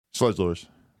Sledgelords,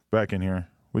 back in here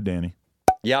with Danny.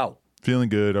 Yo. Feeling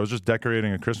good. I was just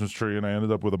decorating a Christmas tree, and I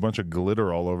ended up with a bunch of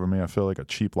glitter all over me. I feel like a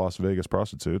cheap Las Vegas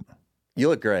prostitute. You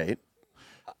look great.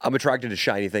 I'm attracted to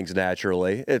shiny things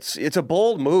naturally. It's a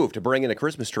bold move to bring in a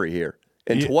Christmas tree here.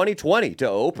 In 2020, to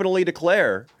openly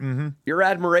declare your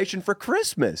admiration for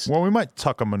Christmas. Well, we might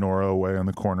tuck a menorah away in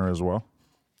the corner as well.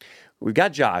 We've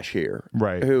got Josh here,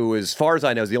 right? Who, as far as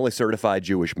I know, is the only certified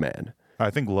Jewish man. I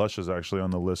think Lush is actually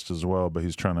on the list as well, but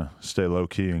he's trying to stay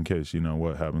low-key in case, you know,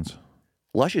 what happens.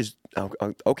 Lush is,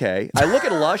 okay. I look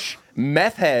at Lush,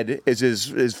 meth head is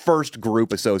his first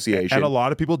group association. And a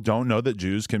lot of people don't know that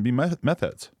Jews can be meth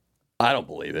heads. I don't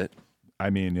believe it.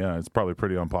 I mean, yeah, it's probably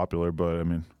pretty unpopular, but I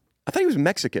mean... I thought he was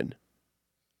Mexican.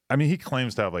 I mean, he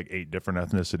claims to have like 8 different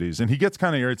ethnicities, and he gets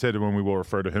kind of irritated when we will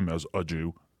refer to him as a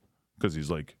Jew, because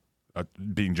he's like,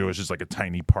 being Jewish is like a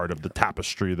tiny part of the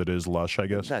tapestry that is Lush, I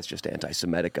guess. That's just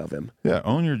anti-Semitic of him. Yeah,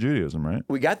 own your Judaism, right?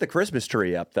 We got the Christmas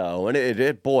tree up, though, and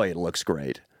it looks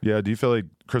great. Yeah, do you feel like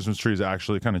Christmas trees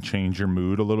actually kind of change your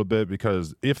mood a little bit?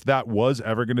 Because if that was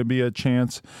ever going to be a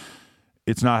chance,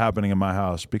 it's not happening in my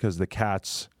house because the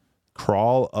cats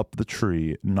crawl up the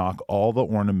tree, knock all the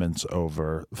ornaments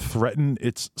over, threaten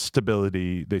its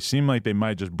stability. They seem like they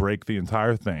might just break the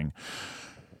entire thing.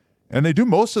 And they do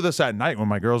most of this at night when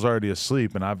my girl's already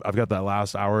asleep, and I've got that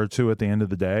last hour or two at the end of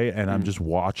the day, and I'm just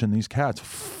watching these cats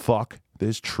fuck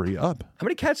this tree up. How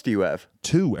many cats do you have?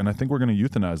 2, and I think we're going to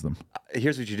euthanize them.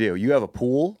 Here's what you do. You have a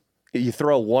pool. You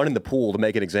throw one in the pool to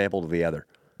make an example to the other.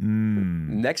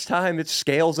 Next time it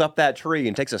scales up that tree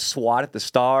and takes a swat at the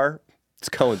star, it's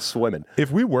going swimming.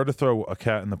 If we were to throw a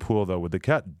cat in the pool, though, would the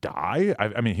cat die?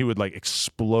 I mean, he would like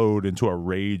explode into a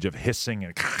rage of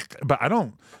hissing, but I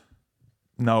don't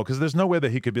know, because there's no way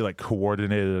that he could be like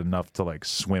coordinated enough to like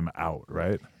swim out,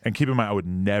 right? And keep in mind, I would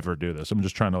never do this. I'm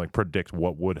just trying to like predict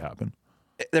what would happen.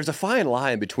 There's a fine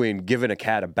line between giving a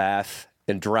cat a bath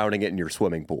and drowning it in your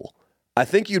swimming pool. I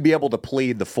think you'd be able to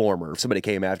plead the former if somebody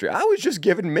came after you. I was just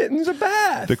giving Mittens a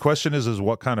bath. The question is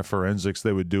what kind of forensics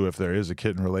they would do if there is a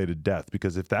kitten-related death.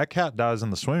 Because if that cat dies in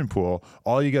the swimming pool,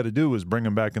 all you got to do is bring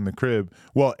him back in the crib.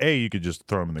 Well, A, you could just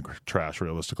throw him in the trash,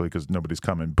 realistically, because nobody's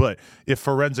coming. But if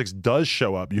forensics does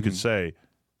show up, you could say,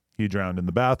 he drowned in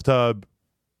the bathtub,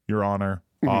 Your Honor,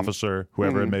 officer,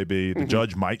 whoever it may be. The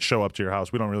judge might show up to your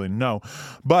house. We don't really know.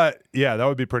 But, yeah, that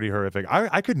would be pretty horrific.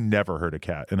 I could never hurt a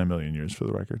cat in a million years, for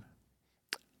the record.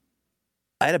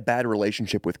 I had a bad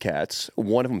relationship with cats.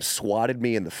 One of them swatted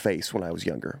me in the face when I was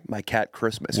younger. My cat,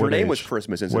 Christmas. Her name was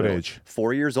Christmas. What age?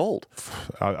 4 years old.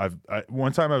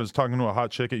 One time I was talking to a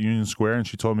hot chick at Union Square, and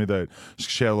she told me that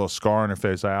she had a little scar on her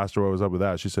face. I asked her what was up with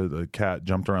that. She said the cat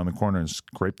jumped around the corner and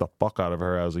scraped the fuck out of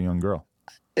her as a young girl.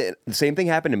 The same thing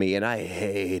happened to me, and I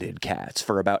hated cats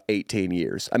for about 18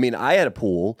 years. I mean, I had a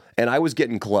pool, and I was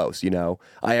getting close, you know.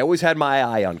 I always had my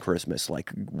eye on Christmas. Like,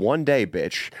 one day,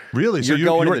 bitch. Really? So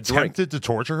you were tempted to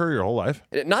torture her your whole life?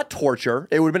 Not torture.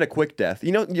 It would have been a quick death.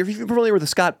 You know, you're familiar with the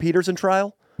Scott Peterson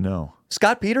trial? No.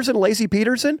 Scott Peterson, Lacey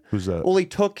Peterson? Who's that? Well,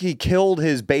 he killed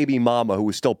his baby mama who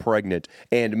was still pregnant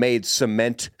and made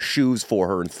cement shoes for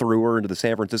her and threw her into the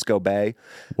San Francisco Bay.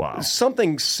 Wow.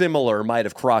 Something similar might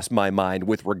have crossed my mind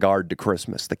with regard to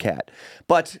Christmas, the cat.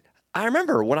 But I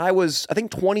remember when I was, I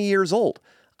think, 20 years old,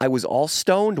 I was all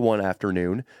stoned one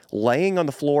afternoon, laying on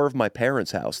the floor of my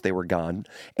parents' house. They were gone.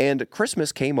 And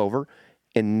Christmas came over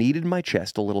and kneaded my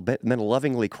chest a little bit and then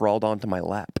lovingly crawled onto my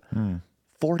lap.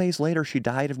 4 days later, she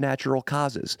died of natural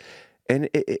causes. And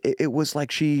it was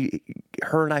like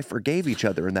her and I forgave each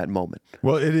other in that moment.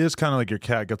 Well, it is kind of like your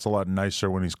cat gets a lot nicer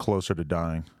when he's closer to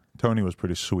dying. Tony was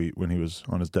pretty sweet when he was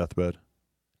on his deathbed.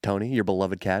 Tony, your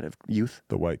beloved cat of youth?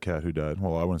 The white cat who died.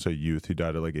 Well, I wouldn't say youth. He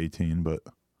died at like 18, but...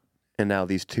 And now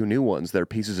these 2 new ones, they're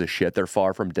pieces of shit. They're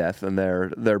far from death, and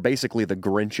they're basically the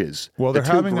Grinches. Well, they're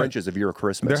having Grinches of your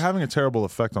Christmas. They're having a terrible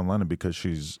effect on Lennon because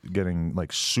she's getting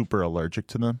like super allergic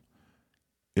to them.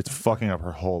 It's fucking up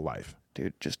her whole life.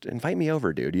 Dude, just invite me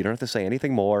over, dude. You don't have to say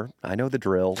anything more. I know the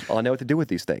drill. I know what to do with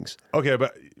these things. Okay,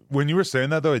 but when you were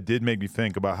saying that, though, it did make me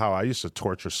think about how I used to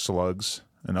torture slugs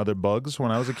and other bugs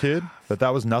when I was a kid. That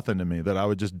was nothing to me, that I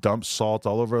would just dump salt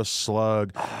all over a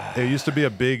slug. It used to be a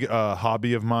big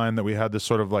hobby of mine that we had this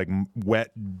sort of like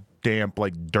wet, damp,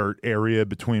 like dirt area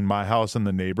between my house and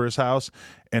the neighbor's house.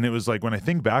 And it was like, when I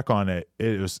think back on it,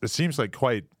 it seems like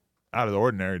quite out of the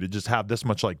ordinary to just have this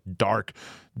much like dark,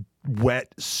 wet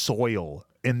soil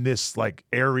in this like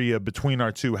area between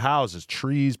our 2 houses,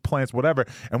 trees, plants, whatever.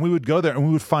 And we would go there and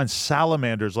we would find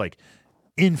salamanders, like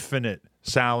infinite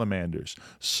salamanders.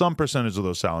 Some percentage of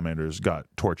those salamanders got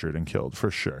tortured and killed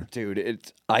for sure. Dude,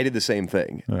 I did the same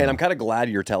thing. Yeah. And I'm kind of glad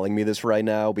you're telling me this right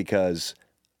now because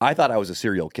I thought I was a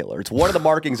serial killer. It's one of the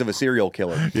markings of a serial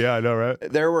killer. Yeah, I know, right?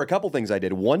 There were a couple things I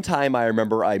did. One time I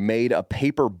remember I made a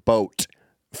paper boat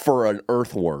for an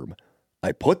earthworm.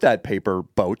 I put that paper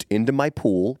boat into my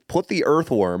pool, put the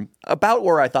earthworm about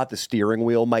where I thought the steering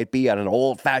wheel might be on an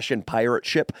old-fashioned pirate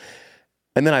ship,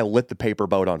 and then I lit the paper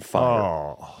boat on fire.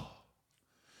 Oh.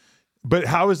 But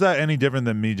how is that any different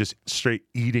than me just straight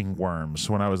eating worms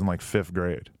when I was in like 5th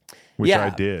grade? Which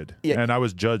I did. Yeah. And I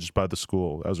was judged by the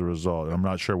school as a result. And I'm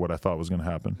not sure what I thought was going to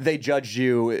happen. They judged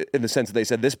you in the sense that they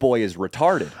said, this boy is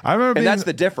retarded. I remember and that's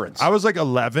the difference. I was like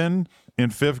 11 in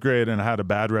 5th grade and I had a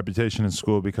bad reputation in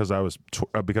school because I was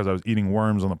eating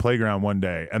worms on the playground one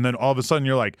day. And then all of a sudden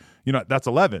you're like, that's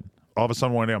 11. All of a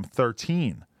sudden one day I'm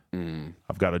 13.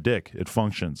 I've got a dick. It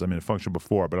functions. I mean, it functioned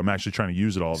before, but I'm actually trying to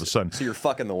use it all of a sudden. So you're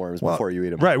fucking the worms before you eat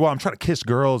them. Right. Well, I'm trying to kiss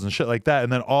girls and shit like that.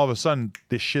 And then all of a sudden,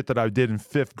 this shit that I did in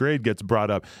 5th grade gets brought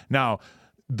up. Now,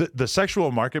 the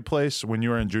sexual marketplace when you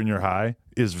were in junior high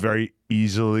is very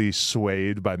easily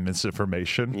swayed by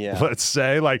misinformation. Yeah. Let's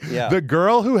say. The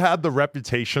girl who had the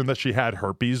reputation that she had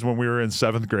herpes when we were in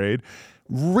 7th grade,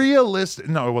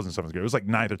 no, it wasn't 7th grade. It was like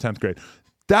 9th or 10th grade.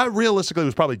 That realistically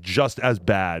was probably just as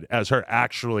bad as her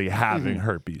actually having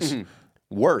herpes.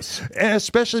 Worse. And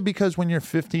especially because when you're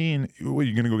 15, you're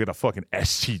going to go get a fucking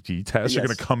STD test. Yes. You're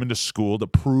going to come into school to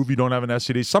prove you don't have an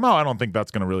STD. Somehow I don't think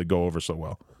that's going to really go over so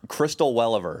well. Crystal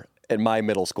Welliver in my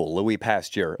middle school, Louis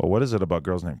Pasteur. Well, what is it about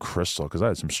girls named Crystal? Because I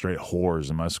had some straight whores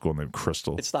in my school named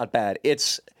Crystal. It's not bad.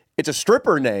 It's a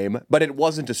stripper name, but it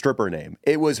wasn't a stripper name.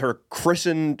 It was her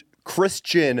Christian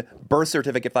birth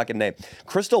certificate fucking name.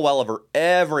 Crystal Welliver,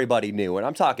 everybody knew, and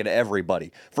I'm talking to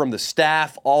everybody, from the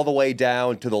staff all the way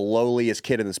down to the lowliest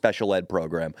kid in the special ed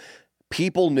program.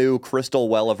 People knew Crystal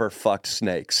Welliver fucked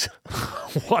snakes.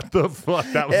 What the fuck?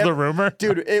 That was the rumor?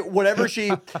 Dude,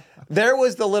 there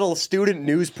was the little student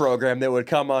news program that would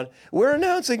come on. We're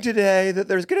announcing today that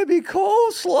there's going to be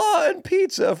coleslaw and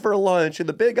pizza for lunch in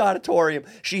the big auditorium.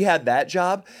 She had that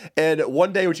job. And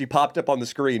one day when she popped up on the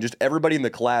screen, just everybody in the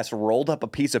class rolled up a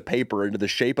piece of paper into the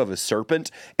shape of a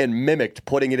serpent and mimicked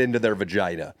putting it into their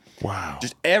vagina. Wow.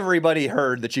 Just everybody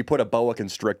heard that she put a boa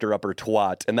constrictor up her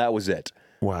twat, and that was it.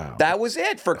 Wow. That was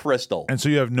it for Crystal. And so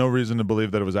you have no reason to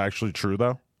believe that it was actually true,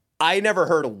 though? I never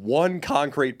heard of one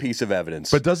concrete piece of evidence.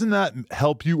 But doesn't that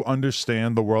help you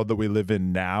understand the world that we live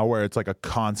in now, where it's like a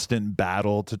constant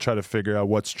battle to try to figure out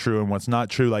what's true and what's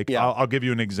not true? Like, yeah. I'll give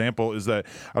you an example, is that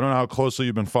I don't know how closely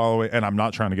you've been following, and I'm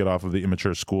not trying to get off of the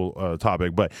immature school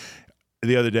topic, but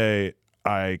the other day,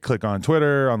 I click on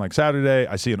Twitter on like Saturday.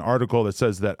 I see an article that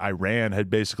says that Iran had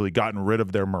basically gotten rid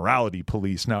of their morality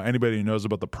police. Now, anybody who knows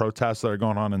about the protests that are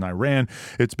going on in Iran,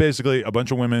 it's basically a bunch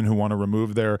of women who want to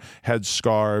remove their head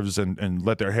scarves and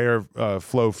let their hair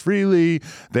flow freely.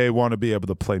 They want to be able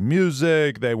to play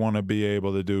music. They want to be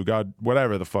able to do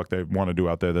whatever the fuck they want to do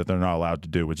out there that they're not allowed to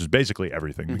do, which is basically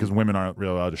everything, because women aren't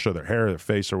really allowed to show their hair, their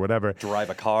face, or whatever.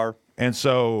 Drive a car. And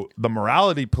so the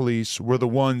morality police were the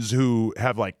ones who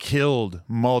have like killed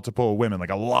multiple women, like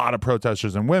a lot of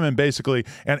protesters and women basically.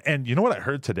 And you know what I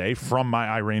heard today from my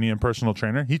Iranian personal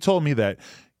trainer? He told me that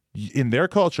in their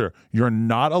culture, you're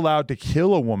not allowed to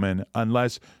kill a woman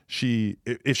unless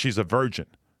if she's a virgin.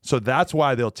 So that's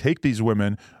why they'll take these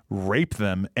women, rape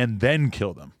them, and then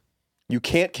kill them. You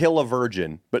can't kill a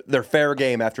virgin, but they're fair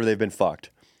game after they've been fucked.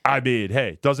 I mean,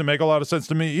 hey, doesn't make a lot of sense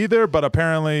to me either, but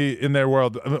apparently in their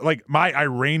world, like my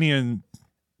Iranian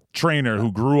trainer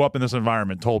who grew up in this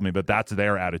environment told me that that's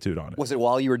their attitude on it. Was it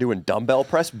while you were doing dumbbell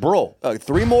press? Bro,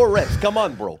 3 more reps. Come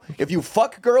on, bro. If you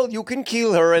fuck a girl, you can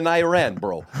kill her in Iran,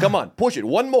 bro. Come on, push it.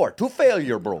 1 more to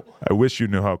failure, bro. I wish you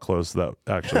knew how close that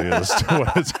actually is to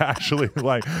what it's actually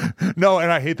like. No,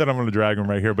 and I hate that I'm going to drag him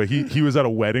right here, but he was at a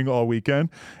wedding all weekend,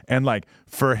 and like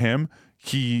for him,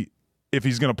 if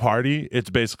he's gonna party, it's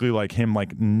basically like him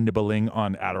like nibbling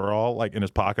on Adderall, like in his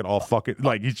pocket, all fucking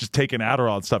like he's just taking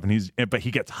Adderall and stuff, but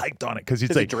he gets hyped on it because he's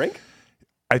Does like, he drink?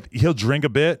 He'll drink a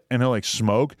bit and he'll like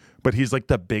smoke, but he's like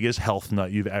the biggest health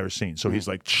nut you've ever seen. So he's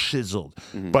like chiseled,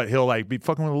 but he'll like be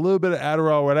fucking with a little bit of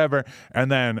Adderall or whatever, and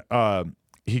then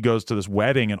he goes to this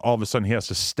wedding, and all of a sudden he has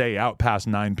to stay out past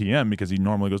 9 p.m. because he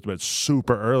normally goes to bed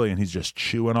super early, and he's just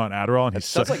chewing on Adderall. And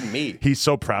sounds like me. He's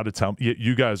so proud to tell me.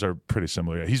 You guys are pretty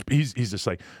similar. He's just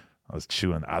like, I was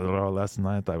chewing Adderall last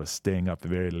night. I was staying up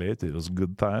very late. It was a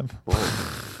good time.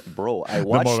 Bro, I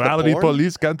watched the morality porn.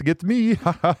 police can't get me.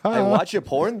 I watch a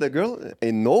porn. The girl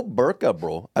in no burqa,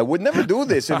 bro. I would never do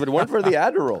this if it weren't for the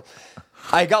Adderall.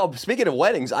 Speaking of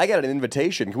weddings, I got an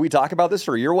invitation. Can we talk about this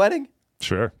for your wedding?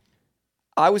 Sure.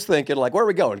 I was thinking, like, where are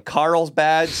we going?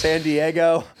 Carlsbad, San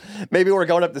Diego? Maybe we're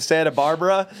going up to Santa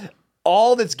Barbara.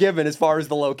 All that's given as far as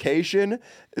the location,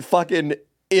 fucking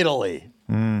Italy.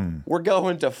 We're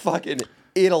going to fucking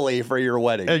Italy for your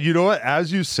wedding. And you know what?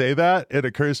 As you say that, it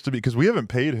occurs to me, because we haven't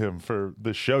paid him for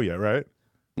this show yet, right?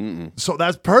 So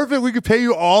that's perfect. We could pay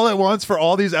you all at once for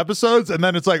all these episodes, and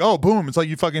then it's like, oh, boom. It's like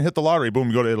you fucking hit the lottery. Boom,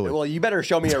 you go to Italy. Well, you better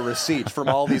show me a receipt from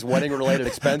all these wedding-related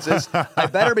expenses. I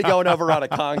better be going over on a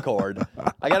Concorde.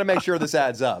 I got to make sure this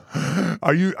adds up.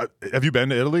 Have you been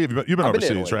to Italy? You've been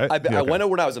overseas, right? I went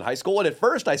over when I was in high school, and at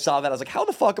first I saw that. I was like, how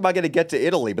the fuck am I going to get to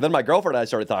Italy? But then my girlfriend and I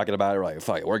started talking about it. We're like,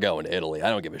 fuck it, we're going to Italy.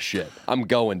 I don't give a shit. I'm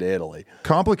going to Italy.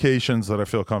 Complications that I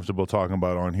feel comfortable talking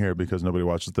about on here, because nobody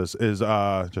watches this, is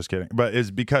just kidding, but is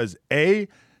because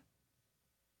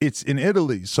it's in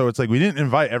Italy, so it's like we didn't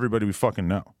invite everybody we fucking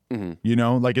know. You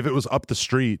know, like if it was up the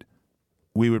street,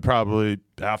 we would probably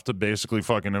have to basically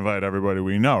fucking invite everybody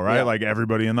we know, right? Yeah. Like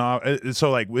everybody in the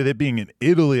so like with it being in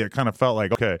Italy, it kind of felt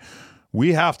like, okay,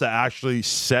 we have to actually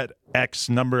set X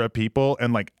number of people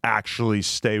and like actually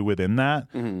stay within that.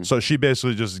 So she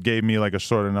basically just gave me like a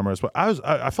sort of number. But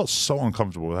I felt so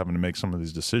uncomfortable with having to make some of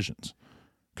these decisions.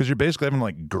 Because you're basically having to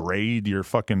like grade your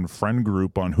fucking friend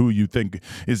group on who you think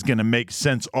is going to make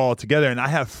sense all together. And I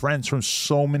have friends from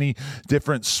so many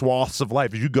different swaths of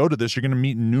life. If you go to this, you're going to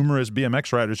meet numerous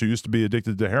BMX riders who used to be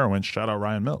addicted to heroin. Shout out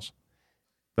Ryan Mills.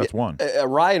 That's one.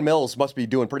 Ryan Mills must be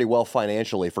doing pretty well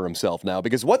financially for himself now,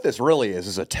 because what this really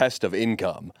is a test of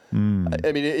income.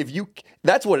 I mean,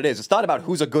 that's what it is. It's not about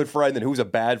who's a good friend and who's a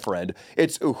bad friend.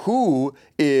 It's who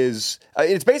is,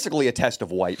 it's basically a test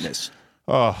of whiteness.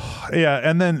 Oh, yeah.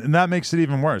 And that makes it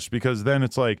even worse, because then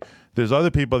it's like there's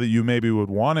other people that you maybe would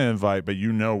want to invite, but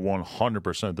you know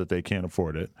 100% that they can't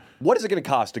afford it. What is it going to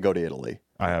cost to go to Italy?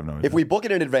 I have no idea. If we book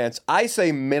it in advance, I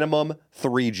say minimum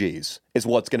 3 Gs is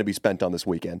what's going to be spent on this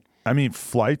weekend. I mean,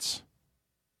 flights.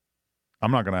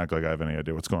 I'm not going to act like I have any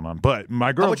idea what's going on. But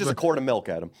my girl. How much is a quart of milk,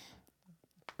 Adam?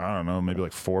 I don't know, maybe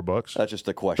like $4. That's just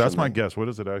a question. That's my guess. What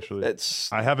is it actually?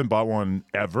 I haven't bought one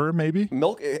ever, maybe.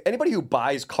 Milk. Anybody who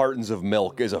buys cartons of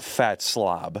milk is a fat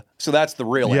slob. So that's the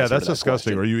real answer. Yeah, that's to that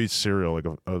disgusting. question. or you eat cereal like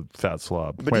a fat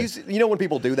slob. But you know when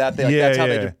people do that, that's how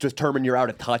they determine you're out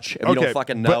of touch and you don't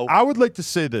fucking know. But I would like to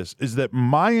say this, is that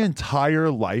my entire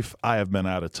life I have been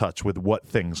out of touch with what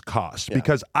things cost,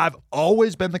 because I've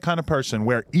always been the kind of person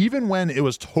where even when it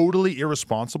was totally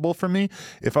irresponsible for me,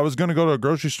 if I was going to go to a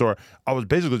grocery store, I was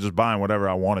basically just buying whatever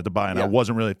I wanted to buy, and I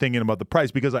wasn't really thinking about the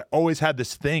price, because I always had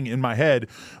this thing in my head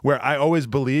where I always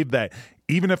believed that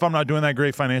even if I'm not doing that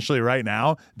great financially right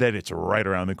now, that it's right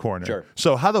around the corner. Sure.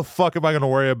 So how the fuck am I going to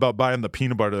worry about buying the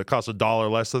peanut butter that costs $1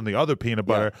 less than the other peanut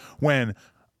butter when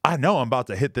I know I'm about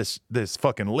to hit this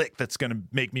fucking lick that's going to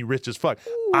make me rich as fuck?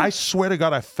 Ooh. I swear to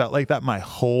God, I felt like that my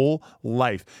whole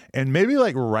life. And maybe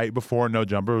like right before No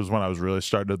Jumper was when I was really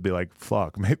starting to be like,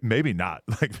 fuck, maybe not.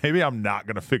 Like maybe I'm not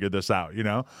going to figure this out, you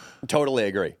know? Totally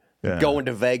agree. Yeah. Going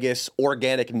to Vegas,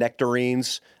 organic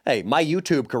nectarines. Hey, my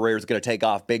YouTube career is going to take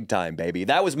off big time, baby.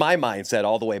 That was my mindset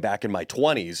all the way back in my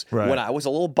 20s when I was a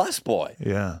little busboy.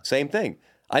 Yeah. Same thing.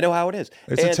 I know how it is.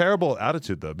 It's a terrible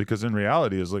attitude, though, because in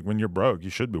reality, it's like when you're broke, you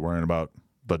should be worrying about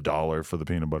the dollar for the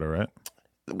peanut butter, right?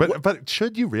 But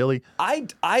should you really? I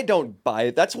don't buy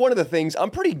it. That's one of the things.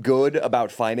 I'm pretty good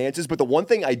about finances, but the one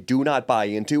thing I do not buy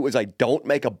into is I don't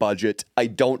make a budget. I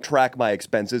don't track my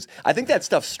expenses. I think that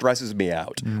stuff stresses me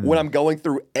out when I'm going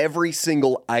through every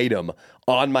single item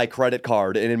on my credit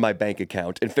card and in my bank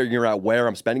account and figuring out where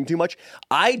I'm spending too much.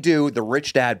 I do the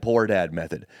rich dad, poor dad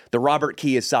method, the Robert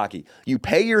Kiyosaki. You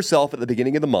pay yourself at the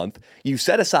beginning of the month. You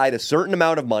set aside a certain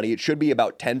amount of money. It should be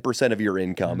about 10% of your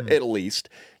income, at least.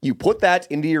 You put that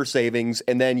into your savings,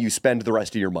 and then you spend the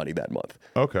rest of your money that month.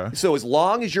 Okay. So as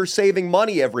long as you're saving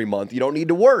money every month, you don't need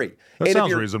to worry. That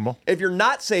sounds reasonable. If you're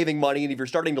not saving money and if you're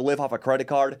starting to live off a credit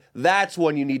card, that's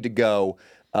when you need to go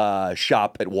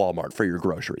shop at Walmart for your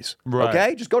groceries. Right.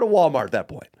 Okay? Just go to Walmart at that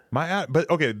point. But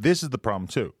okay, this is the problem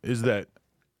too, is that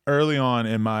early on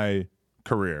in my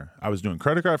career, I was doing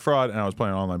credit card fraud and I was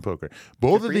playing online poker.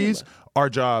 Both of these are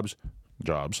jobs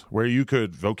where you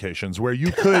could, vocations, where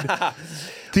you could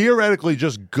theoretically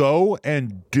just go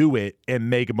and do it and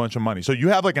make a bunch of money. So you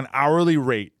have like an hourly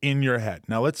rate in your head.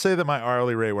 Now, let's say that my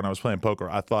hourly rate when I was playing poker,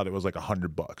 I thought it was like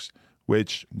 $100.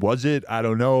 Which was it? I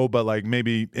don't know, but like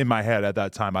maybe in my head at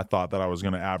that time, I thought that I was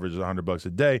going to average $100 a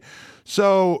day.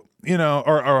 So, you know,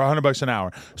 or $100 an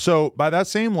hour. So by that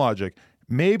same logic,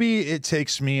 maybe it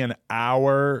takes me an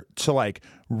hour to like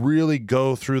really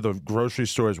go through the grocery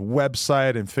store's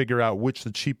website and figure out which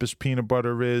the cheapest peanut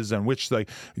butter is and which, like,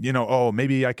 you know, oh,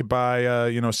 maybe I could buy,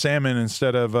 salmon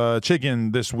instead of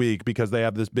chicken this week because they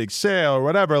have this big sale or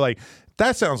whatever. Like,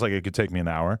 that sounds like it could take me an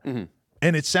hour.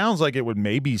 And it sounds like it would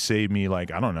maybe save me,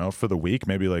 like, I don't know, for the week,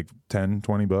 maybe like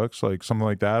 $10-$20, like something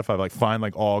like that, if I like find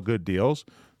like all good deals.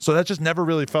 So that just never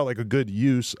really felt like a good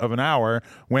use of an hour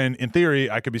when, in theory,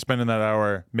 I could be spending that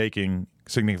hour making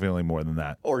significantly more than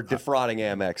that. Or defrauding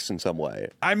Amex in some way.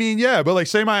 I mean, yeah, but like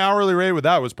say my hourly rate with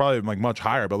that was probably like much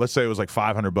higher, but let's say it was like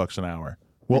 $500 an hour.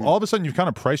 Well, all of a sudden you've kind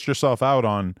of priced yourself out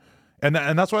on, and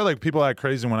that's why like people act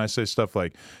crazy when I say stuff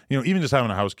like, you know, even just having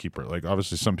a housekeeper. Like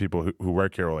obviously some people who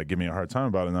work here will like give me a hard time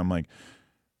about it, and I'm like,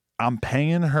 I'm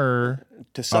paying her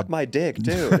to suck my dick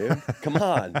too, dude. Come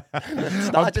on.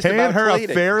 It's not I'm just paying about her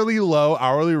cleaning. a fairly low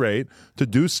hourly rate to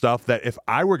do stuff that if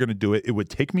I were going to do it, it would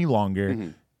take me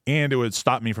longer. And it would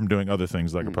stop me from doing other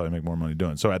things that I could probably make more money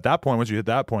doing. So at that point, once you hit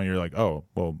that point, you're like, oh,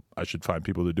 well, I should find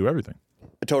people to do everything.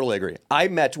 I totally agree. I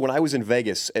met, when I was in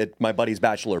Vegas at my buddy's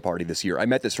bachelor party this year, I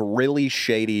met this really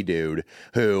shady dude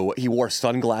who, he wore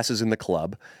sunglasses in the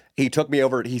club. He took me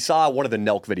over, he saw one of the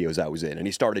Nelk videos I was in, and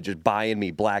he started just buying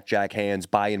me blackjack hands,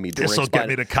 buying me drinks. This'll get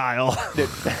me to Kyle.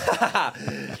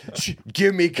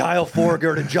 Give me Kyle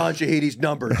Forgert and John Shahidi's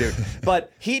number, dude.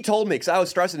 But he told me, because I was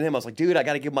stressing him, I was like, dude, I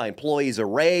got to give my employees a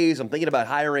raise. I'm thinking about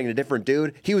hiring a different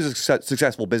dude. He was a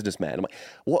successful businessman. I'm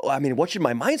like, what should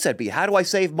my mindset be? How do I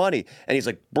save money? And he's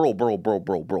like, bro.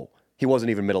 He wasn't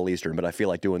even Middle Eastern, but I feel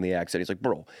like doing the accent. He's like,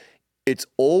 bro, it's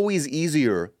always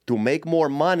easier to make more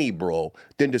money, bro,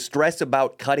 than to stress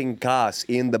about cutting costs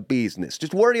in the business.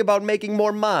 Just worry about making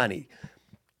more money.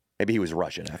 Maybe he was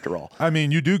Russian after all. I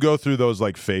mean, you do go through those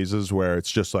like phases where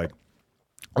it's just like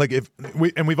if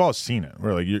we've all seen it,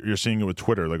 where like you're seeing it with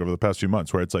Twitter, like over the past few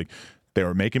months, where it's like they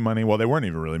were making money. Well, they weren't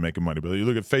even really making money, but you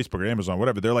look at Facebook or Amazon,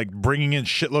 whatever, they're like bringing in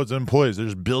shitloads of employees. They're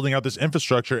just building out this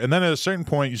infrastructure. And then at a certain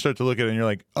point, you start to look at it and you're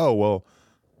like, oh, well,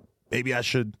 maybe I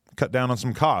should cut down on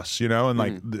some costs, you know? And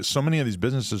like so many of these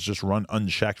businesses just run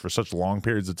unchecked for such long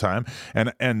periods of time.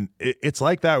 And it's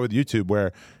like that with YouTube,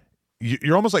 where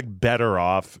you're almost like better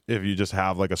off if you just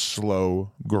have like a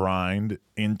slow grind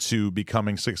into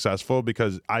becoming successful,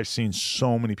 because I've seen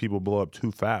so many people blow up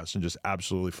too fast and just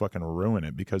absolutely fucking ruin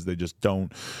it because they just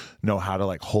don't know how to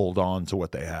like hold on to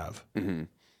what they have.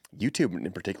 YouTube in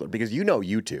particular, because you know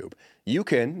YouTube, you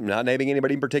can, not naming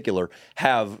anybody in particular,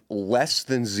 have less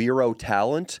than zero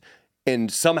talent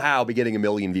and somehow be getting 1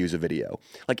 million views a video.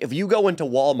 Like if you go into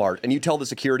Walmart and you tell the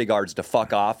security guards to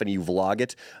fuck off and you vlog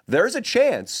it, there's a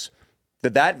chance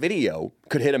that video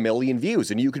could hit 1 million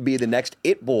views and you could be the next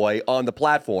it boy on the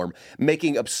platform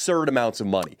making absurd amounts of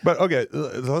money. But okay,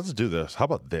 let's do this. How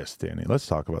about this, Danny? Let's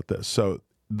talk about this. So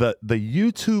the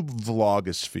YouTube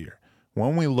vlogosphere,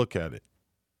 when we look at it,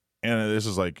 and this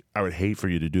is like, I would hate for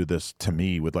you to do this to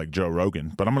me with like Joe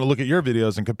Rogan, but I'm going to look at your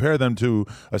videos and compare them to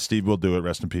a Steve Will Do It,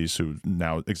 rest in peace, who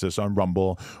now exists on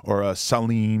Rumble, or a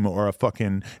Salim, or a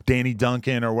fucking Danny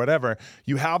Duncan, or whatever.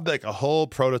 You have like a whole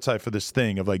prototype for this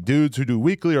thing of like dudes who do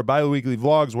weekly or bi-weekly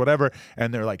vlogs, whatever,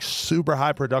 and they're like super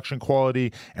high production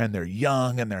quality, and they're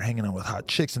young, and they're hanging out with hot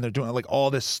chicks, and they're doing like all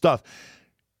this stuff.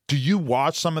 Do you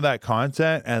watch some of that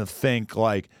content and think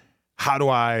like, how do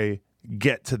I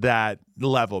get to that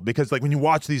level? Because like when you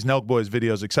watch these Nelk Boys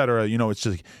videos, etc., you know, it's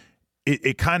just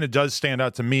it kind of does stand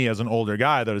out to me as an older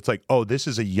guy that it's like, oh, this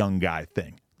is a young guy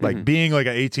thing. Like being like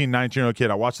an 18, 19-year-old kid,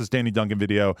 I watched this Danny Duncan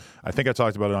video. I think I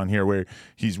talked about it on here, where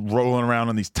he's rolling around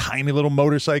on these tiny little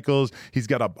motorcycles. He's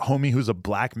got a homie who's a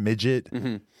black midget.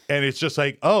 And it's just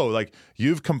like, oh, like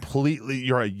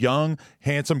you're a young,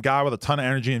 handsome guy with a ton of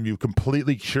energy, and you've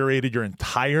completely curated your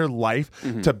entire life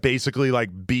to basically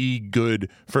like be good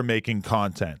for making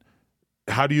content.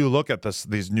 How do you look at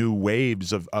these new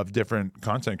waves of different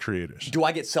content creators? Do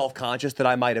I get self-conscious that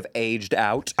I might have aged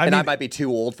out I might be too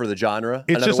old for the genre?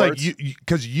 It's just like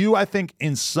because you, I think,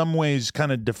 in some ways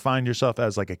kind of define yourself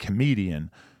as like a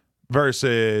comedian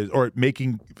versus, or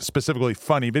making specifically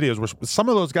funny videos, where some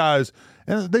of those guys,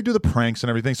 and they do the pranks and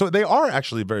everything. So they are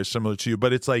actually very similar to you,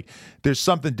 but it's like there's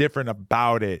something different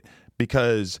about it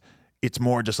because it's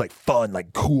more just like fun,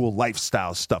 like cool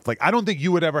lifestyle stuff. Like I don't think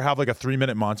you would ever have like a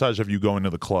 3-minute montage of you going to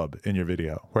the club in your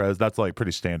video, whereas that's like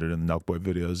pretty standard in the Nelk Boy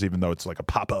videos, even though it's like a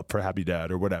pop-up for Happy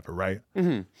Dad or whatever, right?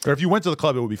 Or if you went to the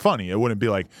club, it would be funny. It wouldn't be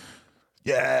like,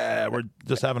 yeah, we're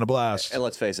just having a blast. And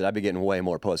let's face it, I'd be getting way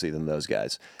more pussy than those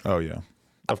guys. Oh, yeah.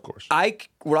 Of course.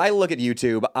 When I look at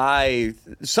YouTube,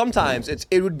 sometimes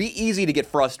it would be easy to get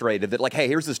frustrated that like, hey,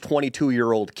 here's this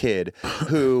 22-year-old kid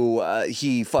who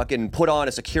he fucking put on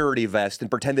a security vest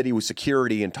and pretended he was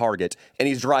security in Target, and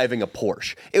he's driving a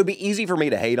Porsche. It would be easy for me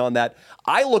to hate on that.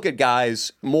 I look at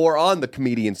guys more on the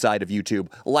comedian side of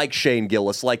YouTube, like Shane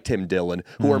Gillis, like Tim Dillon,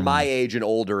 who are my age and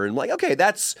older, and like, okay,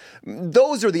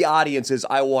 those are the audiences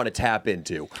I want to tap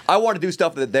into. I want to do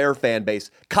stuff that their fan base,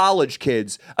 college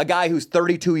kids, a guy who's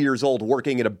 32 22 years old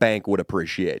working at a bank would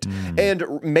appreciate. And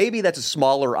maybe that's a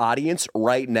smaller audience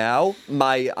right now.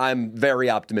 I'm very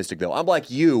optimistic, though. I'm like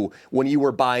you when you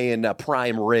were buying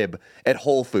prime rib at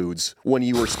Whole Foods when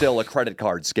you were still a credit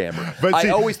card scammer. But see,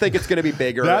 I always think it's going to be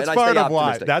bigger, that's and I part stay of why.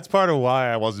 optimistic. That's part of why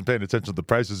I wasn't paying attention to the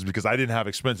prices, because I didn't have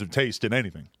expensive taste in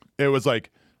anything. It was like,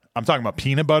 I'm talking about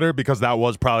peanut butter, because that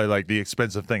was probably like the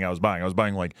expensive thing I was buying. I was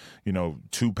buying like,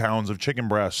 2 pounds of chicken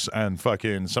breasts and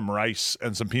fucking some rice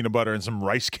and some peanut butter and some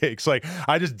rice cakes. Like,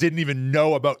 I just didn't even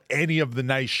know about any of the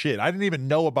nice shit. I didn't even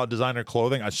know about designer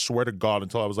clothing, I swear to God,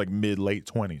 until I was like late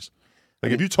 20s.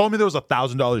 Like, if you told me there was a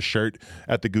 $1,000 shirt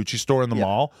at the Gucci store in the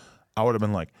mall, I would have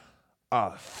been like,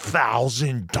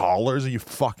 $1,000? Are you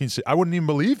fucking serious? I wouldn't even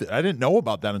believe it. I didn't know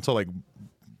about that until like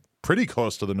pretty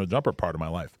close to the No Jumper part of my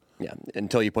life. Yeah,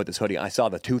 until you put this hoodie. I saw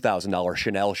the $2,000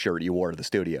 Chanel shirt you wore to the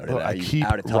studio today. I keep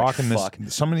rocking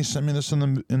this. Somebody sent me this in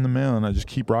the mail, and I just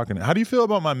keep rocking it. How do you feel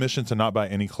about my mission to not buy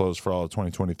any clothes for all of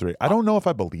 2023? I don't know if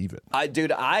I believe it.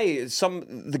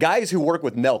 The guys who work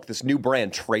with Nelk, this new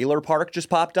brand Trailer Park just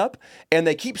popped up, and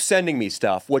they keep sending me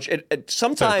stuff, which it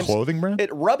sometimes Is that a clothing brand? It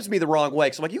rubs me the wrong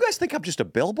way. So I'm like, you guys think I'm just a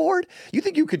billboard? You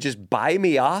think you could just buy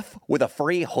me off with a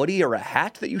free hoodie or a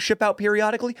hat that you ship out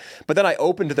periodically? But then I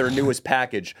opened their newest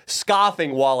package,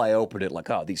 scoffing while I opened it, like,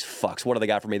 oh, these fucks, what do they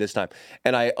got for me this time?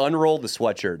 And I unrolled the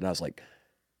sweatshirt, and I was like,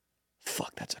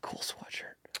 fuck, that's a cool sweatshirt.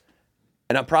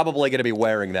 And I'm probably going to be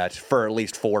wearing that for at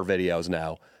least 4 videos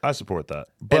now. I support that,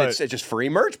 but and it's just free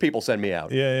merch people send me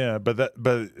out. Yeah. But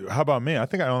how about me? I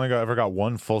think I only ever got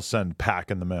one full send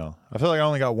pack in the mail. I feel like I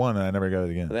only got one, and I never got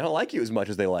it again. They don't like you as much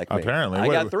as they like me. Apparently, I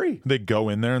got 3. They go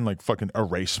in there and like fucking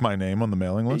erase my name on the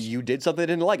mailing list. You did something they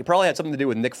didn't like. It probably had something to do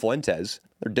with Nick Fuentes.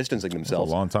 They're distancing It was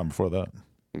themselves. a long time before that.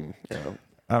 Yeah.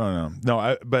 I don't know.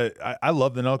 No, but I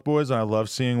love the Nelk Boys, and I love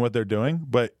seeing what they're doing.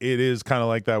 But it is kind of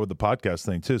like that with the podcast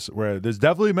thing too, where there's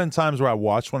definitely been times where I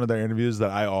watched one of their interviews that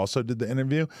I also did the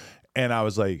interview, and I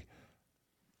was like,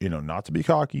 not to be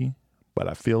cocky, but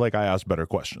I feel like I asked better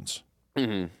questions.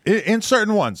 Mm-hmm. In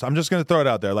certain ones. I'm just going to throw it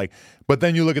out there. Like, but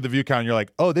then you look at the view count, and you're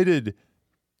like, oh, they did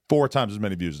 4 times as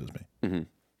many views as me. Mm-hmm.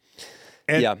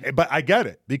 And, but I get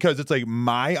it, because it's like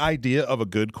my idea of a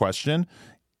good question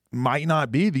might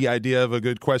not be the idea of a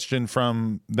good question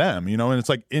from them, and it's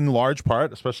like, in large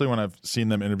part, especially when I've seen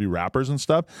them interview rappers and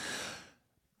stuff,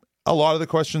 a lot of the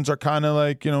questions are kind of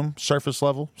like, surface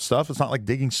level stuff. It's not like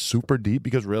digging super deep,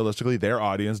 because realistically their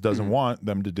audience doesn't want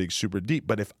them to dig super deep.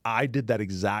 But if I did that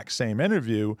exact same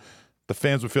interview, the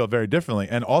fans would feel very differently.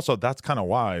 And also, that's kind of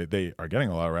why they are getting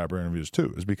a lot of rapper interviews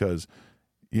too, is because,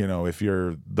 if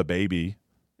you're the baby,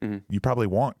 you probably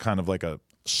want kind of like a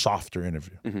softer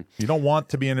interview. You don't want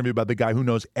to be interviewed by the guy who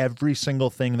knows every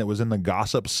single thing that was in the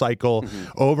gossip cycle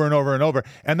over and over and over.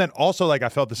 And then also, like, I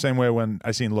felt the same way when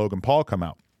I seen Logan Paul come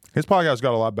out. His podcast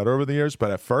got a lot better over the years,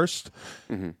 but at first,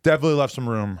 definitely left some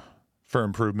room for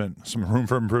improvement. Some room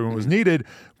for improvement was needed,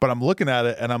 but I'm looking at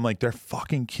it and I'm like, they're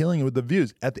fucking killing it with the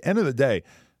views. At the end of the day,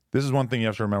 this is one thing you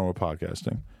have to remember with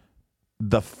podcasting.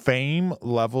 The fame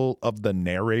level of the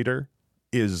narrator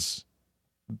is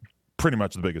pretty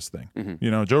much the biggest thing.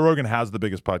 Joe Rogan has the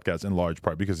biggest podcast in large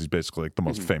part because he's basically like the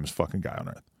most famous fucking guy on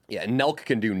earth. Yeah, Nelk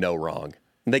can do no wrong.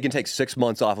 They can take 6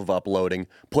 months off of uploading,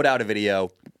 put out a video,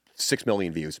 6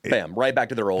 million views, bam, right back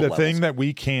to their old levels. The thing that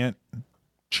we can't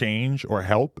change or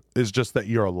help is just that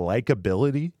your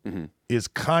likability is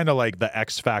kind of like the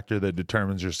X factor that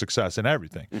determines your success in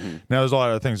everything. Now, there's a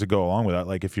lot of things that go along with that.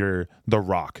 Like if you're The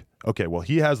Rock, okay, well,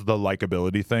 he has the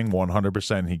likability thing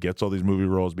 100%. He gets all these movie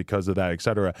roles because of that,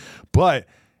 etc. But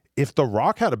if The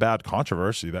Rock had a bad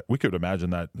controversy, that we could imagine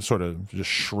that sort of just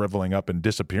shriveling up and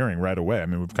disappearing right away. I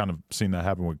mean, we've kind of seen that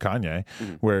happen with Kanye,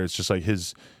 where it's just like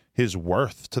his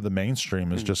worth to the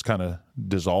mainstream is just kind of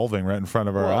dissolving right in front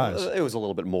of our eyes. It was a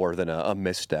little bit more than a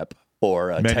misstep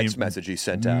or a text message he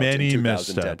sent out in 2010.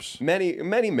 Missteps.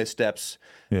 Many missteps,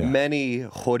 many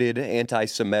hooded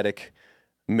anti-Semitic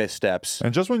missteps.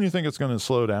 And just when you think it's going to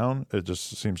slow down, it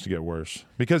just seems to get worse.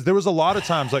 Because there was a lot of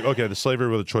times like, okay, the slavery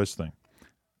with a choice thing.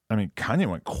 I mean, Kanye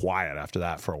went quiet after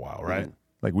that for a while, right?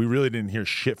 Like, we really didn't hear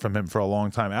shit from him for a long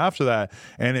time after that.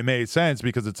 And it made sense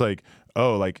because it's like,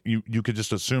 oh, like you could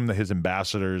just assume that his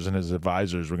ambassadors and his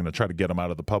advisors were going to try to get him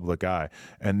out of the public eye.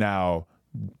 And now,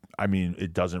 I mean,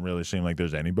 it doesn't really seem like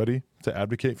there's anybody to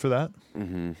advocate for that. I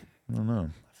don't know.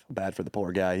 I feel bad for the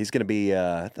poor guy. He's going to be,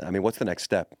 what's the next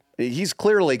step? He's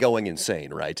clearly going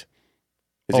insane, right?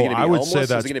 Is he going to be homeless? Say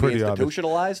that's Is he going to be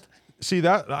institutionalized? See,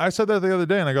 that I said that the other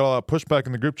day, and I got a lot of pushback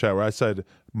in the group chat where I said,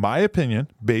 my opinion,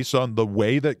 based on the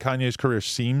way that Kanye's career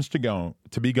seems to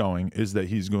be going, is that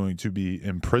he's going to be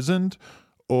imprisoned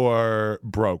or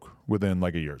broke within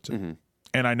like a year or two.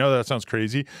 And I know that sounds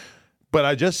crazy, But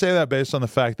I just say that based on the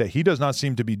fact that he does not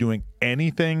seem to be doing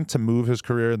anything to move his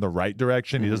career in the right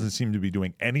direction. He doesn't seem to be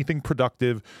doing anything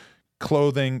productive.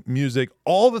 Clothing, music,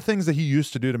 all the things that he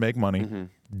used to do to make money.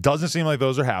 Doesn't seem like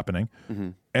those are happening.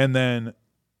 And then,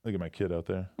 look at my kid out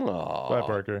there. Aww. Bye,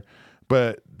 Parker.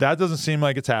 But that doesn't seem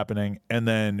like it's happening. And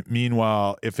then,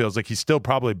 meanwhile, it feels like he's still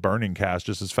probably burning cash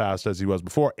just as fast as he was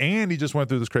before. And he just went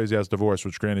through this crazy-ass divorce,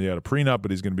 which granted he had a prenup,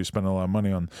 but he's going to be spending a lot of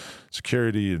money on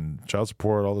security and child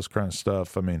support, all this kind of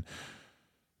stuff. I mean,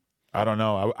 I don't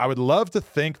know. I would love to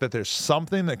think that there's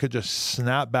something that could just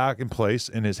snap back in place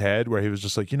in his head where he was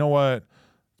just like, you know what?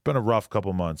 It's been a rough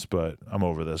couple months, but I'm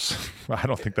over this. I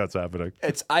don't think that's happening.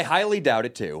 I highly doubt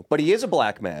it too. But he is a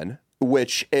black man,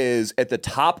 which is at the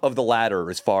top of the ladder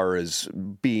as far as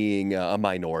being a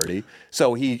minority.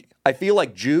 So I feel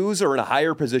like Jews are in a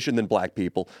higher position than black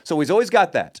people. So he's always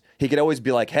got that. He can always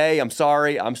be like, hey, I'm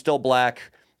sorry, I'm still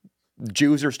black.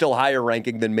 Jews are still higher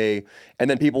ranking than me, and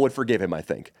then people would forgive him, I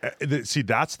think. See,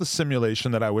 that's the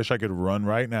simulation that I wish I could run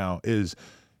right now, is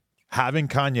having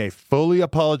Kanye fully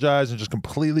apologize and just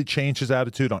completely change his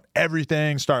attitude on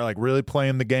everything, start like really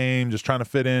playing the game, just trying to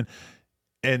fit in,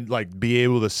 and like be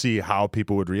able to see how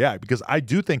people would react. Because I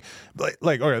do think,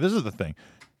 like okay, this is the thing.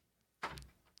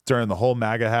 During the whole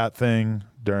MAGA hat thing,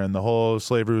 during the whole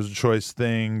slavery was a choice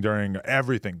thing, during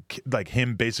everything, like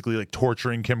him basically like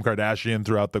torturing Kim Kardashian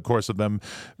throughout the course of them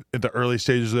at the early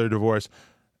stages of their divorce,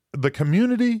 the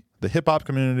community, the hip hop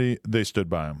community, they stood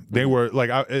by him. They were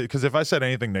like, because if I said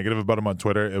anything negative about him on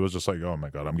Twitter, it was just like, oh my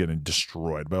God, I'm getting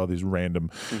destroyed by all these random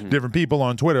different people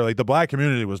on Twitter. Like the black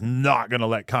community was not going to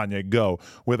let Kanye go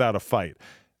without a fight.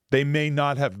 They may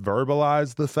not have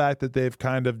verbalized the fact that they've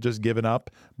kind of just given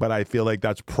up, but I feel like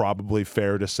that's probably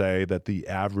fair to say that the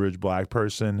average black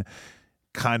person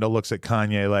kind of looks at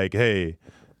Kanye like, hey,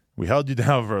 we held you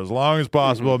down for as long as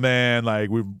possible, man. Like,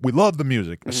 we love the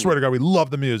music. I swear to God, we love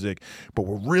the music, but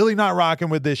we're really not rocking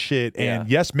with this shit. And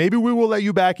yes, maybe we will let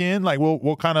you back in. Like,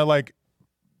 we'll kind of like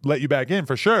let you back in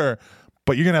for sure,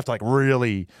 but you're going to have to like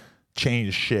really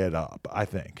change shit up, I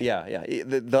think. Yeah.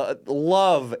 The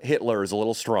love Hitler is a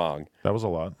little strong. That was a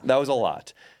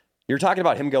lot. You're talking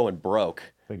about him going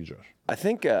broke. Thank you, Josh. I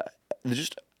think I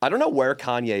don't know where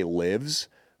Kanye lives,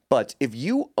 but if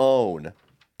you own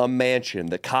a mansion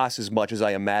that costs as much as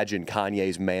I imagine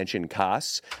Kanye's mansion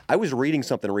costs, I was reading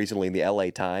something recently in the LA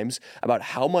Times about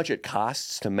how much it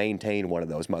costs to maintain one of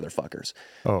those motherfuckers.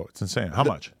 Oh, it's insane. How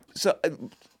much? So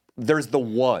there's the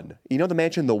one. You know the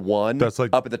mansion, the one? That's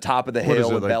like up at the top of the what hill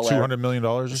is it, in like Bel Air. $200 million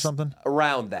or something?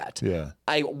 Around that. Yeah.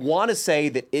 I want to say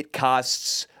that it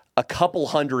costs a couple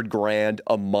 $100,000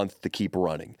 a month to keep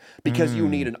running because you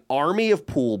need an army of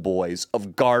pool boys,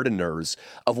 of gardeners,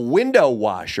 of window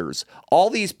washers, all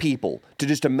these people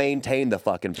to maintain the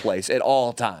fucking place at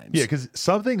all times. Yeah, because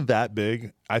something that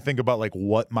big, I think about like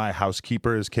what my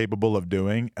housekeeper is capable of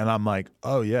doing, and I'm like,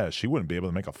 oh yeah, she wouldn't be able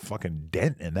to make a fucking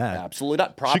dent in that. Absolutely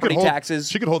not. Property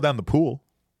taxes. She could hold down the pool.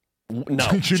 No,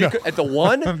 at the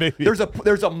one,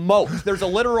 there's a moat. There's a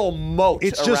literal moat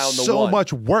it's around the one. It's just so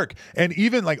much work. And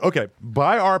even like, okay,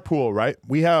 by our pool, right,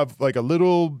 we have like a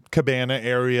little cabana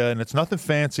area, and it's nothing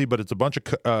fancy, but it's a bunch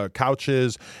of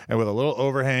couches, and with a little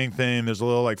overhang thing, there's a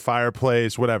little like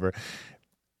fireplace, whatever.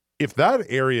 If that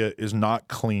area is not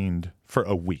cleaned for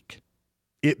a week,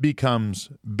 it becomes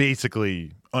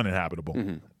basically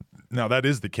uninhabitable. Now, that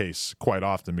is the case quite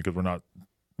often because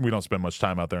we don't spend much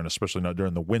time out there, and especially not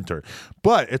during the winter.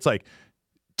 But it's like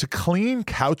to clean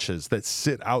couches that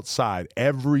sit outside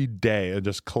every day and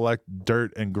just collect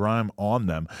dirt and grime on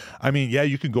them. I mean, yeah,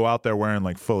 you can go out there wearing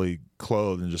like fully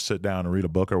clothed and just sit down and read a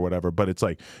book or whatever, but it's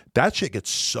like that shit gets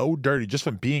so dirty just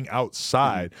from being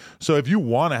outside. So if you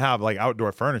want to have like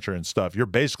outdoor furniture and stuff, you're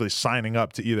basically signing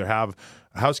up to either have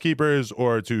housekeepers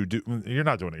or to do. You're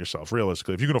not doing it yourself,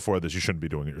 realistically. If you can afford this, you shouldn't be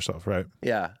doing it yourself, right?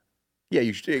 Yeah. Yeah,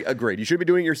 agreed. You should be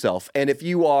doing it yourself. And if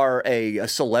you are a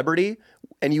celebrity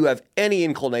and you have any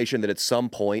inclination that at some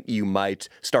point you might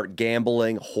start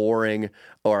gambling, whoring,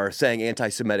 or saying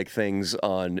anti-Semitic things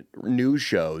on news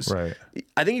shows, right,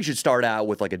 I think you should start out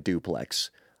with like a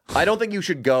duplex. I don't think you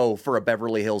should go for a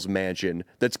Beverly Hills mansion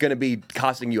that's going to be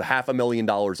costing you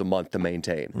 $500,000 a month to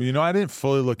maintain. Well, you know, I didn't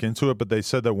fully look into it, but they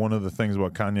said that one of the things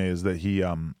about Kanye is that he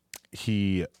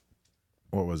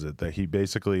what was it? That he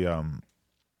basically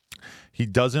he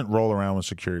doesn't roll around with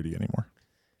security anymore.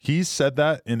 He's said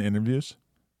that in interviews,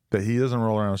 that he doesn't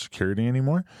roll around with security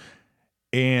anymore.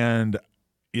 And,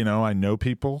 you know, I know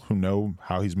people who know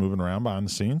how he's moving around behind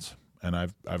the scenes, and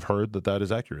I've heard that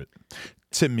is accurate.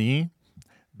 To me,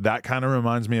 that kind of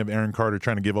reminds me of Aaron Carter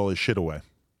trying to give all his shit away.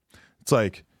 It's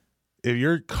like, if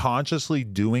you're consciously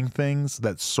doing things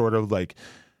that sort of like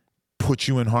put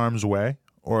you in harm's way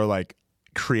or like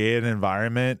create an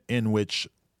environment in which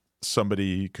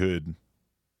somebody could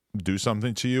do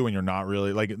something to you and you're not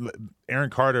really like Aaron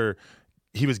Carter,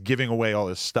 he was giving away all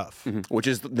his stuff. Which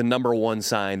is the number one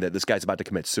sign that this guy's about to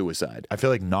commit suicide. I feel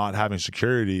like not having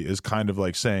security is kind of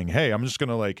like saying, hey, I'm just going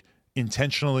to like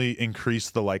intentionally increase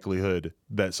the likelihood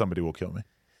that somebody will kill me.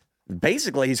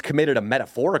 Basically, he's committed a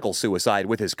metaphorical suicide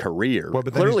with his career. Well,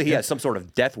 but clearly, he has some sort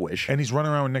of death wish. And he's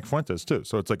running around with Nick Fuentes, too.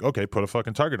 So it's like, okay, put a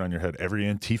fucking target on your head. Every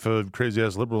Antifa,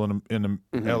 crazy-ass liberal in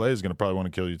L.A. is going to probably want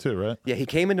to kill you, too, right? Yeah, he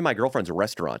came into my girlfriend's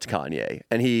restaurant, Kanye,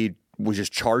 and he was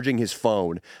just charging his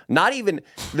phone. Not even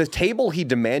the table he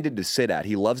demanded to sit at,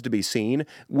 he loves to be seen,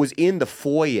 was in the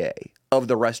foyer of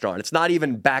the restaurant. It's not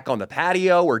even back on the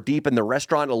patio or deep in the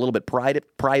restaurant, a little bit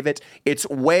private. It's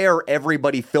where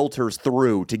everybody filters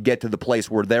through to get to the place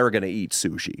where they're going to eat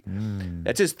sushi.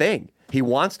 That's his thing. He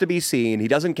wants to be seen. He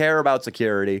doesn't care about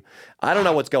security. I don't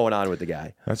know what's going on with the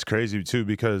guy. That's crazy, too,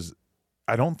 because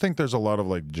I don't think there's a lot of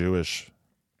like Jewish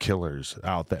killers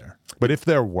out there. But if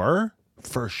there were,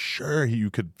 for sure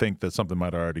you could think that something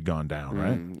might have already gone down,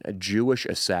 right? A Jewish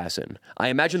assassin. I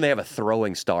imagine they have a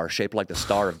throwing star shaped like the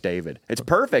Star of David. It's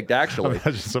perfect, actually.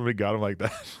 Imagine somebody got him like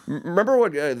that. Remember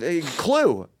what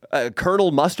Clue?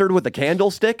 Colonel Mustard with a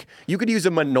candlestick? You could use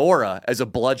a menorah as a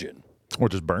bludgeon. Or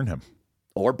just burn him.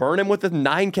 Or burn him with the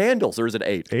 9 candles, or is it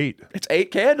 8? 8. It's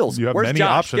 8 candles. You have Where's many Josh?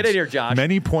 options. Get in here, Josh.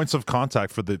 Many points of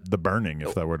contact for the burning,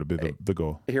 if that were to be the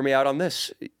goal. Hear me out on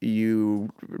this. You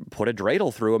put a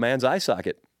dreidel through a man's eye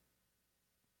socket.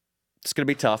 It's going to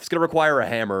be tough. It's going to require a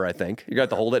hammer, I think. You're going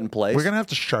to have to hold it in place. We're going to have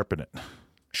to sharpen it.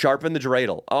 Sharpen the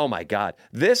dreidel. Oh, my God.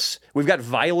 We've got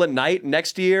Violent Night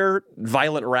next year,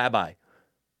 Violent Rabbi.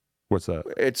 What's that?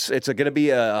 It's going to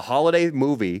be a holiday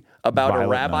movie about Violent a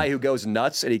rabbi Night. who goes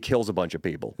nuts and he kills a bunch of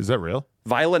people. Is that real?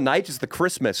 Violent Night is the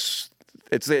Christmas.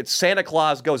 It's Santa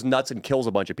Claus goes nuts and kills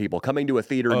a bunch of people coming to a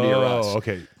theater near us. Oh,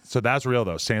 okay. So that's real,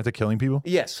 though. Santa killing people?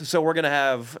 Yes. So we're going to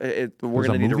have we're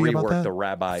going to need to rework the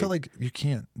rabbi. I feel like you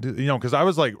can't do, because I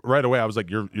was like, right away, I was like,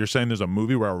 you're saying there's a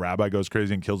movie where a rabbi goes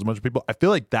crazy and kills a bunch of people? I feel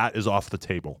like that is off the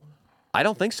table. I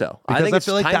don't think so. Because I think it's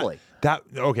feel like timely.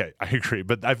 Okay, I agree.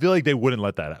 But I feel like they wouldn't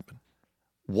let that happen.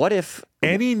 What if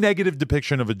any negative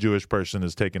depiction of a Jewish person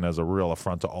is taken as a real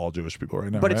affront to all Jewish people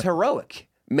right now? But right? it's heroic.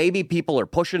 Maybe people are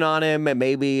pushing on him, and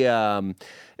maybe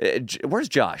where's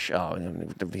Josh? Oh,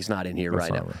 he's not in here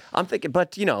right now. Right. I'm thinking,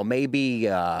 but maybe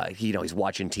he's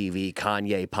watching TV.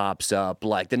 Kanye pops up.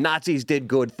 Like the Nazis did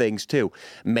good things too.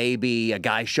 Maybe a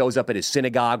guy shows up at his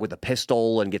synagogue with a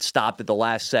pistol and gets stopped at the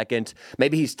last second.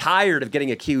 Maybe he's tired of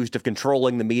getting accused of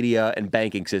controlling the media and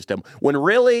banking system when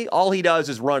really all he does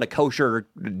is run a kosher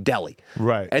deli.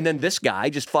 Right. And then this guy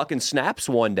just fucking snaps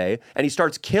one day and he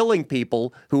starts killing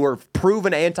people who are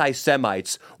proven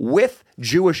anti-Semites with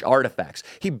Jewish artifacts.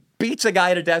 He beats a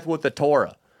guy to death with the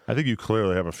Torah. I think you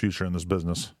clearly have a future in this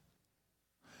business.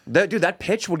 That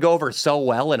pitch would go over so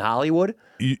well in Hollywood.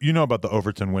 You know about the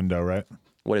Overton window, right?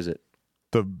 What is it?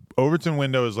 The Overton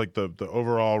window is like the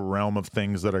overall realm of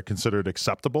things that are considered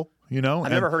acceptable, I've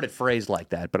never heard it phrased like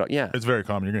that, but yeah. It's very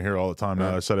common. You're going to hear it all the time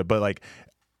now that I said it. But like,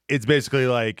 it's basically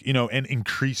like, and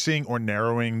increasing or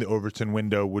narrowing the Overton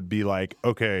window would be like,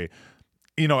 okay,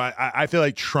 I feel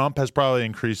like Trump has probably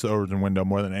increased the Overton window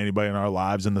more than anybody in our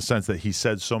lives in the sense that he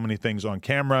said so many things on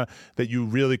camera that you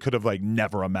really could have like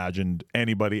never imagined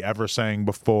anybody ever saying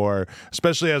before,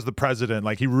 especially as the president.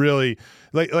 Like he really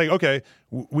okay,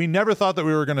 we never thought that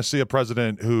we were going to see a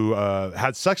president who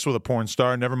had sex with a porn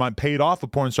star, never mind paid off a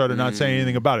porn star to not say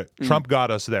anything about it. Trump got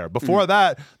us there. Before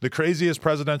that, the craziest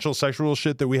presidential sexual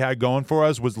shit that we had going for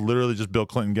us was literally just Bill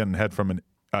Clinton getting head from an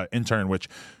intern, which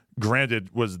granted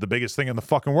was the biggest thing in the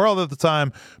fucking world at the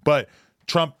time, but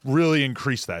Trump really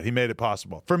increased that. He made it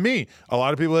possible. For me, a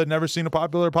lot of people had never seen a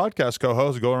popular podcast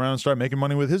co-host go around and start making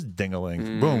money with his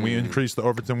ding-a-ling. Boom, we increased the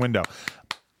Overton window.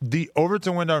 The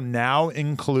Overton window now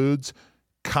includes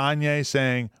Kanye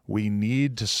saying we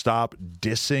need to stop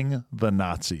dissing the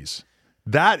Nazis.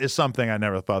 That is something I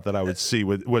never thought that I would see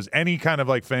was any kind of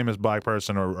like famous black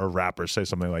person or rapper say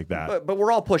something like that. But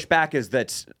we're all pushed back is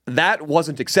that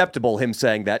wasn't acceptable, him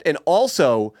saying that. And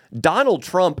also, Donald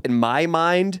Trump, in my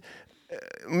mind,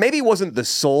 maybe wasn't the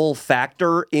sole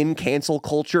factor in cancel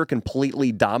culture completely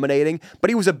dominating, but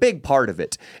he was a big part of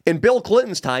it. In Bill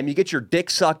Clinton's time, you get your dick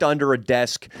sucked under a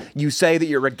desk, you say that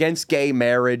you're against gay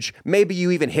marriage, maybe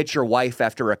you even hit your wife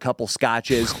after a couple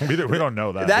scotches. We don't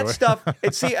know that. That stuff,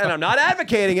 and I'm not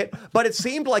advocating it, but it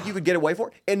seemed like you could get away for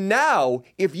it. And now,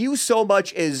 if you so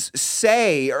much as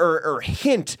say or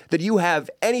hint that you have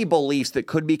any beliefs that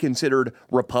could be considered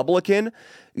Republican,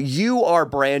 you are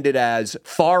branded as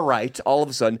far right all of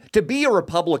a sudden. To be a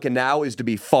Republican now is to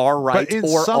be far right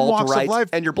or alt-right,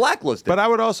 and you're blacklisted. But I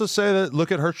would also say that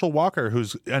look at Herschel Walker,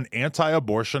 who's an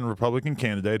anti-abortion Republican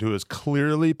candidate who has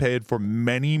clearly paid for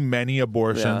many, many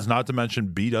abortions, not to mention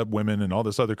beat up women and all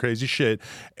this other crazy shit.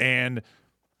 And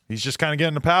he's just kind of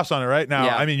getting a pass on it right now.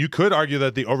 Yeah. I mean, you could argue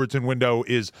that the Overton window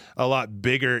is a lot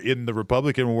bigger in the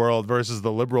Republican world versus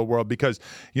the liberal world because,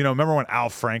 remember when Al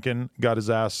Franken got his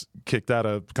ass kicked out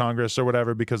of Congress or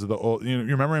whatever because of the old, you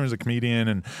remember him as a comedian,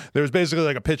 and there was basically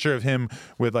like a picture of him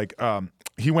with like,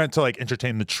 he went to like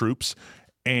entertain the troops.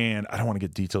 And I don't want to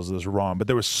get details of this wrong, but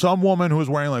there was some woman who was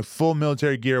wearing like full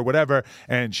military gear or whatever,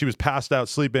 and she was passed out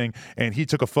sleeping, and he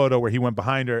took a photo where he went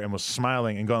behind her and was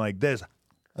smiling and going like this,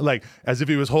 like as if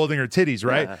he was holding her titties,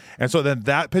 right? Yeah. And so then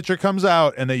that picture comes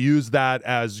out and they use that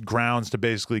as grounds to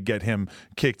basically get him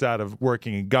kicked out of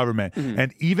working in government.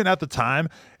 And even at the time,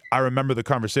 I remember the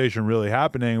conversation really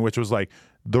happening, which was like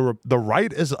the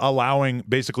right is allowing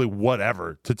basically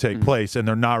whatever to take place, and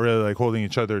they're not really like holding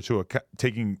each other to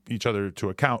taking each other to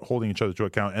account, holding each other to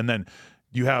account. And then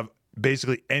you have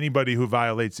basically anybody who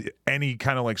violates any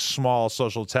kind of like small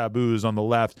social taboos on the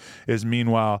left is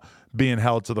meanwhile being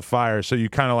held to the fire. So you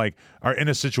kind of like are in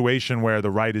a situation where the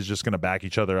right is just going to back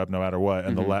each other up no matter what.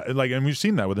 And the left, like, and we've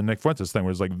seen that with the Nick Fuentes thing,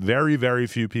 where it's like very, very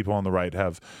few people on the right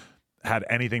have had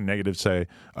anything negative to say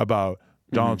about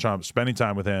Donald Trump, spending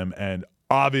time with him. And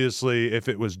obviously, if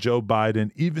it was Joe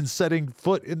Biden, even setting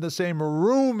foot in the same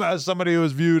room as somebody who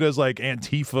was viewed as like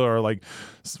Antifa or like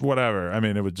whatever, I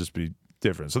mean, it would just be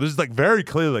different. So there's like very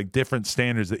clearly like different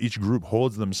standards that each group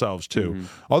holds themselves to.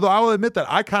 Although I will admit that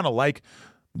I kind of like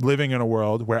living in a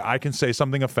world where I can say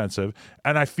something offensive,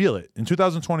 and I feel it. In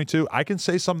 2022, I can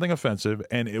say something offensive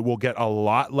and it will get a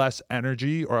lot less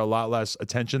energy or a lot less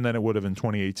attention than it would have in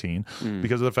 2018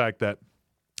 because of the fact that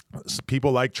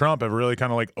people like Trump have really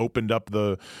kind of like opened up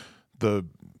the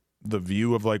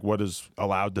view of like what is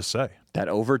allowed to say. That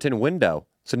Overton window.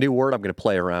 It's a new word I'm going to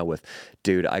play around with.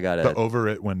 Dude, I got the over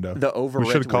it window. The over it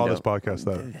window. We should call this podcast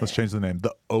that. Let's change the name.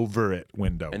 The over it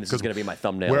window. And this is going to be my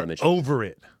thumbnail image. Over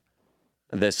it.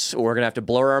 We're going to have to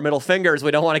blur our middle fingers.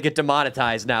 We don't want to get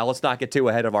demonetized now. Let's not get too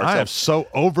ahead of ourselves. I am so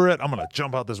over it. I'm going to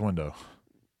jump out this window.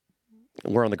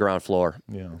 We're on the ground floor.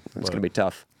 Yeah. It's going to be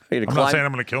tough. I'm not saying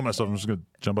I'm going to kill myself. I'm just going to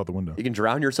jump out the window. You can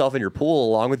drown yourself in your pool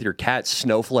along with your cat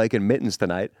Snowflake and Mittens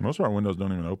tonight. Most of our windows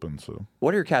don't even open. So,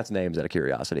 what are your cat's names out of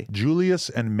curiosity? Julius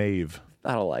and Maeve.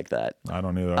 I don't like that. I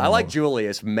don't either. I like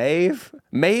Julius. Maeve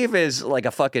is like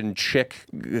a fucking chick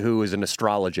who is an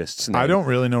astrologist's name. I don't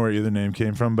really know where either name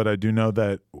came from, but I do know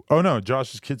that. Oh no,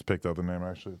 Josh's kids picked out the name.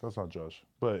 Actually, that's not Josh,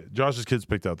 but Josh's kids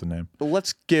picked out the name.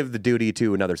 Let's give the duty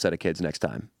to another set of kids next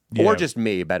time. Yeah. Or just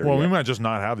me, better. Well, yet. we might just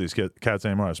not have these cats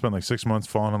anymore. I spent like 6 months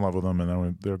falling in love with them, and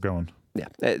then they're going. Yeah,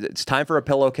 it's time for a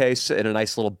pillowcase and a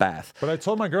nice little bath. But I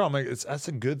told my girl, I'm like, that's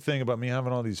a good thing about me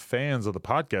having all these fans of the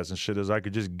podcast and shit is I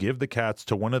could just give the cats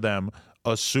to one of them,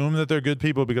 assume that they're good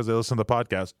people because they listen to the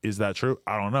podcast. Is that true?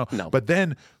 I don't know. No. But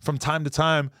then from time to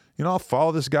time, I'll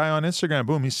follow this guy on Instagram.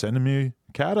 Boom, he's sending me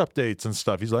cat updates and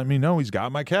stuff. He's letting me know he's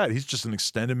got my cat. He's just an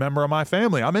extended member of my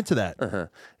family. I'm into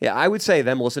that. Yeah, I would say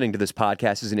them listening to this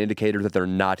podcast is an indicator that they're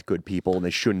not good people and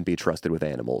they shouldn't be trusted with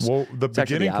animals. Well, the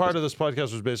beginning part of this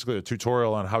podcast was basically a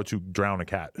tutorial on how to drown a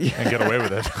cat and get away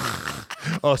with it.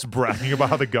 Us bragging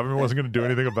about how the government wasn't going to do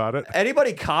anything about it.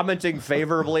 Anybody commenting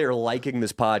favorably or liking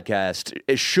this podcast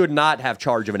should not have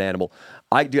charge of an animal.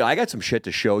 I got some shit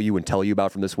to show you and tell you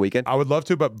about from this weekend. I would love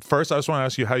to, but first I just want to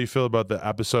ask you how you feel about the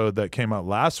episode that came out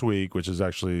last week, which is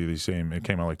actually the same. It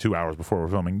came out like 2 hours before we're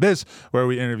filming this, where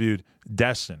we interviewed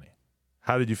Destiny.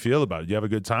 How did you feel about it? Did you have a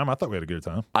good time? I thought we had a good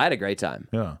time. I had a great time.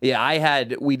 Yeah. Yeah,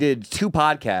 we did 2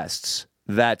 podcasts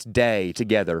that day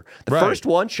together. The first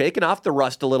one, shaking off the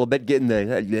rust a little bit, getting the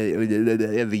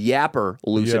yapper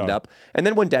loosened up. And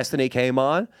then when Destiny came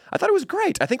on, I thought it was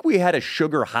great. I think we had a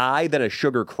sugar high, then a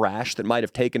sugar crash that might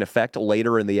have taken effect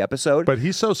later in the episode. But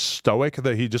he's so stoic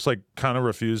that he just like kind of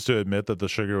refused to admit that the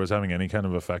sugar was having any kind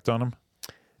of effect on him.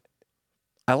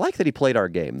 I like that he played our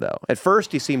game, though. At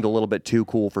first, he seemed a little bit too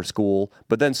cool for school,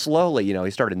 but then slowly,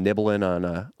 he started nibbling on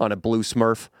a blue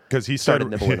Smurf. Because he started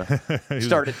nibbling.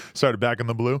 started back in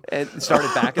the blue. And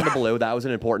started back in the blue. That was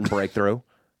an important breakthrough.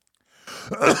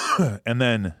 And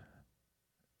then,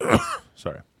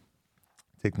 sorry,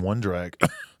 take one drag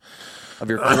of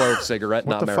your clove cigarette,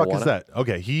 not marijuana. What the fuck is that?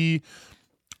 Okay, he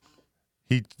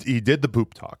did the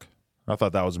poop talk. I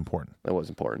thought that was important. That was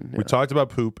important. Yeah. We talked about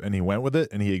poop, and he went with it,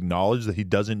 and he acknowledged that he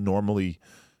doesn't normally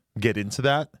get into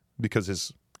that because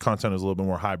his content is a little bit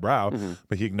more highbrow,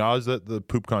 but he acknowledged that the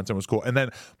poop content was cool. And then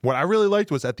what I really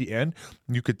liked was at the end,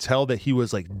 you could tell that he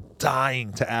was like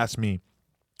dying to ask me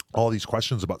all these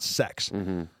questions about sex.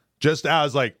 Just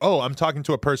as like, oh, I'm talking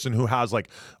to a person who has like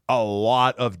a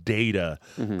lot of data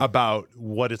about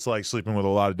what it's like sleeping with a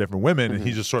lot of different women. And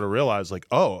he just sort of realized like,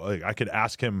 oh, like, I could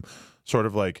ask him sort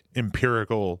of like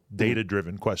empirical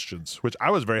data-driven questions, which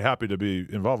I was very happy to be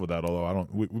involved with that. Although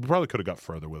we probably could have got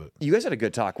further with it. You guys had a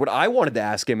good talk. What I wanted to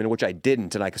ask him, and which I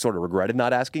didn't, and I sort of regretted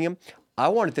not asking him, I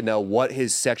wanted to know what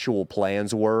his sexual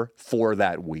plans were for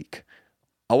that week.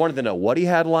 I wanted to know what he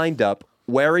had lined up,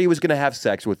 where he was going to have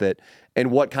sex with it, and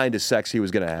what kind of sex he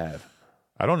was going to have.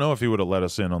 I don't know if he would have let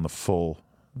us in on the full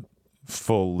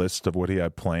list of what he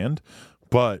had planned,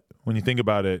 but when you think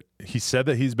about it, he said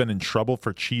that he's been in trouble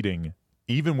for cheating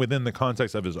even within the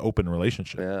context of his open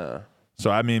relationship. Yeah. So,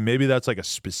 I mean, maybe that's like a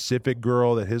specific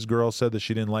girl that his girl said that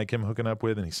she didn't like him hooking up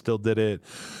with and he still did it,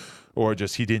 or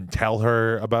just he didn't tell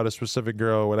her about a specific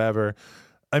girl or whatever.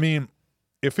 I mean,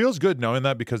 it feels good knowing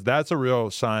that because that's a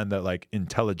real sign that like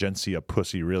intelligentsia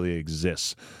pussy really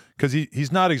exists. Because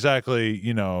he's not exactly,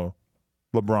 you know,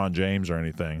 LeBron James or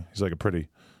anything. He's like a pretty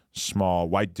small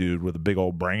white dude with a big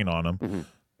old brain on him.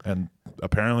 And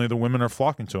apparently the women are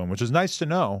flocking to him, which is nice to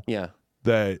know. Yeah.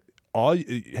 That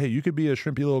hey, you could be a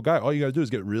shrimpy little guy. All you got to do is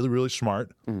get really, really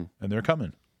smart, and they're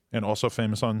coming. And also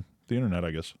famous on the internet,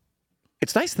 I guess.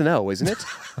 It's nice to know, isn't it?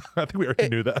 I think we already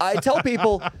knew that. I tell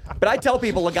people,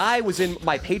 a guy was in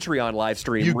my Patreon live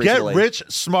stream You recently. get rich,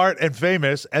 smart, and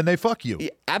famous, and they fuck you.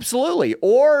 Absolutely.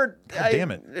 Or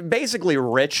damn it. Basically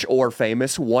rich or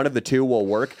famous, one of the two will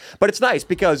work. But it's nice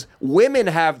because women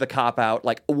have the cop out.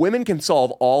 Like women can solve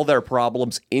all their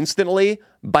problems instantly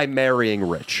by marrying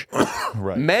rich.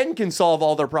 Right. Men can solve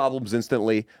all their problems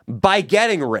instantly by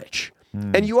getting rich.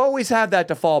 And you always have that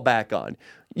to fall back on.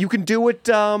 You can do it,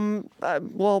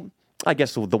 well, I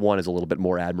guess the one is a little bit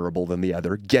more admirable than the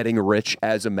other, getting rich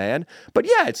as a man. But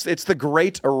yeah, it's the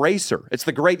great eraser. It's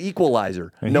the great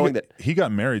equalizer, And knowing that he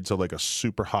got married to like a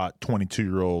super hot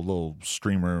 22-year-old little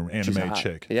streamer anime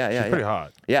chick. Yeah, She's pretty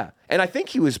hot. Yeah, and I think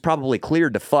he was probably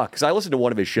cleared to fuck because I listened to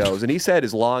one of his shows and he said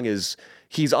as long as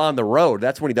he's on the road,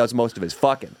 that's when he does most of his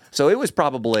fucking. So it was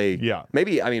probably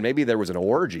maybe there was an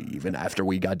orgy even after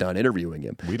we got done interviewing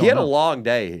him. He had a long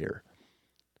day here.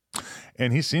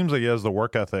 And he seems like he has the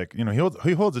work ethic. You know,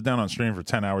 he holds it down on stream for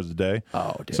 10 hours a day.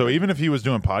 Oh, dude. So even if he was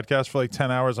doing podcasts for like 10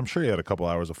 hours, I'm sure he had a couple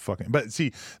hours of fucking. But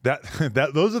see, that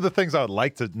those are the things I would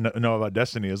like to know about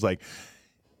Destiny is like,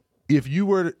 if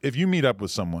you meet up with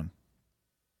someone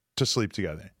to sleep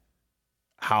together,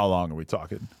 how long are we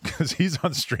talking? Because he's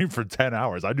on stream for 10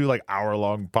 hours. I do like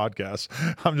hour-long podcasts.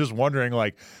 I'm just wondering,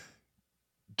 like,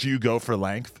 do you go for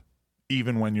length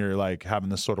even when you're like having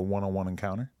this sort of one-on-one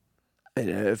encounter?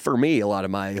 For me, a lot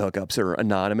of my hookups are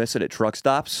anonymous and at truck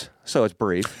stops, so it's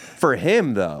brief. For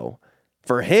him, do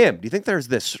you think there's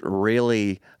this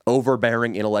really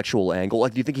overbearing intellectual angle?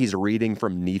 Like, do you think he's reading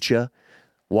from Nietzsche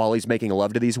while he's making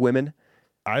love to these women?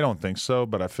 I don't think so,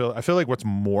 but I feel like what's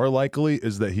more likely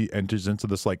is that he enters into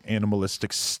this like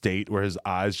animalistic state where his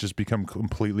eyes just become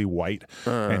completely white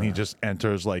and he just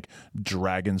enters like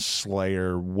Dragon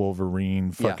Slayer,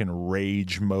 Wolverine, fucking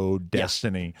rage mode,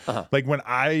 Destiny. Like when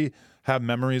I have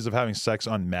memories of having sex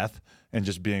on meth and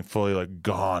just being fully like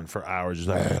gone for hours, just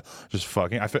like just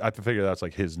fucking. I figure that's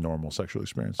like his normal sexual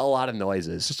experience. A lot of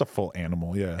noises. It's just a full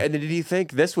animal, yeah. And do you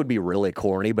think this would be really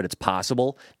corny, but it's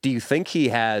possible? Do you think he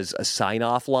has a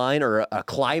sign-off line or a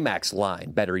climax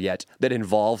line, better yet, that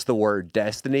involves the word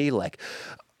destiny? Like,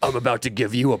 I'm about to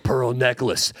give you a pearl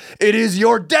necklace. It is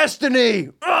your destiny.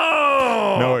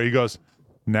 Oh! No, he goes,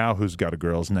 now who's got a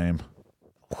girl's name?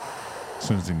 As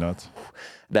soon as he nuts.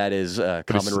 That is a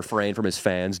common refrain from his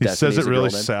fans. He Destiny's says it really a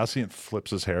girl name. sassy and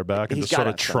flips his hair back and He's just sort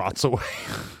of got trots away.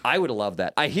 I would love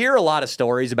that. I hear a lot of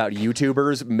stories about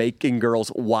YouTubers making girls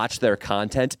watch their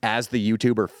content as the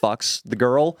YouTuber fucks the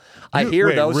girl. I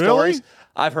hear those stories.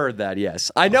 I've heard that,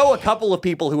 yes. I know a couple of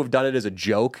people who have done it as a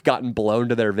joke, gotten blown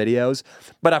to their videos,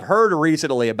 but I've heard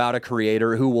recently about a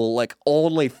creator who will like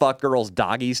only fuck girls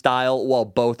doggy style while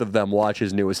both of them watch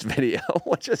his newest video,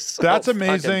 which is so That's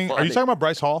amazing. funny. Are you talking about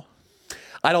Bryce Hall?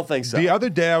 I don't think so. The other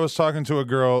day I was talking to a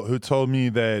girl who told me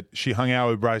that she hung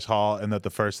out with Bryce Hall and that the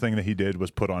first thing that he did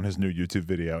was put on his new YouTube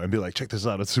video and be like, check this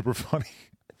out, it's super funny.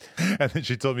 And then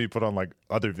she told me he put on like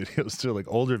other videos too, like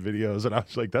older videos. And I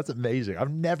was like, that's amazing.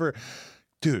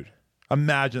 Dude,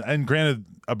 imagine, and granted,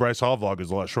 a Bryce Hall vlog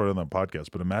is a lot shorter than a podcast,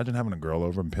 but imagine having a girl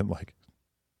over and being like,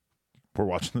 we're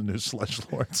watching the new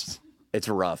Sledgelords. It's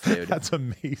rough, dude. That's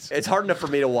amazing. It's hard enough for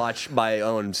me to watch my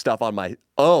own stuff on my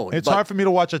own. It's hard for me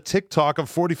to watch a TikTok of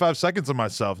 45 seconds of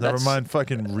myself. Never mind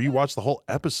fucking rewatch the whole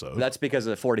episode. That's because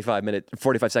a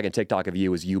 45-second TikTok of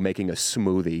you is you making a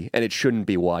smoothie, and it shouldn't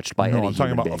be watched by any I'm talking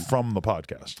human about being. from the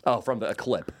podcast. Oh, from a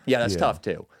clip. Yeah, that's tough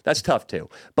too. That's tough too.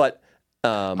 But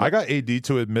I got AD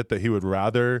to admit that he would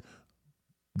rather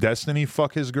Destiny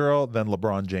fuck his girl than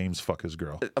LeBron James fuck his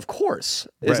girl. Of course.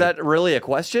 Is that really a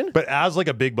question? But as like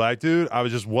a big black dude, I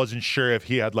wasn't sure if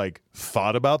he had like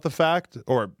thought about the fact,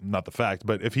 or not the fact,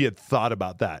 but if he had thought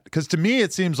about that. Because to me,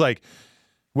 it seems like,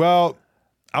 well,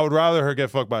 I would rather her get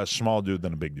fucked by a small dude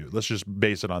than a big dude. Let's just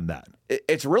base it on that.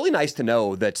 It's really nice to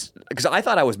know that, because I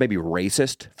thought I was maybe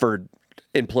racist for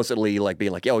implicitly like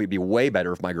being like, yo, it'd be way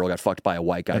better if my girl got fucked by a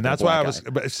white guy. And that's why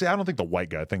but see, I don't think the white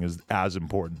guy thing is as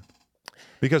important.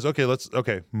 Because,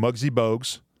 Muggsy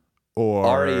Bogues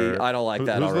or... I don't like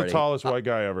that who's already. the tallest white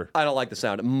guy ever? I don't like the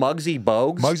sound. Muggsy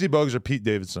Bogues? Muggsy Bogues or Pete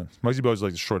Davidson. Muggsy Bogues is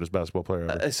like the shortest basketball player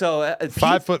ever.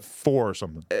 5'4" or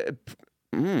something.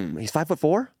 He's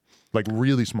 5'4"? Like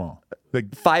really small.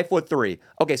 Like 5'3".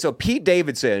 Okay, so Pete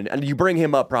Davidson, and you bring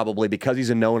him up probably because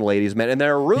he's a known ladies' man, and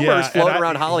there are rumors floating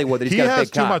around Hollywood that he's got a big cock. He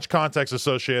has too much context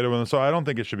associated with him, so I don't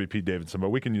think it should be Pete Davidson, but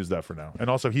we can use that for now. And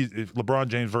also, if LeBron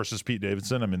James versus Pete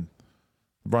Davidson, I mean...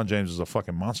 LeBron James is a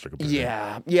fucking monster.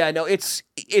 No,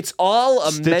 it's all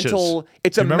a Stitches. mental.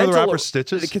 It's you a remember mental. The rapper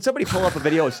Stitches? Can somebody pull up a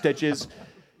video of Stitches?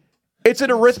 It's an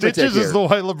arithmetic. Stitches here. is the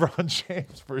white LeBron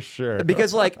James for sure.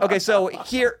 Because so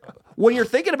here, when you're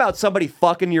thinking about somebody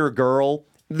fucking your girl,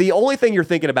 the only thing you're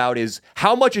thinking about is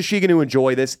how much is she going to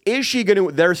enjoy this? Is she going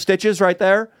to? There's Stitches right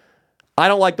there. I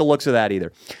don't like the looks of that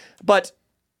either, but.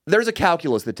 There's a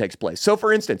calculus that takes place. So,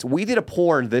 for instance, we did a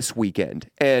porn this weekend,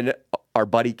 and our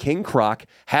buddy King Croc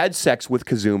had sex with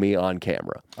Kazumi on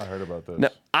camera. I heard about this. Now,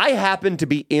 I happened to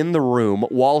be in the room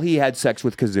while he had sex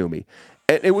with Kazumi.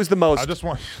 And it was the most... I just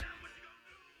want...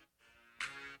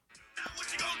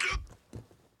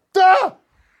 Ah!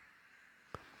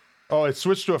 Oh, it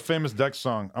switched to a famous Dex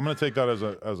song. I'm going to take that as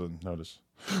a notice.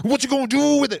 What you going to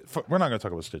do with it? We're not going to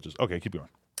talk about Stitches. Okay, keep going.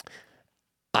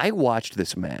 I watched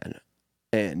this man...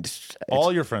 And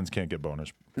all your friends can't get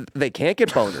boners. They can't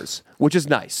get boners, which is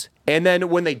nice. And then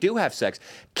when they do have sex,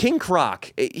 King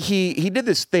Croc, he did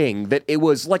this thing that it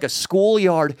was like a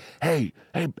schoolyard. Hey,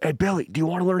 Billy, do you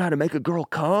want to learn how to make a girl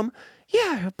come?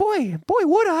 Yeah, boy,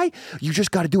 would I. You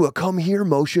just got to do a come here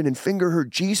motion and finger her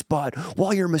G-spot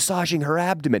while you're massaging her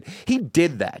abdomen. He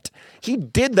did that. He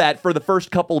did that for the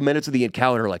first couple of minutes of the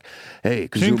encounter. Like, hey,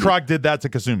 Kazumi, King Croc did that to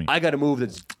Kazumi. I got a move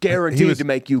that's guaranteed to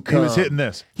make you come. He was hitting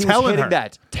this. Telling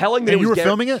that. Telling that. And you were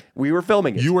filming it? We were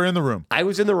filming it. You were in the room. I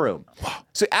was in the room.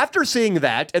 So after seeing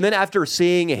that, and then after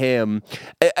seeing him,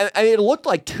 it looked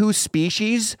like two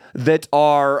species that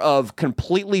are of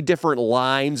completely different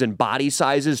lines and body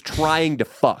sizes trying to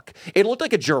fuck. It looked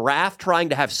like a giraffe trying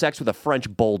to have sex with a French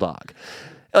bulldog.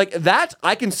 Like that,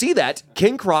 I can see that.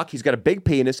 King Croc, he's got a big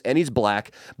penis and he's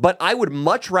black, but I would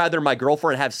much rather my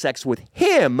girlfriend have sex with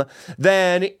him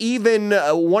than even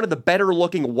one of the better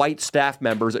looking white staff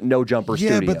members at No Jumper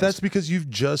Studios. Yeah, but that's because you've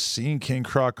just seen King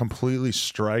Croc completely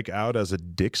strike out as a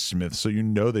dick smith, so you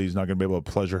know that he's not going to be able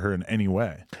to pleasure her in any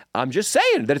way. I'm just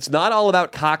saying that it's not all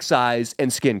about cock size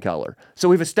and skin color. So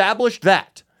we've established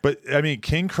that. But, I mean,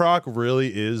 King Croc really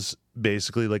is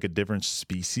basically like a different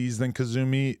species than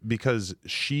Kazumi because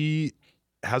she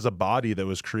has a body that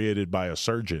was created by a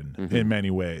surgeon in many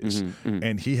ways.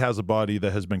 And he has a body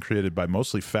that has been created by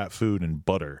mostly fat food and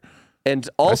butter. And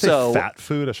also... fat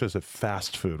food? I should have said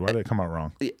fast food. Why did it come out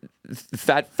wrong?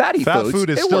 Fatty fat foods. Food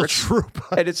is still true.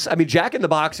 And it's, I mean, Jack in the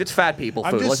Box, it's fat people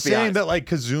food. I'm just let's be saying honest. that like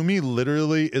Kazumi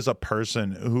literally is a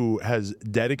person who has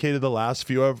dedicated the last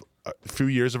few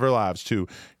years of her lives to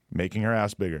making her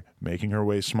ass bigger, making her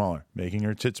waist smaller, making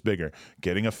her tits bigger,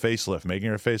 getting a facelift, making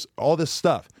her face, all this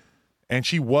stuff. And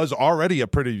she was already a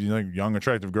pretty young,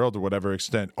 attractive girl to whatever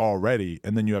extent already.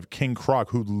 And then you have King Croc,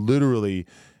 who literally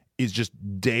is just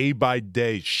day by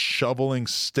day shoveling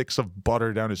sticks of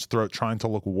butter down his throat, trying to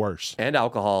look worse. And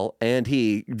alcohol. And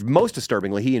he, most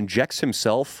disturbingly, he injects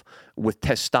himself with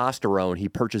testosterone he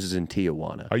purchases in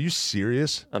Tijuana. Are you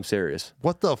serious? I'm serious.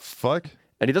 What the fuck?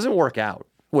 And he doesn't work out.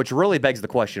 Which really begs the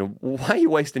question, why are you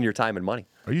wasting your time and money?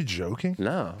 Are you joking?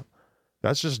 No.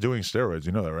 That's just doing steroids.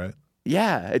 You know that, right?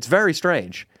 Yeah, it's very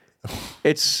strange.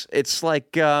 It's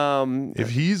like... if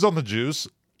he's on the juice,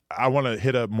 I want to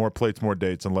hit up more plates, more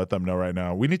dates, and let them know right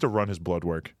now. We need to run his blood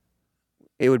work.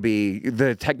 It would be...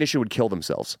 The technician would kill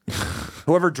themselves.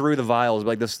 Whoever drew the vials,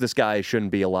 like, this guy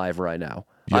shouldn't be alive right now.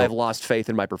 Yo. I have lost faith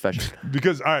in my profession.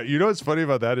 Because, all right, you know what's funny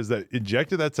about that is that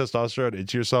injecting that testosterone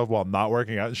into yourself while not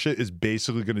working out and shit is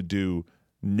basically going to do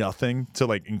nothing to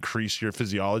like increase your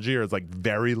physiology, or it's like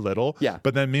very little. Yeah.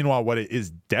 But then meanwhile, what it is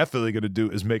definitely going to do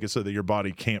is make it so that your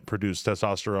body can't produce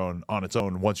testosterone on its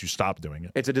own once you stop doing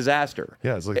it. It's a disaster.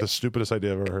 Yeah, it's like the stupidest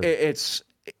idea I've ever heard.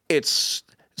 It's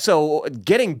so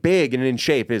getting big and in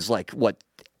shape is like what,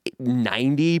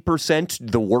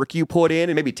 90% the work you put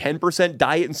in and maybe 10%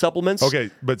 diet and supplements.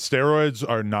 Okay, but steroids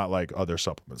are not like other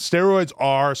supplements. Steroids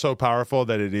are so powerful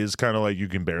that it is kind of like you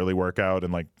can barely work out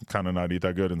and like kind of not eat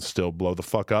that good and still blow the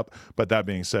fuck up. But that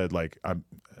being said, like I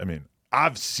mean,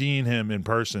 I've seen him in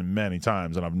person many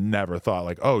times, and I've never thought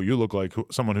like, oh, you look like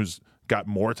someone who's got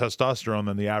more testosterone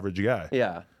than the average guy.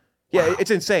 Yeah. Yeah,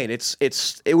 it's insane.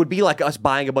 It would be like us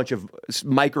buying a bunch of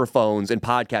microphones and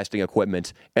podcasting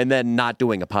equipment and then not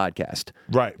doing a podcast.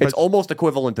 Right. It's almost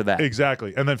equivalent to that.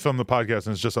 Exactly. And then film the podcast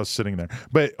and it's just us sitting there.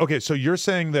 But okay, so you're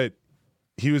saying that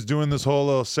he was doing this whole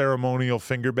little ceremonial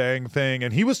finger bang thing,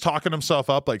 and he was talking himself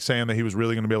up, like saying that he was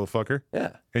really going to be able to fuck her?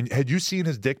 Yeah. And had you seen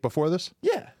his dick before this?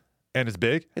 Yeah. And it's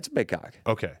big? It's a big cock.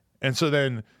 Okay. And so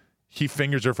then he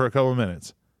fingers her for a couple of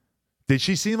minutes. Did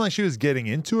she seem like she was getting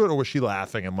into it, or was she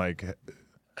laughing and like...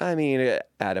 I mean,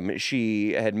 Adam,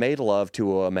 she had made love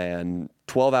to a man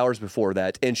 12 hours before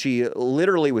that, and she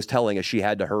literally was telling us she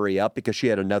had to hurry up because she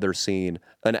had another scene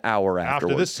an hour afterwards.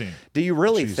 After this scene? Do you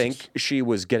really think she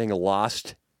was getting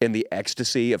lost in the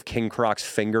ecstasy of King Croc's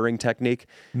fingering technique?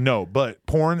 No, but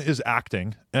porn is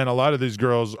acting, and a lot of these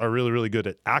girls are really, really good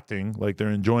at acting, like they're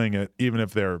enjoying it, even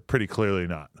if they're pretty clearly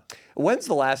not. When's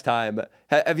the last time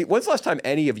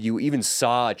any of you even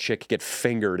saw a chick get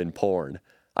fingered in porn?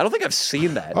 I don't think I've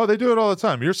seen that. Oh, they do it all the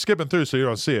time. You're skipping through, so you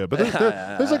don't see it. But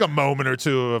there's like a moment or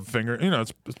two of finger. You know,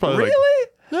 it's probably really?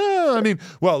 Yeah, I mean,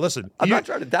 well, listen. I'm not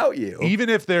trying to doubt you. Even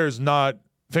if there's not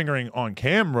fingering on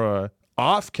camera,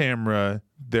 off camera,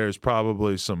 there's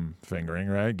probably some fingering,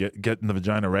 right? Getting the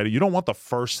vagina ready. You don't want the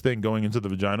first thing going into the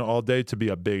vagina all day to be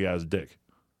a big ass dick.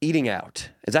 Eating out.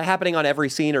 Is that happening on every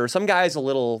scene, or are some guys a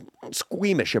little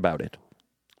squeamish about it?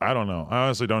 I don't know. I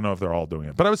honestly don't know if they're all doing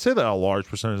it. But I would say that a large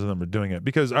percentage of them are doing it.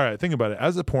 Because, all right, think about it.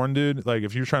 As a porn dude, like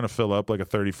if you're trying to fill up like a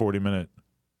 30, 40-minute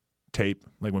tape,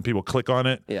 like when people click on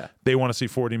it, they want to see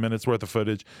 40 minutes worth of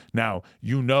footage. Now,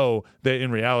 you know that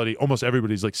in reality, almost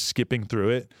everybody's like skipping through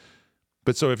it.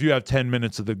 But so if you have 10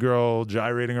 minutes of the girl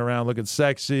gyrating around looking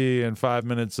sexy and 5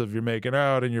 minutes of you making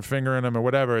out and you're fingering them or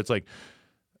whatever, it's like,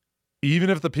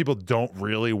 even if the people don't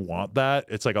really want that,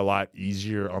 it's like a lot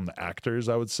easier on the actors,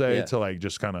 I would say, to like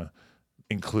just kind of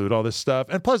include all this stuff.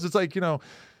 And plus, it's like, you know,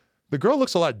 the girl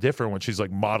looks a lot different when she's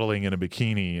like modeling in a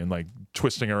bikini and like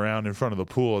twisting around in front of the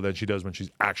pool than she does when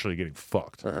she's actually getting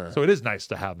fucked. So it is nice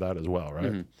to have that as well, right?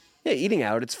 Mm-hmm. Yeah, eating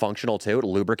out, it's functional too. It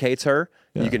lubricates her.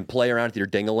 Yeah. You can play around with your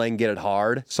ding-a-ling, get it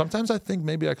hard. Sometimes I think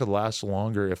maybe I could last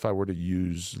longer if I were to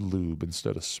use lube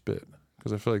instead of spit,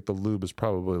 because I feel like the lube is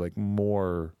probably like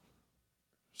more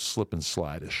slip and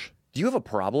slide-ish. Do you have a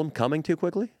problem coming too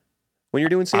quickly when you're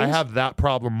doing scenes? I have that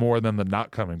problem more than the not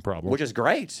coming problem. Which is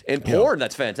great. In porn,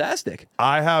 that's fantastic.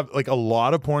 I have, like, a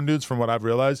lot of porn dudes, from what I've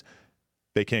realized,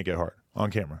 they can't get hard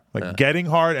on camera. Like, getting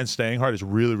hard and staying hard is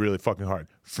really, really fucking hard.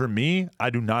 For me, I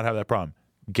do not have that problem.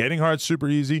 Getting hard, super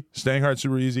easy. Staying hard,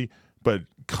 super easy. But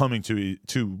coming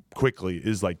too quickly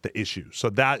is, like, the issue. So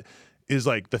that is,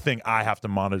 like, the thing I have to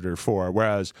monitor for.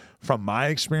 Whereas, from my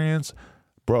experience...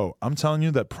 Bro, I'm telling you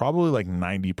that probably like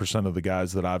 90% of the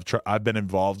guys that I've been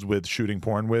involved with shooting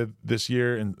porn with this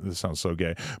year, and this sounds so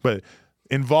gay, but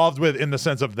involved with in the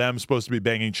sense of them supposed to be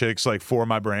banging chicks like for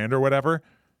my brand or whatever.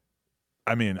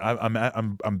 I mean,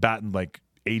 I'm batting like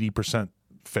 80%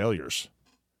 failures.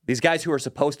 These guys who are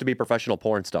supposed to be professional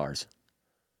porn stars.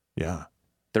 Yeah.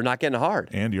 They're not getting hard.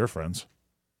 And your friends.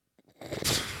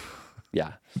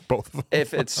 Yeah. Both of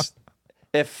them.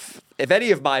 If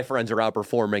any of my friends are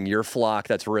outperforming your flock,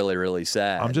 that's really, really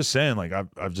sad. I'm just saying, like,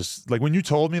 I've just, like, when you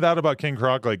told me that about King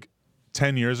Croc, like,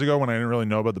 10 years ago when I didn't really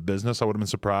know about the business, I would have been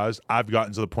surprised. I've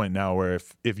gotten to the point now where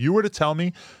if you were to tell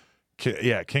me,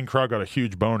 yeah, King Croc got a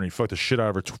huge boner, he fucked the shit out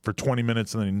of her for 20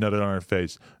 minutes and then he nutted on her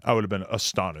face, I would have been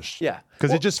astonished. Yeah.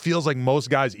 Because it just feels like most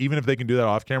guys, even if they can do that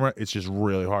off camera, it's just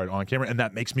really hard on camera. And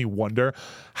that makes me wonder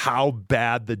how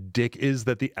bad the dick is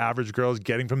that the average girl is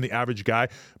getting from the average guy.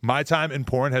 My time in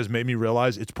porn has made me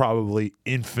realize it's probably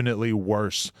infinitely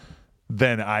worse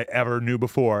than I ever knew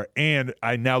before. And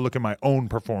I now look at my own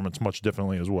performance much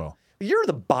differently as well. You're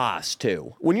the boss,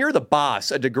 too. When you're the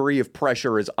boss, a degree of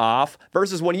pressure is off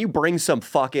versus when you bring some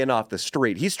fuck in off the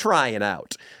street. He's trying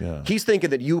out. Yeah. He's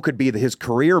thinking that you could be his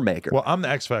career maker. Well, I'm the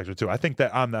X Factor, too. I think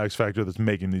that I'm the X Factor that's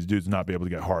making these dudes not be able to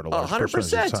get hard a large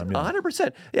percentage of the time.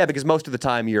 100%. Yeah, because most of the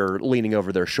time you're leaning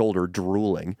over their shoulder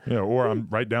drooling. Yeah, or I'm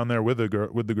right down there with the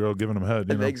girl giving them head.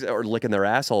 You know? Or licking their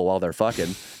asshole while they're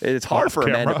fucking. It's hard for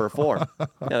a man to perform. Yeah,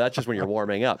 that's just when you're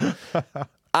warming up.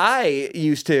 I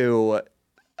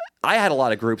had a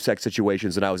lot of group sex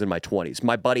situations when I was in my 20s.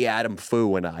 My buddy Adam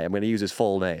Fu and I'm going to use his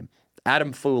full name.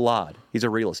 Adam Foulad. He's a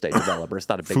real estate developer. It's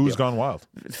not a big deal. Foo's gone wild.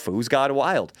 Foo's gone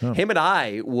wild. Yeah. Him and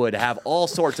I would have all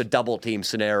sorts of double team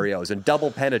scenarios and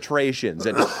double penetrations.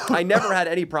 And I never had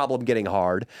any problem getting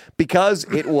hard because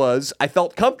I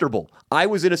felt comfortable. I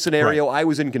was in a scenario I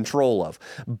was in control of.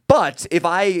 But if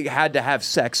I had to have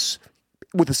sex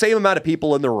with the same amount of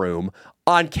people in the room,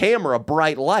 on camera,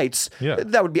 bright lights,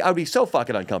 I would be so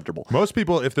fucking uncomfortable. Most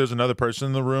people, if there's another person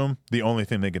in the room, the only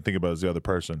thing they can think about is the other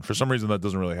person. For some reason, that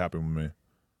doesn't really happen with me.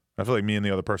 I feel like me and the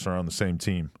other person are on the same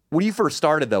team. When you first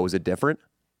started, though, was it different?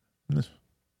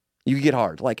 You could get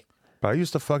hard. But I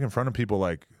used to fuck in front of people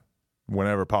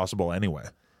whenever possible anyway.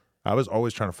 I was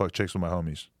always trying to fuck chicks with my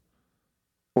homies.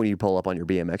 When you pull up on your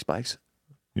BMX bikes?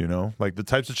 You know, the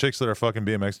types of chicks that are fucking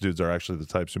BMX dudes are actually the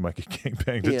types who might get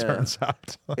gangbanged, it turns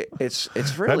out. It's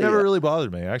really... That never really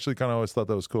bothered me. I actually kind of always thought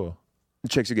that was cool.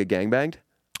 Chicks who get gangbanged?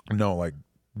 No,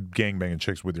 gangbanging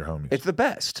chicks with your homies. It's the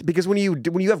best. Because when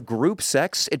you have group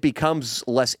sex, it becomes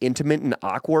less intimate and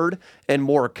awkward and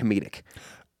more comedic.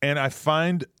 And I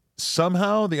find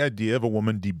somehow the idea of a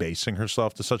woman debasing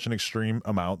herself to such an extreme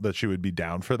amount that she would be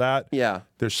down for that. Yeah.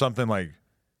 There's something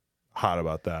hot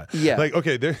about that. Yeah.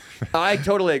 Okay, I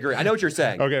totally agree. I know what you're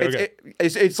saying. Okay.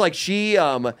 It's like you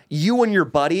and your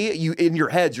buddy, in your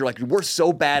heads, you're like, we're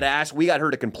so badass, we got her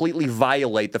to completely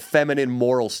violate the feminine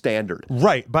moral standard.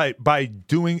 Right. But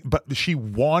she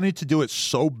wanted to do it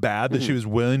so bad that she was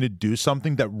willing to do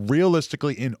something that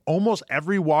realistically in almost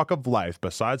every walk of life,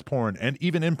 besides porn and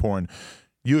even in porn,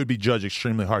 you would be judged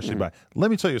extremely harshly by.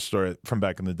 Let me tell you a story from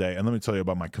back in the day, and let me tell you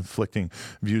about my conflicting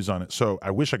views on it. So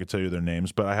I wish I could tell you their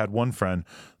names, but I had one friend.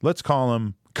 Let's call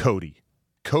him Cody.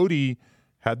 Cody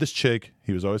had this chick.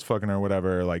 He was always fucking her,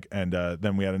 whatever. And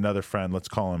then we had another friend. Let's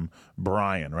call him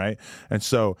Brian, right? And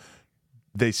so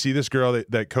they see this girl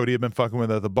that Cody had been fucking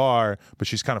with at the bar, but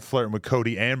she's kind of flirting with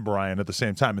Cody and Brian at the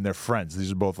same time, and they're friends.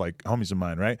 These are both homies of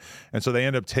mine, right? And so they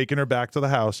end up taking her back to the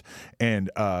house,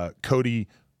 and Cody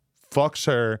fucks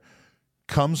her,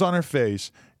 comes on her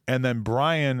face, and then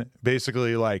Brian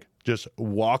basically just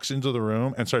walks into the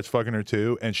room and starts fucking her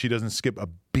too, and she doesn't skip a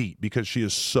beat because she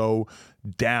is so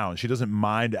down. She doesn't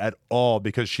mind at all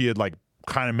because she had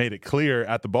kind of made it clear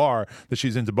at the bar that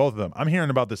she's into both of them. I'm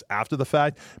hearing about this after the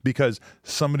fact because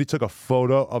somebody took a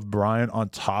photo of Brian on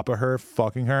top of her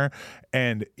fucking her,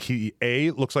 and he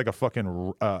looks like a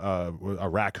fucking a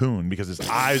raccoon because his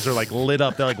eyes are lit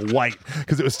up. They're white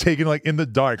because it was taken in the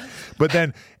dark. But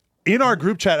then in our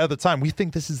group chat at the time, we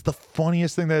think this is the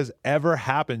funniest thing that has ever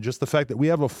happened. Just the fact that we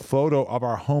have a photo of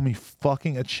our homie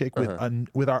fucking a chick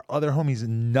with our other homie's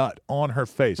nut on her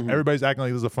face. Everybody's acting like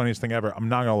this is the funniest thing ever. I'm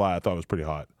not gonna lie, I thought it was pretty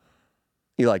hot.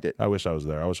 You liked it? I wish I was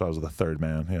there. I wish I was the third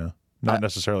man. Yeah, not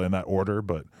necessarily in that order,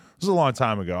 but this is a long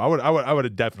time ago. I would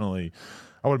have definitely,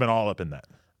 I would have been all up in that.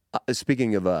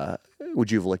 Speaking of,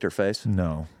 would you have licked her face?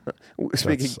 No.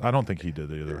 I don't think he did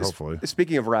either, hopefully.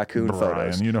 Speaking of raccoon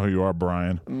photos. You know who you are,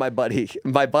 Brian. My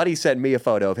buddy sent me a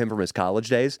photo of him from his college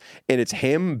days, and it's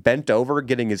him bent over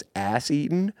getting his ass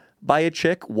eaten by a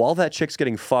chick while that chick's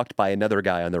getting fucked by another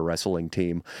guy on their wrestling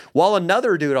team. While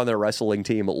another dude on their wrestling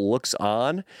team looks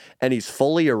on, and he's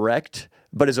fully erect,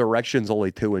 but his erection's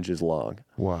only 2 inches long.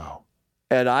 Wow.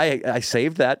 And I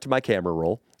saved that to my camera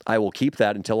roll. I will keep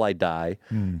that until I die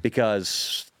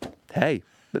because, hey,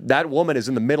 that woman is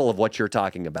in the middle of what you're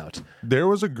talking about. There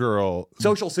was a girl.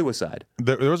 Social suicide.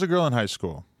 There was a girl in high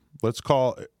school. Let's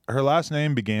call her last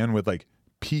name began with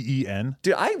P-E-N.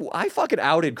 Dude, I fucking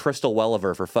outed Crystal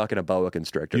Welliver for fucking a boa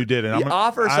constrictor. You did, and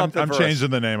I'm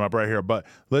changing the name up right here. But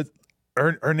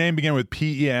her name began with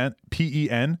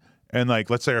P-E-N, and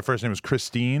let's say her first name was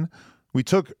Christine. We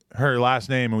took her last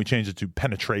name and we changed it to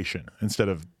Penetration instead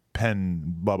of Pen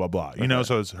blah blah blah. You know,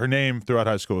 so her name throughout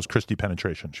high school was Christy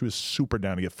Penetration. She was super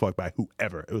down to get fucked by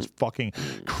whoever. It was fucking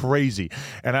crazy.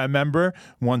 And I remember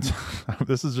one time,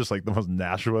 this is just the most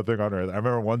natural thing on earth. I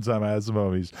remember one time I had some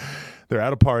homies. They're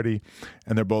at a party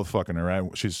and they're both fucking her, right?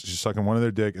 She's sucking one of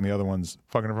their dick and the other one's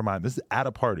fucking her from behind. This is at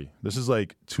a party. This is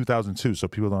 2002, so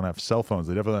people don't have cell phones.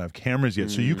 They definitely don't have cameras yet.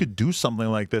 So you could do something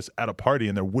like this at a party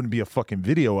and there wouldn't be a fucking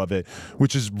video of it,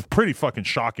 which is pretty fucking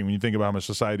shocking when you think about how much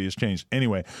society has changed.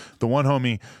 Anyway, The one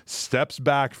homie steps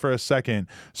back for a second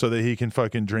so that he can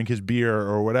fucking drink his beer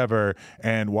or whatever.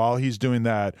 And while he's doing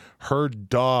that, her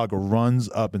dog runs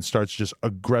up and starts just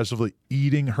aggressively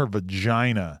eating her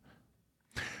vagina.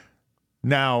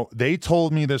 Now, they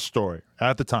told me this story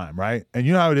at the time, right? And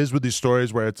you know how it is with these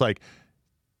stories where it's like,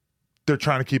 they're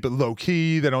trying to keep it low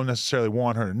key. They don't necessarily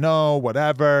want her to know,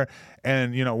 whatever.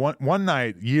 And, you know, one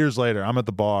night, years later, I'm at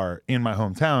the bar in my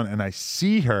hometown and I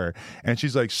see her and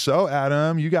she's like, so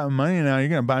Adam, you got money now. You're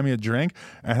going to buy me a drink?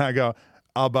 And I go,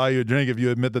 I'll buy you a drink if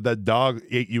you admit that that dog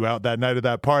ate you out that night at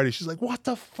that party. She's like, what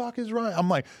the fuck is wrong? I'm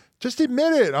like, just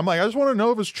admit it. I'm like, I just want to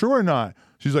know if it's true or not.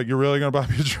 She's like, you're really going to buy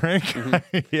me a drink?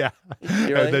 Mm-hmm. Yeah.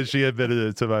 Really? And then she admitted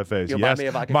it to my face. You'll yes, buy me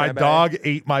a vodka my cranberry? dog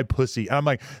ate my pussy. And I'm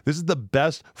like, this is the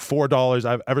best $4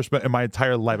 I've ever spent in my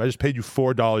entire life. I just paid you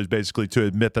 $4 basically to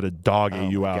admit that a dog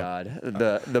ate you out. God.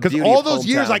 The Because beauty all of those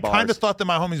years hometown I kind bars. of thought that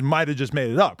my homies might have just made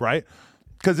it up, right?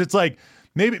 Because it's like,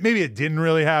 maybe it didn't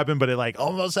really happen, but it like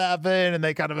almost happened and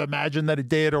they kind of imagined that it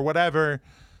did or whatever.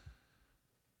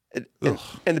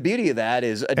 And the beauty of that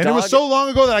is a And dog. it was so long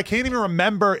ago that I can't even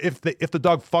remember if the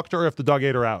dog fucked her or if the dog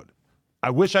ate her out. I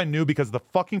wish I knew because the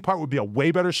fucking part would be a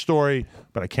way better story,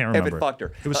 but I can't remember. If it fucked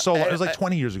her. It was it was like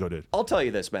 20 years ago, dude. I'll tell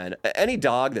you this, man. Any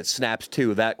dog that snaps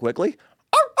to that quickly,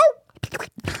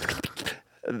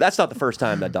 that's not the first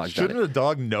time that dog's done Shouldn't a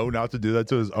dog know not to do that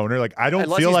to his owner? Like I don't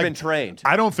Unless feel he's like been trained.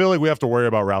 I don't feel like we have to worry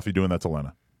about Ralphie doing that to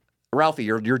Lena. Ralphie,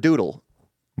 your doodle.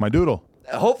 My doodle.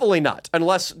 Hopefully not,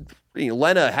 unless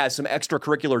Lena has some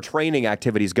extracurricular training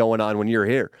activities going on when you're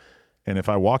here. And if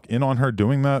I walk in on her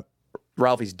doing that,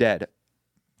 Ralphie's dead.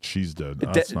 she's dead.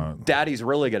 That's not. Daddy's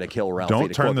really going to kill Ralphie. Don't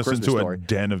to turn quote this Christmas into Story. a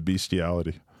den of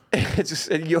bestiality. It's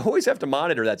just, you always have to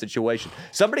monitor that situation.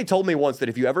 Somebody told me once that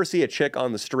if you ever see a chick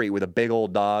on the street with a big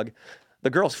old dog, the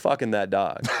girl's fucking that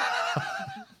dog.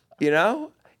 You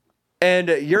know? And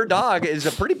your dog is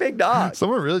a pretty big dog.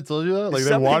 Someone really told you that? Like they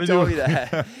Somebody wanted told you. me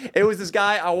that. It was this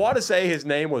guy, I want to say his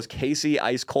name was Casey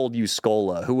Ice Cold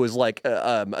Uscola, who was like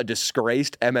a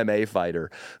disgraced MMA fighter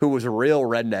who was a real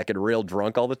redneck and real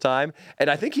drunk all the time.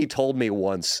 And I think he told me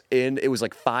once, it was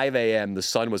like 5 a.m., the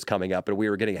sun was coming up, and we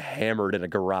were getting hammered in a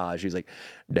garage. He's like,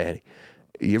 Daddy,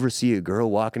 you ever see a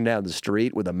girl walking down the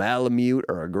street with a Malamute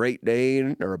or a Great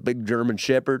Dane or a big German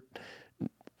Shepherd?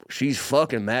 She's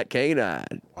fucking that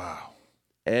canine. Wow.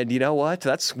 And you know what?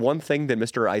 That's one thing that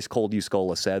Mr. Ice Cold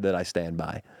Uscola said that I stand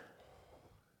by.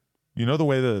 You know the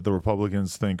way that the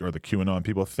Republicans think, or the QAnon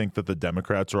people think that the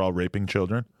Democrats are all raping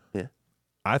children? Yeah.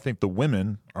 I think the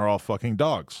women are all fucking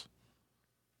dogs.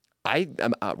 I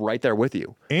am right there with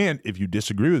you. And if you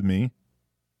disagree with me,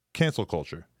 cancel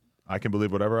culture. I can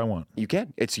believe whatever I want. You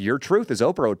can. It's your truth, as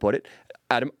Oprah would put it.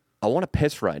 Adam, I want to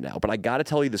piss right now, but I got to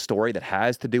tell you the story that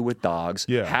has to do with dogs,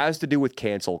 has to do with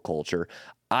cancel culture.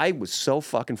 I was so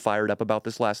fucking fired up about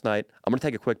this last night. I'm going to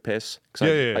take a quick piss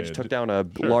because I just took down a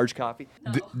large coffee.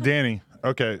 Danny,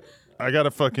 okay, I got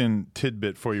a fucking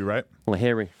tidbit for you, right? Well,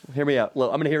 hear me out.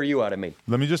 Look, I'm going to hear you out of me.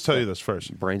 Let me just tell you this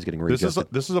first. Brain's getting This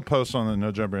readjusted. is a post on the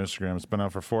No Jumper Instagram. It's been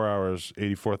out for 4 hours,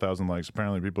 84,000 likes.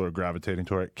 Apparently, people are gravitating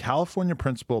toward it. California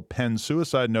principal penned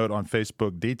suicide note on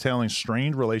Facebook detailing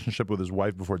strained relationship with his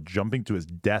wife before jumping to his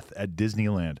death at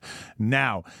Disneyland.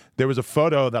 Now, there was a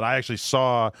photo that I actually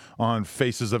saw on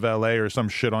Faces of LA or some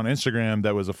shit on Instagram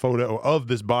that was a photo of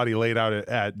this body laid out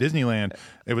at Disneyland.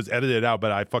 It was edited out,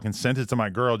 but I fucking sent it to my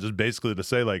girl just basically to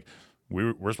say, like,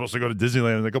 we're supposed to go to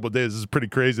Disneyland in a couple of days. This is pretty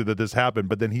crazy that this happened.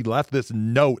 But then he left this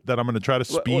note that I'm going to try to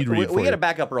speed read for We you. got to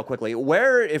back up real quickly.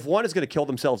 Where, if one is going to kill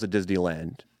themselves at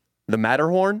Disneyland, the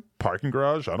Matterhorn? Parking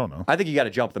garage? I don't know. I think you got to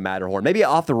jump the Matterhorn. Maybe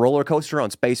off the roller coaster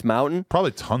on Space Mountain.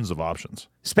 Probably tons of options.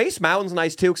 Space Mountain's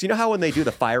nice too, because you know how when they do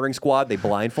the firing squad, they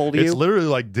blindfold you? It's literally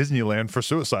like Disneyland for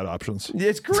suicide options.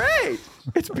 It's great.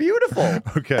 It's beautiful.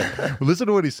 Okay. Well, listen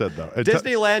to what he said, though.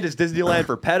 Disneyland is Disneyland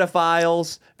for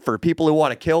pedophiles, for people who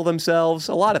want to kill themselves,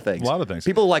 a lot of things. A lot of things.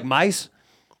 People who like mice.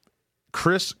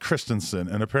 Chris Christensen,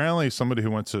 and apparently somebody who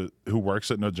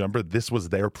works at No Jumper, this was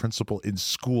their principal in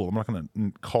school. I'm not going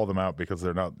to call them out because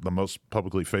they're not the most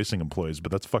publicly facing employees,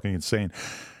 but that's fucking insane.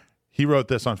 He wrote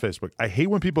this on Facebook. I hate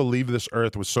when people leave this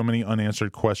earth with so many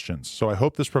unanswered questions, so I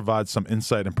hope this provides some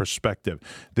insight and perspective.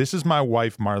 This is my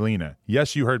wife, Marlena.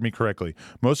 Yes, you heard me correctly.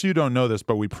 Most of you don't know this,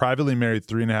 but we privately married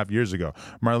 3.5 years ago.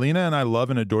 Marlena and I love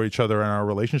and adore each other, and our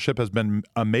relationship has been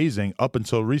amazing up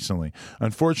until recently.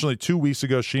 Unfortunately, 2 weeks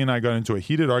ago, she and I got into a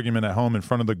heated argument at home in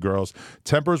front of the girls.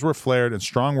 Tempers were flared, and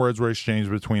strong words were exchanged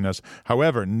between us.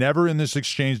 However, never in this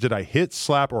exchange did I hit,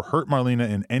 slap, or hurt Marlena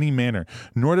in any manner,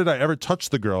 nor did I ever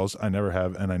touch the girls. I never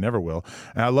have, and I never will.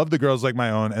 And I love the girls like my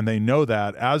own, and they know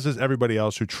that, as is everybody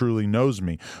else who truly knows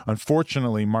me.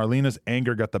 Unfortunately, Marlena's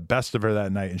anger got the best of her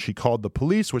that night, and she called the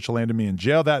police, which landed me in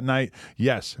jail that night.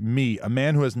 Yes, me, a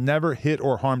man who has never hit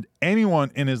or harmed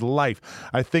anyone in his life.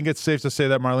 I think it's safe to say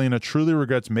that Marlena truly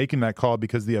regrets making that call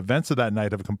because the events of that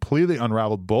night have completely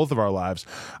unraveled both of our lives.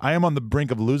 I am on the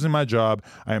brink of losing my job.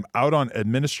 I am out on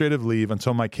administrative leave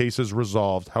until my case is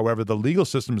resolved. However, the legal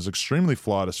system is extremely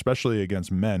flawed, especially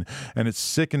against men, and it's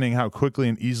sickening how quickly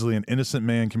and easily an innocent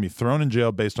man can be thrown in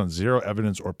jail based on zero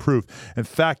evidence or proof. In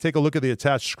fact, take a look at the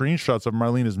attached screenshots of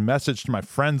Marlena's message to my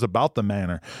friends about the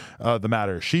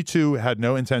matter. She too had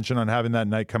no intention on having that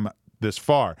night come this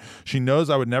far. She knows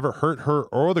I would never hurt her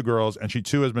or the girls, and she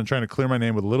too has been trying to clear my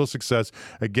name with little success.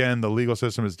 Again, the legal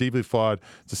system is deeply flawed,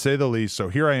 to say the least. So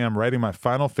here I am writing my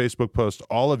final Facebook post.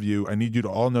 All of you, I need you to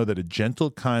all know that a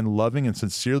gentle, kind, loving, and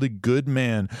sincerely good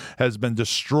man has been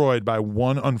destroyed by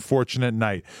one unfortunate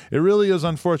night. It really is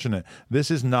unfortunate. This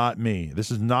is not me.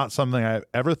 This is not something I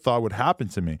ever thought would happen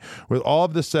to me. With all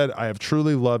of this said, I have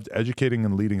truly loved educating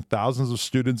and leading thousands of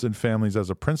students and families as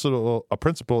a principal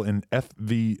in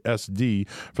FVSD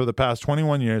for the past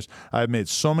 21 years. I have made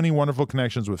so many wonderful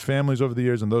connections with families over the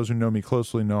years, and those who know me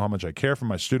closely know how much I care for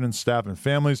my students, staff, and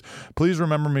families. Please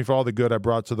remember me for all the good I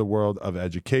brought to the world of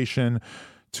education.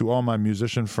 To all my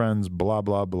musician friends, blah,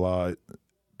 blah, blah.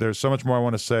 There's so much more I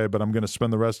want to say, but I'm going to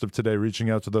spend the rest of today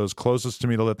reaching out to those closest to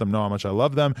me to let them know how much I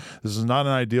love them. This is not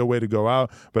an ideal way to go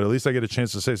out, but at least I get a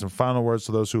chance to say some final words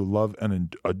to those who love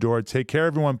and adore. Take care,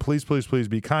 everyone. Please, please, please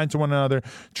be kind to one another.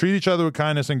 Treat each other with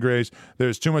kindness and grace.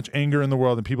 There's too much anger in the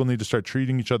world, and people need to start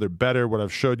treating each other better. What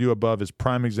I've showed you above is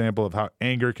prime example of how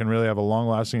anger can really have a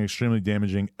long-lasting, extremely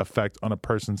damaging effect on a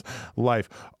person's life.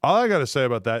 All I got to say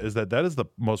about that is that is the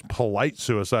most polite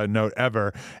suicide note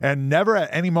ever, and never at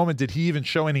any moment did he even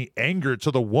show any anger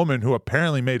to the woman who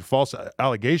apparently made false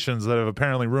allegations that have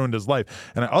apparently ruined his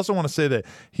life. And I also want to say that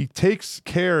he takes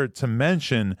care to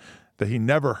mention that he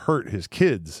never hurt his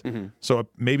kids. Mm-hmm. So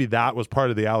maybe that was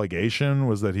part of the allegation,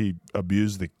 was that he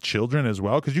abused the children as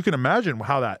well. Because you can imagine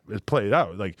how that is played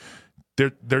out. Like,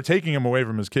 they're taking him away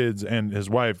from his kids and his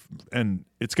wife, and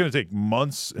it's going to take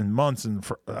months and months. And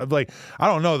I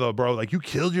don't know though, bro. Like, you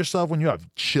killed yourself when you have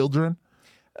children.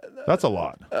 That's a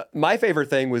lot. My favorite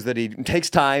thing was that he takes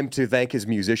time to thank his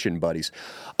musician buddies.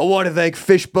 I want to thank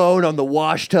Fishbone on the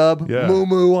wash tub, Moo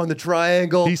Moo on the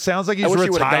triangle. He sounds like he's retiring. He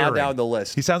would have gone down the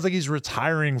list. He sounds like he's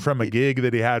retiring from a gig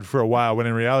that he had for a while, when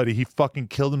in reality he fucking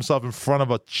killed himself in front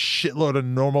of a shitload of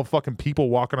normal fucking people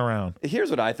walking around. Here's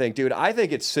what I think, dude. I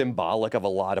think it's symbolic of a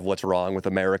lot of what's wrong with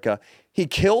America. He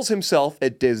kills himself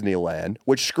at Disneyland,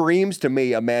 which screams to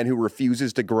me a man who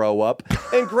refuses to grow up.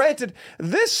 And granted,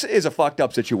 this is a fucked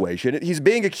up situation. He's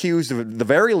being accused of, at the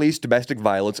very least, domestic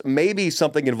violence, maybe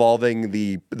something involving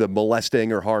the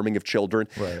molesting or harming of children.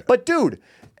 Right. But dude,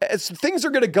 things are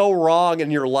going to go wrong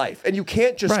in your life, and you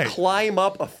can't just climb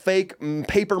up a fake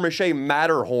papier-mâché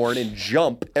Matterhorn and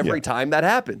jump every time that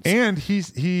happens. And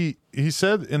he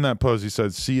said in that post, he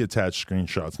said, see attached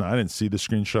screenshots. Now, I didn't see the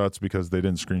screenshots because they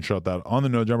didn't screenshot that on the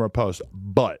No Jumper post.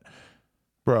 But,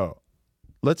 bro,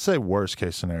 let's say worst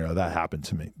case scenario, that happened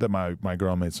to me, that my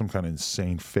girl made some kind of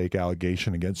insane fake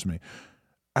allegation against me.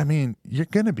 I mean, you're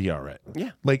going to be all right.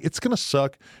 Yeah. Like, it's going to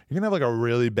suck. You're going to have like a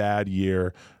really bad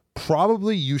year.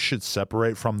 Probably you should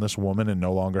separate from this woman and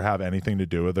no longer have anything to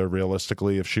do with her.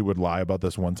 Realistically, if she would lie about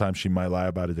this one time, she might lie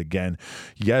about it again.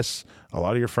 Yes, a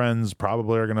lot of your friends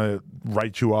probably are going to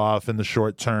write you off in the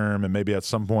short term, and maybe at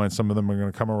some point some of them are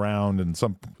going to come around and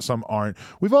some aren't.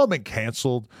 We've all been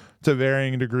canceled to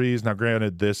varying degrees. Now,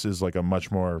 granted, this is like a much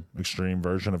more extreme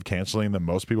version of canceling than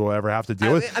most people ever have to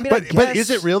deal with. But is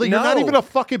it really? No. You're not even a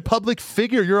fucking public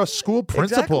figure. You're a school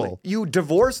principal. Exactly. You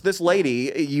divorce this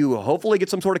lady, you hopefully get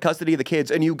some sort of custody of the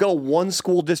kids, and you go one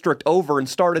school district over and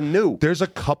start anew. There's a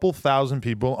couple thousand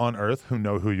people on Earth who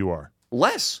know who you are.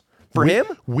 Less. For him?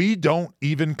 We don't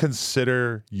even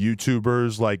consider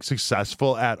YouTubers like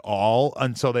successful at all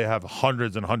until they have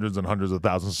hundreds and hundreds and hundreds of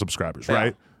thousands of subscribers,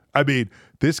 right? I mean,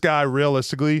 this guy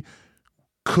realistically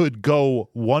could go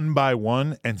one by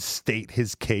one and state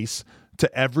his case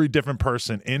to every different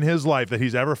person in his life that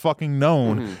he's ever fucking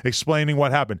known, explaining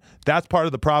what happened. That's part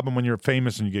of the problem when you're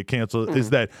famous and you get canceled, is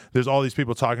that there's all these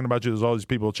people talking about you, there's all these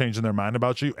people changing their mind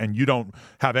about you, and you don't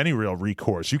have any real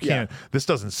recourse. You can't, this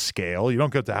doesn't scale. You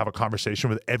don't get to have a conversation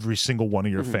with every single one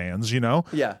of your fans, you know?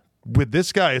 Yeah. With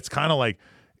this guy, it's kind of like,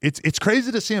 it's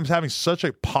crazy to see him having such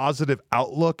a positive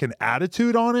outlook and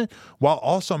attitude on it while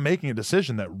also making a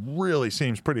decision that really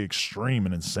seems pretty extreme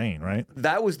and insane, right?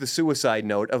 That was the suicide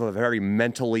note of a very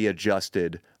mentally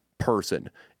adjusted person.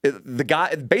 The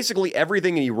guy, basically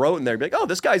everything he wrote in there, be like, oh,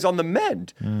 this guy's on the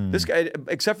mend. This guy,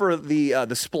 except for the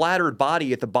splattered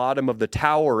body at the bottom of the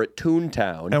tower at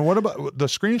Toontown. And what about the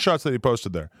screenshots that he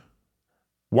posted there?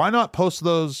 Why not post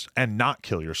those and not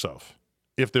kill yourself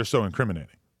if they're so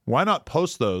incriminating? Why not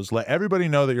post those? Let everybody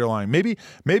know that you're lying. Maybe.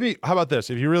 How about this?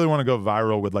 If you really want to go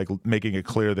viral with like making it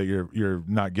clear that you're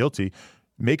not guilty,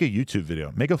 make a YouTube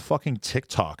video, make a fucking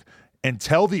TikTok, and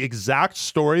tell the exact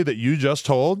story that you just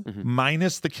told,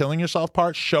 minus the killing yourself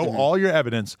part. Show all your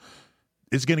evidence.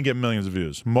 It's going to get millions of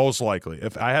views, most likely.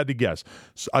 If I had to guess,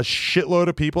 a shitload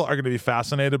of people are going to be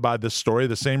fascinated by this story,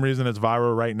 the same reason it's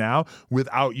viral right now,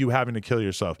 without you having to kill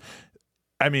yourself.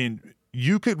 I mean,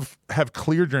 you could have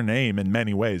cleared your name in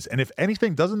many ways. And if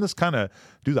anything, doesn't this kind of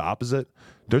do the opposite?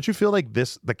 Don't you feel like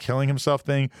the killing himself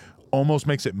thing almost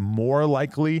makes it more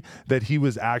likely that he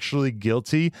was actually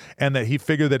guilty and that he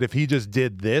figured that if he just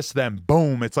did this, then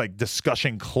boom, it's like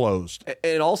discussion closed.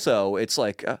 And also, it's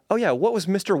like, oh yeah, what was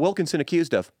Mr. Wilkinson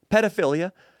accused of?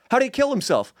 Pedophilia. How did he kill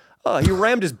himself? He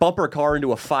rammed his bumper car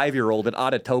into a 5-year-old at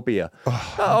Autotopia.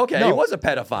 Okay, no, he was a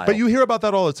pedophile. But you hear about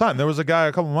that all the time. There was a guy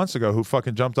a couple months ago who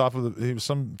fucking jumped off of he was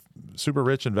some super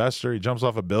rich investor. He jumps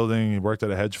off a building. He worked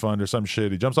at a hedge fund or some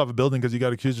shit. He jumps off a building because he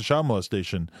got accused of child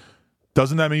molestation.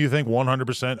 Doesn't that mean you think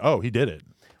 100%, oh, he did it?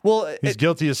 Well, he's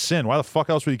guilty as sin. Why the fuck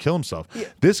else would he kill himself? Yeah.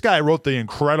 This guy wrote the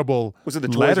incredible Was it the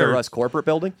Toys R Us corporate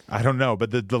building? I don't know,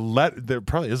 but the letter, there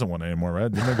probably isn't one anymore,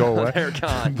 right? Didn't they go away? They're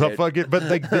gone. But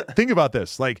like, think about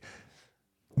this. Like,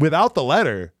 without the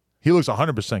letter, he looks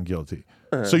 100% guilty.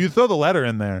 So you throw the letter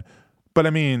in there, but I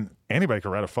mean, anybody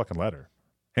could write a fucking letter.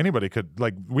 Anybody could,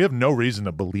 like, we have no reason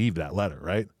to believe that letter,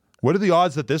 right? What are the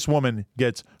odds that this woman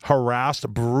gets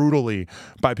harassed brutally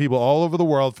by people all over the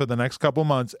world for the next couple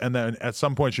months, and then at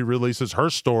some point she releases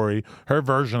her story, her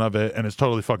version of it, and it's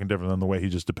totally fucking different than the way he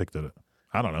just depicted it?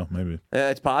 I don't know, maybe.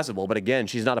 It's possible, but again,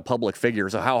 she's not a public figure,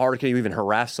 so how hard can you even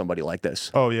harass somebody like this?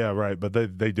 Oh, yeah, right, but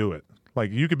they do it.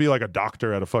 Like, you could be like a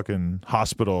doctor at a fucking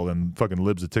hospital and fucking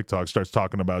libs of TikTok starts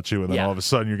talking about you, and then all of a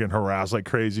sudden you're getting harassed like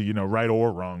crazy, you know, right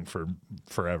or wrong for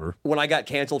forever. When I got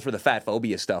canceled for the fat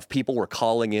phobia stuff, people were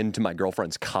calling into my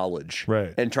girlfriend's college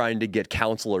and trying to get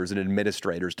counselors and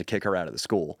administrators to kick her out of the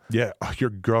school. Yeah, your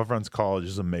girlfriend's college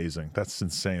is amazing. That's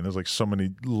insane. There's like so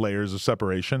many layers of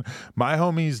separation. My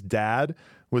homie's dad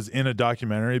was in a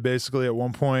documentary basically at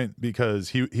one point because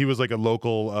he was like a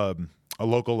local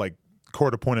like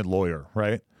court-appointed lawyer,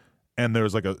 right? And there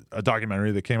was like a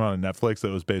documentary that came out on Netflix that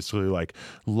was basically like,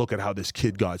 look at how this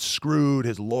kid got screwed.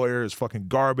 His lawyer is fucking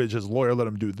garbage. His lawyer let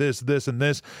him do this, this, and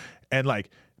this. And like,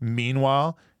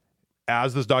 meanwhile,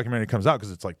 as this documentary comes out,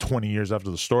 because it's like 20 years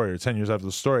after the story or 10 years after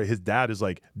the story, his dad is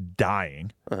like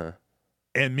dying.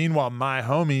 And meanwhile, my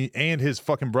homie and his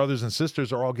fucking brothers and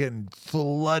sisters are all getting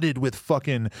flooded with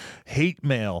fucking hate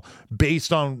mail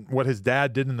based on what his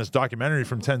dad did in this documentary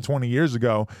from 10, 20 years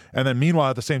ago. And then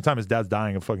meanwhile, at the same time, his dad's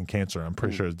dying of fucking cancer. I'm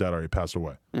pretty sure his dad already passed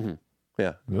away.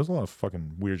 Yeah. There's a lot of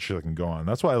fucking weird shit that can go on.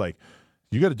 That's why, like,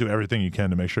 you got to do everything you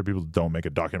can to make sure people don't make a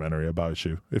documentary about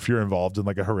you if you're involved in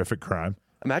like a horrific crime.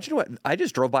 Imagine what I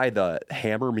just drove by the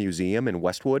Hammer Museum in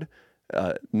Westwood,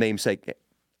 namesake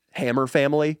Hammer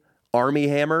family. Army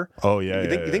Hammer. Oh, yeah.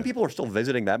 You think people are still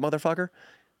visiting that motherfucker?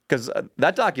 Because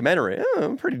that documentary,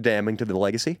 pretty damning to the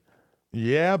legacy.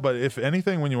 Yeah, but if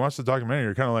anything, when you watch the documentary,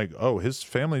 you're kind of like, oh, his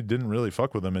family didn't really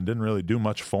fuck with him and didn't really do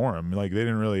much for him. Like, they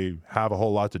didn't really have a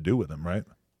whole lot to do with him, right?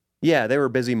 Yeah, they were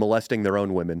busy molesting their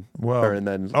own women. Well,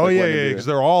 because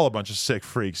they're all a bunch of sick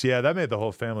freaks. Yeah, that made the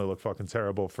whole family look fucking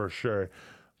terrible for sure.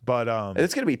 But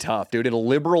it's gonna be tough, dude. In a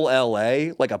liberal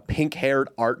LA, like a pink-haired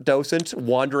art docent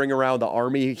wandering around the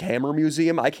Army Hammer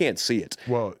Museum, I can't see it.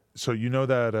 Well, so you know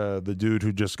that the dude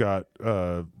who just got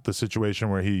the situation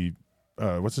where he,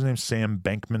 what's his name, Sam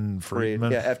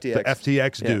Bankman-Friedman? Yeah, FTX. The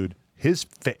FTX dude.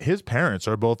 His parents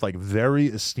are both like very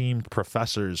esteemed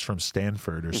professors from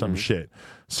Stanford or some shit.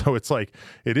 So it's like,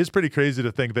 it is pretty crazy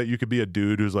to think that you could be a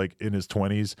dude who's like in his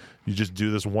 20s. You just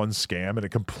do this one scam and it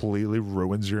completely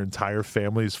ruins your entire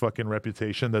family's fucking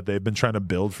reputation that they've been trying to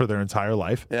build for their entire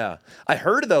life. Yeah. I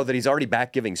heard though that he's already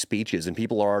back giving speeches and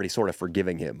people are already sort of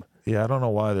forgiving him. Yeah, I don't know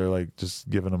why they're like just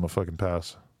giving him a fucking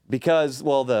pass. Because,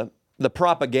 well, the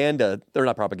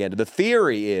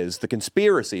theory is, the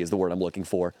conspiracy is the word I'm looking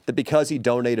for, that because he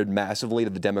donated massively to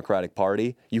the Democratic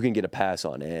Party, you can get a pass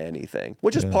on anything,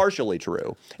 which is partially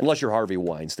true. Unless you're Harvey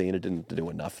Weinstein, it didn't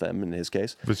do enough them in his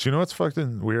case. But you know what's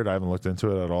fucking weird? I haven't looked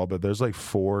into it at all, but there's like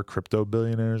 4 crypto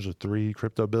billionaires or 3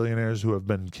 crypto billionaires who have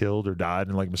been killed or died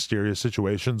in like mysterious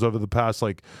situations over the past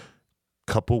like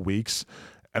couple weeks.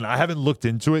 And I haven't looked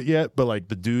into it yet, but like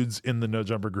the dudes in the No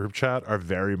Jumper group chat are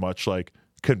very much like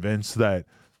convinced that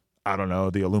I don't know,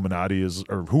 the Illuminati is,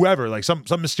 or whoever, like some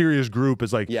mysterious group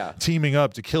is like teaming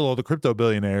up to kill all the crypto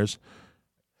billionaires.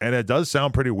 And it does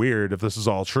sound pretty weird if this is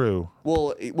all true.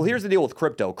 Well, here's the deal with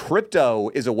crypto. Crypto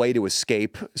is a way to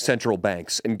escape central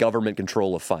banks and government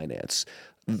control of finance.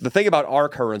 The thing about our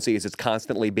currency is it's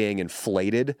constantly being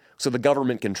inflated, so the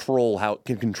government can control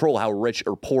how rich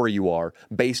or poor you are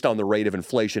based on the rate of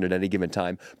inflation at any given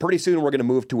time. Pretty soon we're going to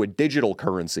move to a digital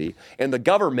currency, and the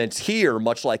governments here,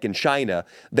 much like in China,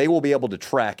 they will be able to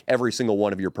track every single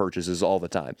one of your purchases all the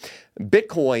time.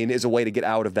 Bitcoin is a way to get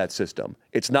out of that system.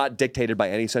 It's not dictated by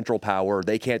any central power.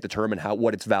 They can't determine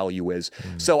what its value is.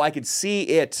 So I could see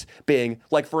it being,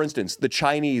 like, for instance, the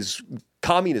Chinese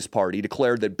Communist Party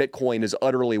declared that Bitcoin is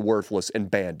utterly worthless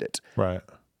and banned it. Right.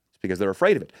 It's because they're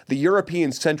afraid of it. The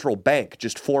European Central Bank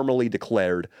just formally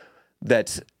declared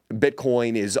that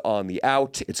Bitcoin is on the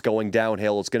out, it's going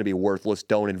downhill, it's going to be worthless,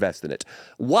 don't invest in it.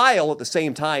 While at the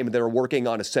same time, they're working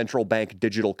on a central bank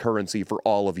digital currency for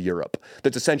all of Europe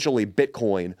that's essentially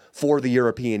Bitcoin for the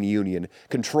European Union,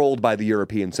 controlled by the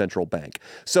European Central Bank.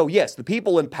 So yes, the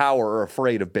people in power are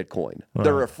afraid of Bitcoin. Right.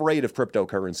 They're afraid of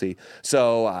cryptocurrency.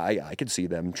 So I could see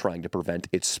them trying to prevent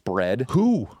its spread.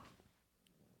 Who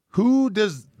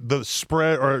does the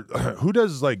spread, or who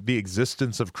does like the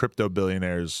existence of crypto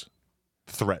billionaires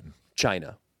threaten?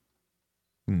 China.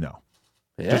 No.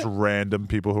 Yeah. Just random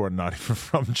people who are not even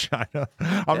from China.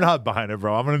 I'm not buying it,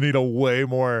 bro. I'm going to need a way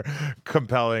more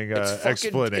compelling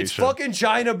explanation. It's fucking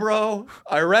China, bro.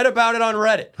 I read about it on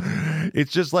Reddit.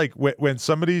 It's just like when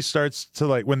somebody starts to,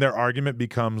 like, when their argument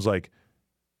becomes like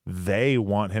they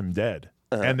want him dead,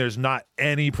 and there's not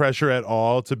any pressure at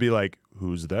all to be like,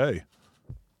 who's they?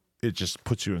 It just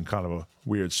puts you in kind of a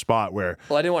weird spot where,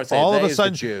 well, I didn't want to say all they of a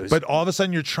sudden, the Jews, but all of a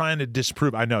sudden you're trying to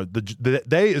disprove. I know the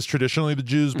they is traditionally the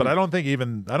Jews, but I don't think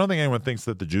anyone thinks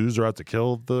that the Jews are out to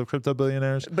kill the crypto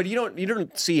billionaires. But you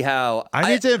don't see how I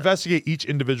need to investigate each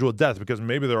individual death, because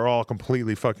maybe they're all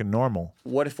completely fucking normal.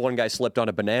 What if one guy slipped on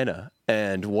a banana,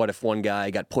 and what if one guy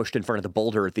got pushed in front of the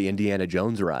boulder at the Indiana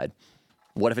Jones ride?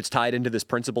 What if it's tied into this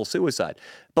principal suicide?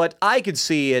 But I could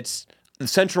see it's the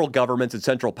central governments and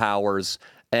central powers,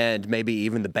 and maybe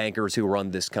even the bankers who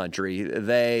run this country,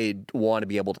 they want to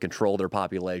be able to control their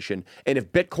population. And if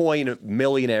Bitcoin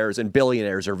millionaires and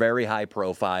billionaires are very high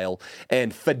profile,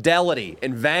 and Fidelity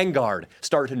and Vanguard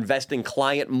start investing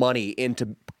client money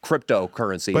into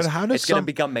cryptocurrencies, it's going to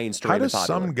become mainstream. How does and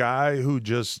popular. Some guy who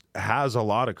just has a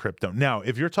lot of crypto? Now,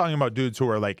 if you're talking about dudes who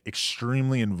are like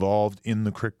extremely involved in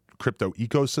the crypto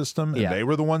ecosystem, and they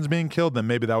were the ones being killed, then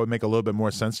maybe that would make a little bit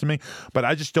more sense to me. But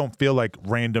I just don't feel like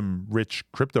random rich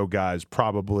crypto guys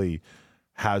probably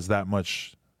has that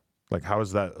much. Like, how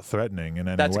is that threatening in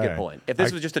any way? That's a good point. If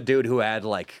this was just a dude who had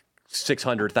like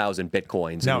 600,000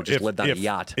 Bitcoins and just lived on a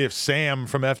yacht. If Sam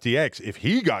from FTX, if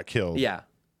he got killed,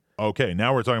 okay,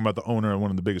 now we're talking about the owner of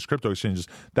one of the biggest crypto exchanges.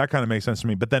 That kind of makes sense to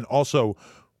me. But then also,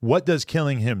 what does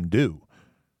killing him do?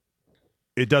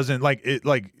 It doesn't, like,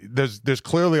 there's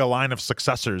clearly a line of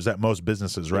successors at most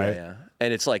businesses, right? Yeah.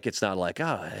 And it's not like,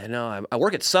 oh, I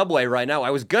work at Subway right now. I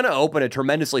was going to open a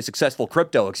tremendously successful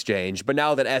crypto exchange, but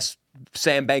now that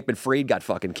Sam Bankman-Fried got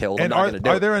fucking killed, I'm not going to do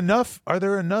it. Are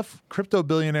there enough crypto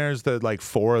billionaires that, like,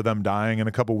 4 of them dying in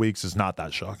a couple weeks is not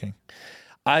that shocking?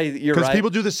 You're right. Because people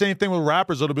do the same thing with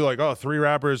rappers. It'll be like, oh, 3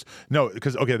 rappers. No,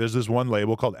 because, okay, there's this one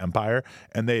label called Empire,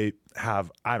 and they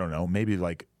have, I don't know, maybe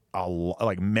like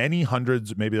many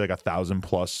hundreds, maybe like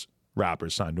 1,000+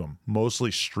 rappers signed to them, mostly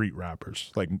street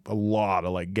rappers, like a lot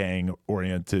of like gang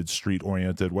oriented, street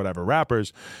oriented, whatever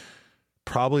rappers.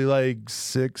 Probably like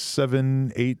 6,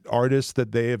 7, 8 artists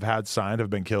that they have had signed have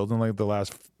been killed in like the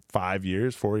last 4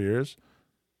 years.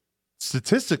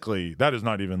 Statistically, that is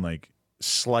not even like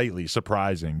slightly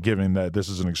surprising, given that this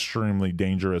is an extremely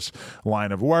dangerous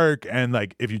line of work. And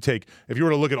like, if you were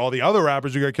to look at all the other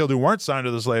rappers who got killed who weren't signed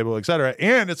to this label, etc.,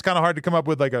 and it's kind of hard to come up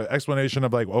with like an explanation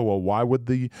of like, oh well, why would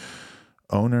the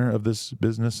owner of this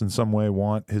business in some way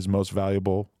want his most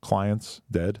valuable clients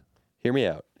dead? Hear me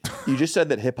out. You just said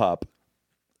that hip hop,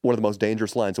 one of the most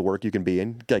dangerous lines of work you can be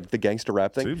in, like the gangster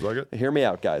rap thing. Seems like it. Hear me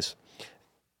out, guys.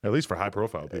 At least for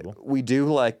high-profile people. We do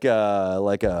like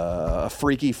a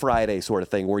Freaky Friday sort of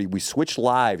thing where we switch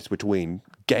lives between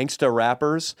gangsta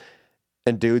rappers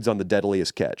and dudes on the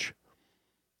deadliest catch.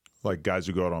 Like guys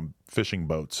who go out on fishing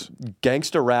boats.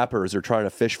 Gangsta rappers are trying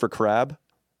to fish for crab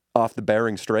off the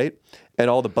Bering Strait, and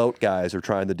all the boat guys are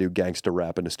trying to do gangsta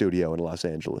rap in a studio in Los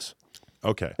Angeles.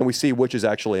 Okay. And we see which is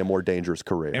actually a more dangerous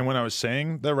career. And when I was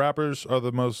saying that rappers are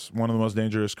one of the most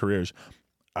dangerous careers,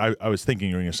 I was thinking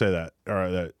you were going to say that, or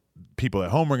that people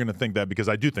at home are going to think that, because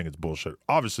I do think it's bullshit.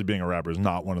 Obviously, being a rapper is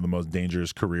not one of the most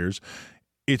dangerous careers.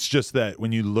 It's just that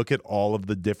when you look at all of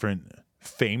the different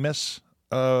famous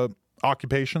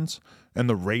occupations and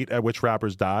the rate at which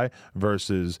rappers die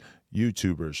versus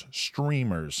YouTubers,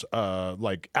 streamers,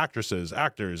 like actresses,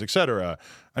 actors, etc.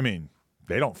 I mean,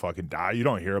 they don't fucking die. You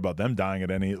don't hear about them dying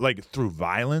at any, like, through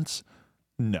violence.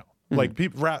 No. Like,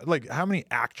 people, like, how many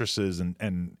actresses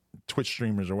and Twitch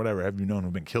streamers or whatever have you known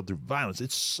who've been killed through violence?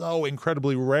 It's so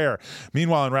incredibly rare.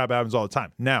 Meanwhile, in rap, it happens all the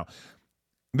time. Now,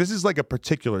 this is like a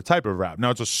particular type of rap. Now,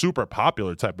 it's a super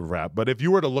popular type of rap, but if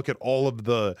you were to look at all of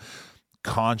the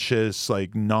conscious,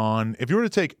 like, if you were to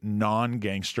take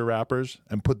non-gangster rappers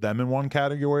and put them in one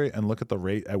category and look at the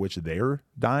rate at which they're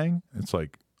dying, it's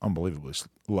like unbelievably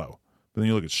low. But then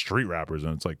you look at street rappers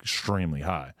and it's like extremely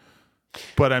high.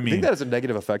 But I mean, you think that has a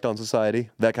negative effect on society,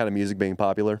 that kind of music being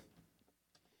popular?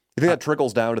 You think that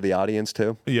trickles down to the audience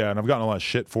too? Yeah, and I've gotten a lot of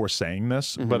shit for saying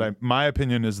this, but my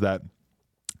opinion is that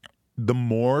the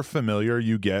more familiar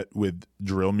you get with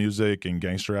drill music and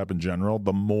gangster rap in general,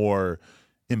 the more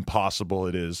impossible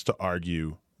it is to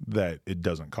argue that it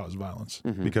doesn't cause violence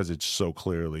because it so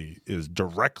clearly is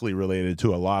directly related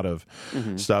to a lot of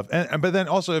stuff. And but then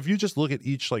also, if you just look at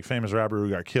each like famous rapper who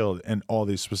got killed and all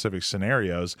these specific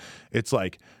scenarios, it's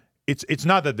like it's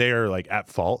not that they're like at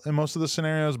fault in most of the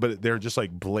scenarios, but they're just like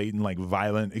blatant, like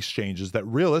violent exchanges that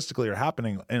realistically are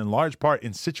happening in large part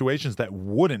in situations that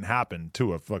wouldn't happen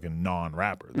to a fucking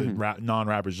non-rapper. The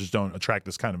non-rappers just don't attract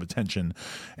this kind of attention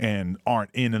and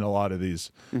aren't in a lot of these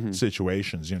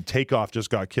situations. You know, Takeoff just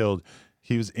got killed.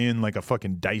 He was in like a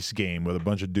fucking dice game with a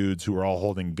bunch of dudes who were all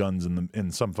holding guns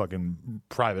in some fucking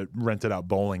private rented out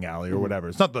bowling alley or whatever.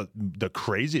 It's not the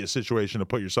craziest situation to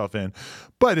put yourself in,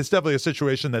 but it's definitely a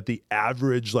situation that the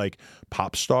average like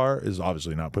pop star is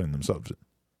obviously not putting themselves in.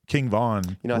 King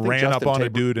Von ran up on a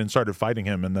dude and started fighting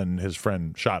him, and then his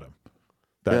friend shot him.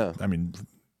 I mean,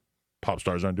 pop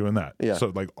stars aren't doing that. Yeah.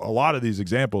 So like a lot of these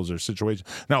examples are situations.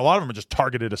 Now a lot of them are just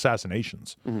targeted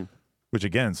assassinations, which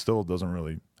again still doesn't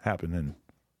really happen in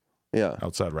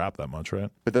outside rap that much,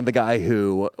 right? But then the guy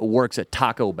who works at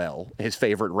Taco Bell, his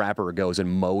favorite rapper, goes and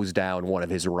mows down one of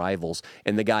his rivals,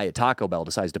 and the guy at Taco Bell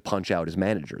decides to punch out his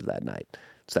manager that night.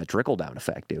 It's that trickle-down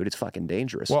effect, dude. It's fucking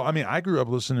dangerous. Well, I mean, I grew up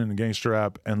listening to gangster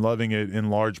rap and loving it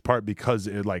in large part because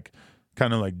it like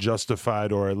kind of like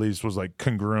justified, or at least was like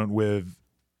congruent with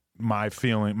my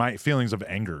feelings of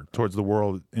anger towards the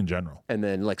world in general. And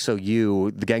then, like, so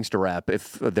the gangster rap,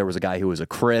 if there was a guy who was a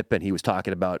Crip and he was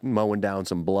talking about mowing down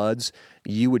some Bloods,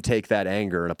 you would take that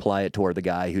anger and apply it toward the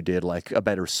guy who did, like, a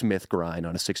better Smith grind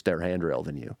on a 6-stair handrail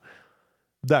than you.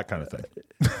 That kind of thing.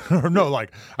 Or no,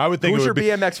 like, I would think Who's your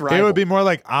BMX rival? It would be more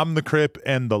like I'm the Crip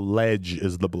and the ledge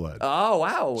is the blood. Oh,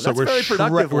 wow. So that's very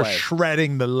productive. We're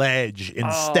shredding the ledge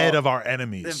instead of our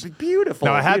enemies. Beautiful.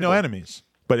 Now, I had no enemies.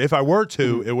 But if I were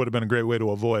to, it would have been a great way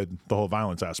to avoid the whole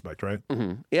violence aspect, right?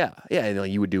 Yeah.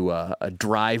 And you would do a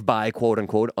drive-by, quote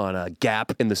unquote, on a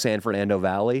gap in the San Fernando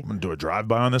Valley. I'm gonna do a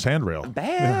drive-by on this handrail.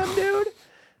 Bam, dude.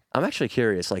 I'm actually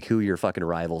curious, like, who your fucking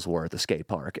rivals were at the skate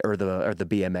park or the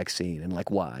BMX scene, and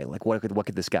like why? Like, what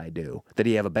could this guy do? Did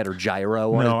he have a better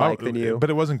gyro on his bike than you? But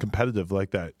it wasn't competitive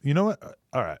like that. You know what?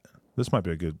 All right, this might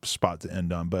be a good spot to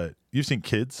end on. But you've seen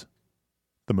Kids,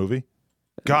 the movie?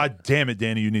 God damn it,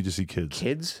 Danny, you need to see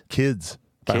Kids. Kids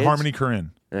by Harmony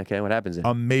Korine. Okay, what happens in?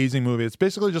 Amazing movie. It's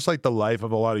basically just like the life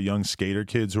of a lot of young skater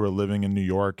kids who are living in New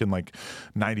York in like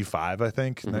 95, I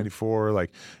think, 94. Like,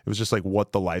 it was just like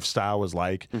what the lifestyle was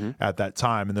like at that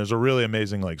time. And there's a really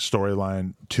amazing like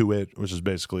storyline to it, which is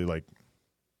basically like,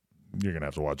 you're going to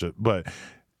have to watch it. But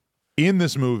in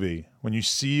this movie, when you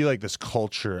see like this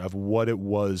culture of what it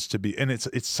was to be, and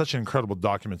it's such an incredible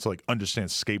document to like understand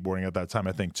skateboarding at that time,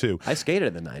 I think too. I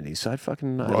skated in the 90s, so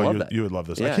I love that. You would love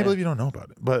this. Yeah, I can't believe you don't know about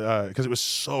it, but because it was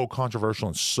so controversial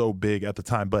and so big at the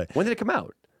time. But when did it come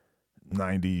out?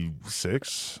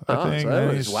 96, I think.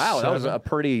 So that was a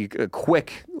pretty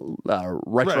quick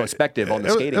retrospective on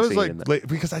the skating scene. Like,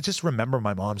 because I just remember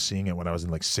my mom seeing it when I was in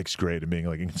like 6th grade and being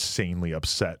like insanely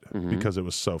upset because it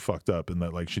was so fucked up, and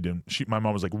that like my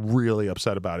mom was like really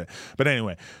upset about it. But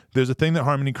anyway, there's a thing that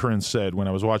Harmony Korine said when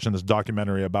I was watching this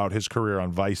documentary about his career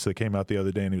on Vice that came out the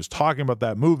other day, and he was talking about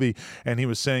that movie, and he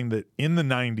was saying that in the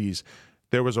 90s,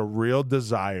 there was a real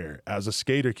desire as a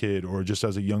skater kid or just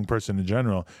as a young person in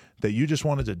general that you just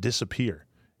wanted to disappear.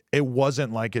 It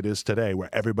wasn't like it is today where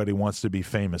everybody wants to be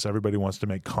famous. Everybody wants to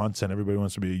make content. Everybody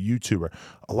wants to be a YouTuber.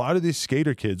 A lot of these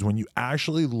skater kids, when you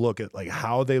actually look at like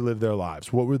how they live their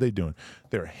lives, what were they doing?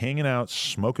 They were hanging out,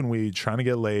 smoking weed, trying to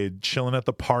get laid, chilling at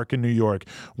the park in New York,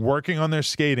 working on their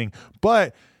skating.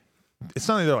 But it's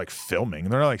not like they're like filming.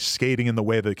 They're not like skating in the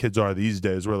way that kids are these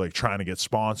days, where like trying to get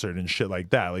sponsored and shit like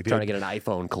that. Like trying to get an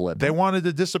iPhone clip. They wanted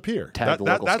to disappear.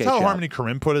 That's how Harmony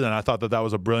Korine put it, and I thought that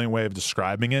was a brilliant way of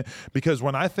describing it. Because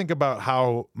when I think about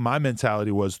how my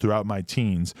mentality was throughout my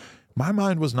teens, my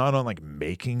mind was not on like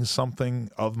making something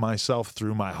of myself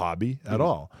through my hobby at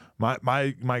all.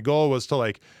 My goal was to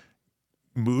like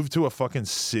move to a fucking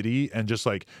city, and just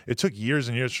like it took years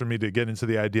and years for me to get into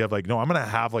the idea of like, no, I'm gonna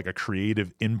have like a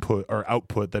creative input or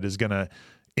output that is gonna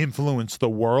influence the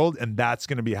world, and that's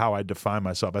gonna be how I define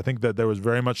myself. I think that there was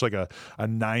very much like a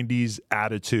 90s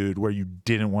attitude where you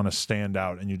didn't want to stand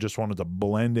out and you just wanted to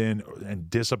blend in and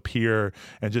disappear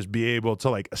and just be able to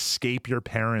like escape your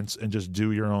parents and just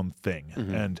do your own thing.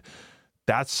 And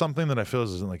that's something that I feel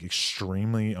is like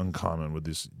extremely uncommon with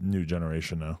this new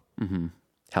generation now.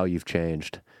 How you've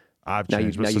changed. I've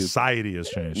changed, but society has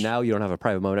changed. Now you don't have a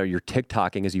private moment. You're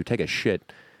TikToking as you take a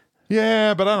shit.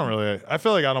 Yeah, but I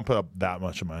feel like I don't put up that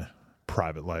much of my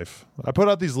private life. I put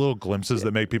out these little glimpses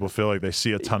that make people feel like they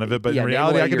see a ton of it, but in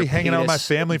reality, I could be hanging out with my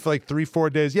family for like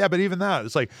 3-4 days. Yeah, but even that,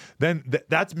 it's like, then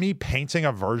that's me painting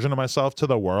a version of myself to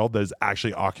the world that is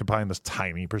actually occupying this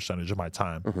tiny percentage of my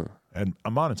time, and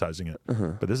I'm monetizing it.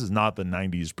 But this is not the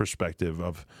 90s perspective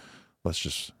of, let's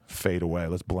just fade away.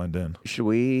 Let's blend in. Should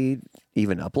we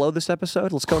even upload this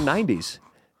episode? Let's go 90s.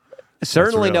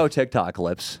 Certainly no TikTok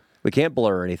clips. We can't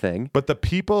blur anything. But the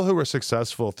people who were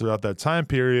successful throughout that time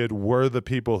period were the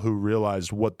people who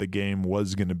realized what the game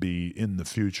was going to be in the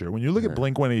future. When you look at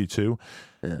Blink-182,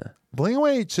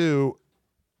 Blink-182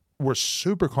 were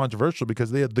super controversial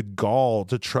because they had the gall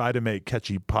to try to make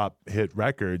catchy pop hit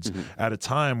records at a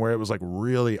time where it was like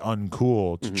really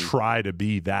uncool to try to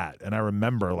be that. And I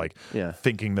remember like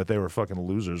thinking that they were fucking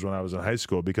losers when I was in high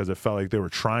school because it felt like they were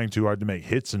trying too hard to make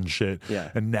hits and shit.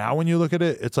 And now when you look at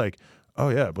it, it's like, oh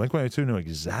yeah, Blink-182 knew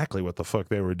exactly what the fuck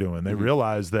they were doing. They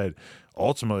realized that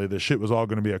ultimately the shit was all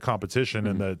going to be a competition,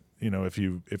 and that, you know, if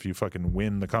you fucking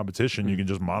win the competition, you can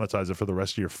just monetize it for the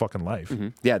rest of your fucking life.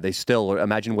 Yeah, they still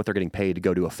imagine what they're getting paid to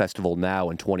go to a festival now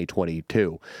in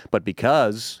 2022. But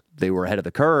because they were ahead of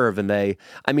the curve, and they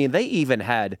even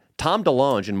had Tom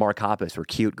DeLonge and Mark Hoppus were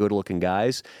cute, good-looking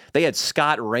guys. They had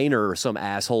Scott Rayner or some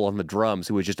asshole on the drums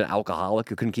who was just an alcoholic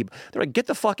who couldn't keep. They're like, get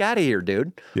the fuck out of here,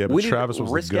 dude. Yeah, but Travis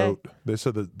was the GOAT. They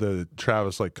said that the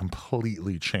Travis like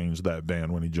completely changed that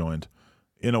band when he joined,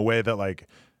 in a way that like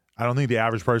I don't think the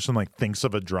average person like thinks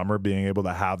of a drummer being able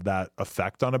to have that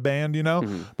effect on a band, you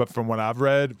know? But from what I've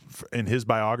read in his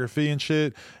biography and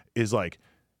shit, is like,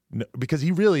 because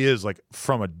he really is like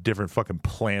from a different fucking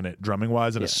planet drumming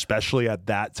wise, and especially at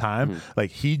that time,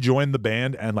 like he joined the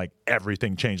band and like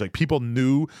everything changed. Like people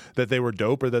knew that they were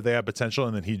dope or that they had potential,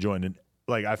 and then he joined, and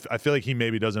like I feel like he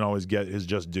maybe doesn't always get his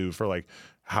just due for like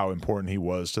how important he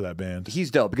was to that band.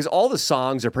 He's dope because all the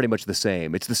songs are pretty much the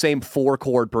same. It's the same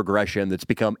 4-chord progression that's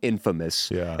become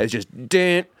infamous. Yeah, it's just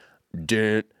dun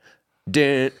dun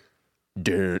dun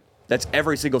dun. That's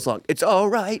every single song. It's all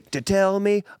right to tell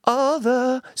me all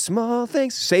the small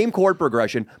things. Same chord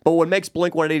progression, but what makes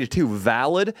Blink-182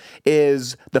 valid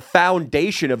is the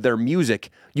foundation of their music.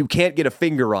 You can't get a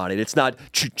finger on it. It's not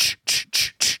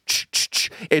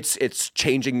it's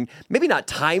changing, maybe not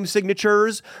time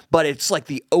signatures, but it's like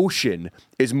the ocean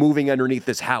is moving underneath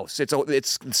this house. It's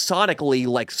sonically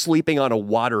like sleeping on a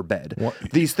waterbed.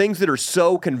 These things that are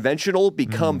so conventional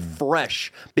become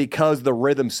fresh because the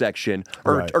rhythm section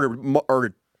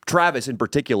or Travis in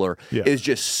particular is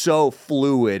just so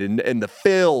fluid, and the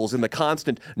fills and the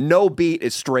constant, no beat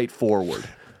is straightforward.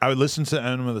 I would listen to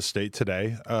Enema of the State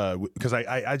today because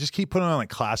I just keep putting on like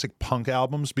classic punk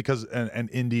albums because and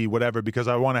indie whatever, because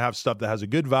I want to have stuff that has a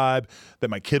good vibe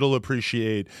that my kid will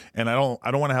appreciate, and I don't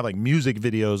want to have like music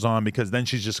videos on because then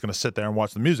she's just gonna sit there and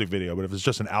watch the music video. But if it's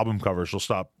just an album cover, she'll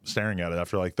stop staring at it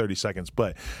after like 30 seconds.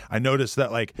 But I noticed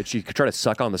that like, did she try to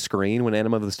suck on the screen when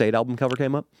Enema of the State album cover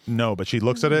came up? No, but she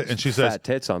looks at it and she says, "Fat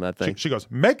tits on that thing." She goes,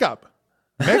 makeup.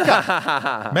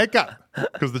 Makeup,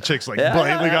 because the chick's like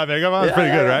blatantly got makeup on. It's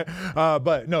pretty good, right?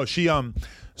 But no, she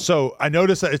so I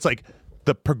noticed that it's like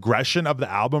the progression of the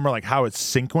album, or like how it's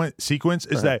sequence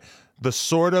is that the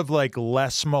sort of like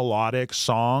less melodic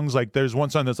songs, like there's one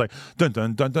song that's like dun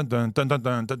dun dun dun dun dun dun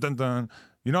dun dun dun.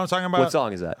 You know what I'm talking about? What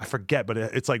song is that? I forget, but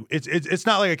it's like it's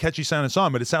not like a catchy sounding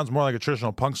song, but it sounds more like a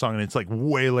traditional punk song, and it's like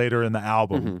way later in the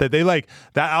album. That they like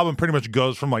that album pretty much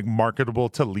goes from like marketable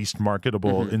to least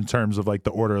marketable in terms of like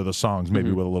the order of the songs, maybe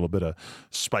with a little bit of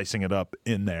spicing it up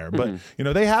in there. But you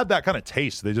know, they had that kind of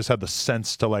taste. They just had the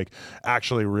sense to like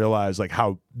actually realize like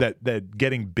how that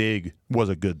getting big was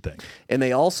a good thing. And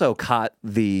they also caught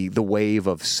the wave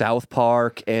of South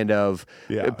Park and of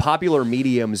popular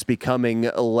mediums becoming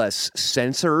less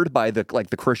censored by the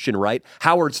Christian right.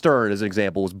 Howard Stern, as an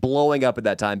example, was blowing up at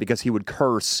that time because he would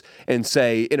curse and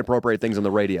say inappropriate things on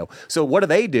the radio. So what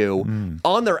do?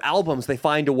 On their albums, they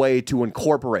find a way to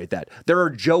incorporate that. There are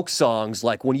joke songs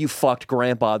like "When You Fucked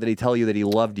Grandpa," did he tell you that he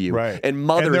loved you? Right. And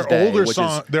Mother's Day,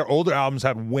 their older albums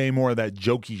have way more of that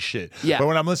jokey shit. Yeah. But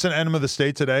when I'm listening to Enema of the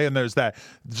State today, and there's that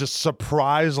just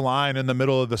surprise line in the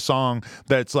middle of the song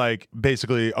that's like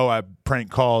basically, "Oh, I prank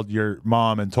called your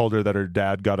mom and told her that her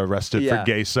dad got arrested for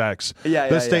gay sex.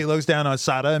 The state looks down on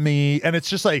sodomy," and it's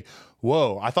just like,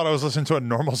 whoa, I thought I was listening to a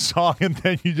normal song, and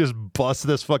then you just bust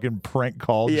this fucking prank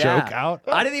call joke out.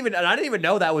 I didn't even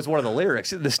know that was one of the lyrics.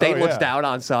 The state looks down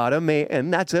on sodomy,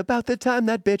 and that's about the time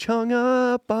that bitch hung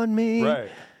up on me. Right.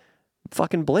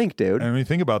 Fucking Blink, dude. And when you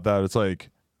think about that, it's like,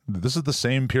 this is the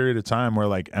same period of time where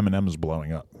like Eminem is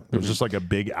blowing up. There was just like a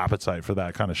big appetite for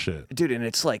that kind of shit. Dude, and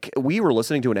it's like, we were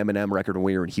listening to an Eminem record when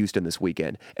we were in Houston this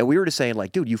weekend, and we were just saying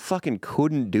like, dude, you fucking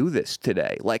couldn't do this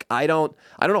today. Like, I don't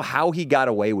know how he got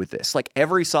away with this. Like,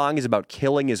 every song is about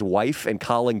killing his wife and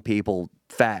calling people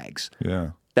fags.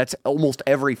 Yeah. That's almost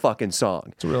every fucking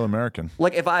song. It's a real American.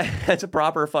 Like, that's a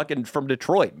proper fucking from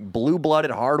Detroit,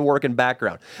 blue-blooded, hard-working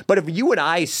background. But if you and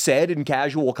I said in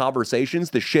casual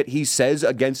conversations the shit he says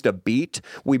against a beat,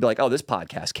 we'd be like, oh, this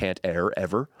podcast can't air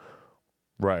ever.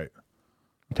 Right.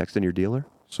 Texting your dealer?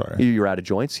 Sorry. You're out of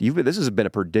joints? This has been a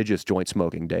prodigious joint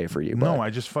smoking day for you. No, I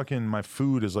just fucking, my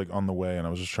food is like on the way, and I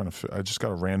was just trying to, I just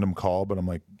got a random call, but I'm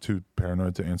like too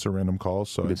paranoid to answer random calls.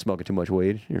 So You've been smoking too much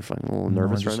weed? You're fucking a little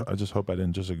nervous right now? I just hope I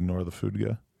didn't just ignore the food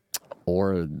guy.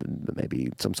 Or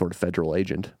maybe some sort of federal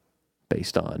agent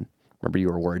based on, remember you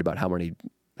were worried about how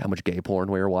much gay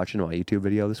porn we were watching on my YouTube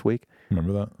video this week?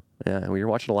 Remember that? Yeah, we were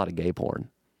watching a lot of gay porn.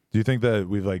 Do you think that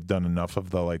we've like done enough of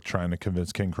the like trying to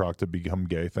convince King Croc to become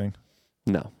gay thing?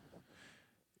 No.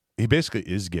 He basically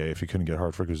is gay if he couldn't get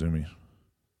hard for Kazumi.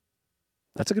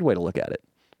 That's a good way to look at it.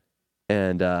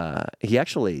 And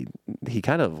he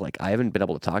kind of like, I haven't been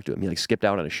able to talk to him. He like skipped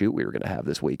out on a shoot we were going to have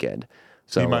this weekend.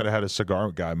 So he might have had a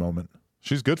cigar guy moment.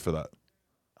 She's good for that.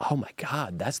 Oh my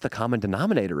God, that's the common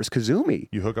denominator is Kazumi.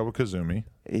 You hook up with Kazumi.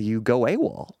 You go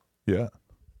AWOL. Yeah.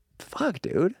 Fuck,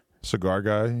 dude. Cigar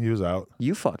guy, he was out.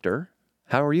 You fucked her.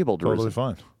 How were you able to Totally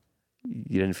fine.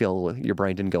 You didn't feel your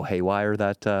brain didn't go haywire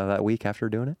that week after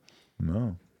doing it?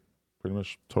 No. Pretty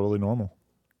much totally normal.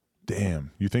 Damn.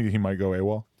 You think he might go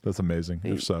AWOL? That's amazing.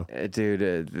 If so.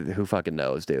 Dude, who fucking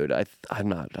knows, dude? I don't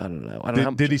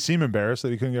know. Did he seem embarrassed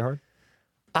that he couldn't get hard?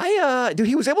 Dude,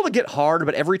 he was able to get hard,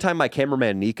 but every time my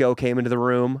cameraman Nico came into the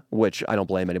room, which I don't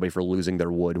blame anybody for losing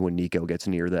their wood when Nico gets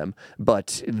near them,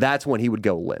 but that's when he would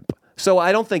go limp. So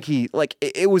I don't think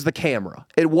it was the camera.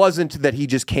 It wasn't that he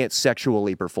just can't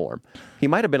sexually perform. He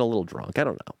might have been a little drunk. I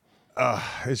don't know.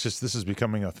 It's just, this is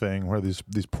becoming a thing where these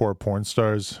poor porn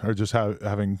stars are just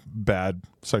having bad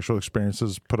sexual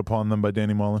experiences put upon them by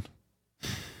Danny Mullen.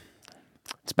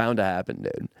 It's bound to happen,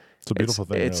 dude. It's a beautiful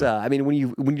thing. It's really. I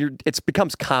mean, it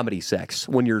becomes comedy sex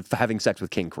when you're having sex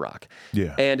with King Croc.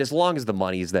 Yeah. And as long as the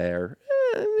money's there,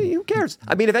 who cares?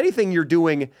 I mean, if anything,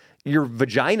 your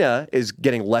vagina is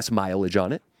getting less mileage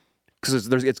on it because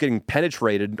it's getting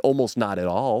penetrated almost not at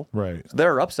all. Right. So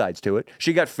there are upsides to it.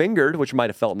 She got fingered, which might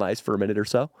have felt nice for a minute or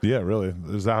so. Yeah, really.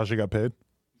 Is that how she got paid?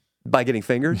 By getting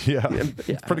fingered? Yeah.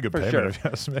 It's pretty good payment, sure. if you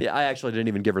ask me. Yeah, I actually didn't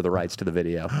even give her the rights to the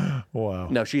video. Wow.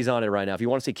 No, she's on it right now. If you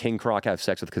want to see King Croc have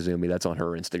sex with Kazumi, that's on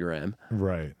her Instagram.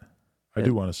 Right. I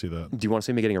do want to see that. Do you want to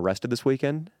see me getting arrested this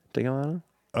weekend to go on?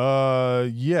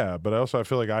 Yeah, but I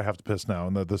feel like I have to piss now,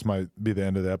 and that this might be the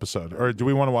end of the episode. Or do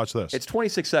we want to watch this? It's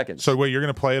 26 seconds. So wait, you're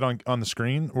going to play it on the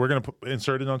screen? We're going to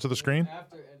insert it onto the screen?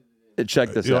 Check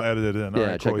this You'll out. edit it in. Yeah, All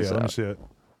right, check cool. this Yeah, out. let me see it.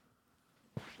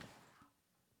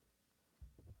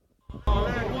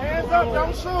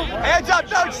 Hands up,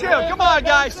 don't shoot. Come on,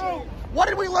 guys. What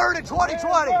did we learn in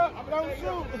 2020?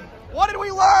 What did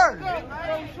we learn?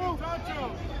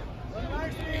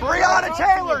 Breonna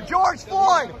Taylor, George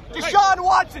Floyd, Deshaun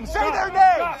Watson. Say their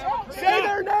names. Say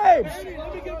their names.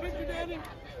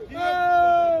 Do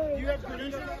you have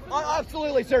credentials?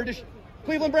 Absolutely, sir.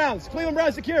 Cleveland Browns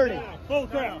security. Bull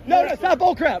crap. No, it's not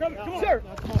bull crap. Sir.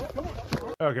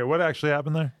 Okay, what actually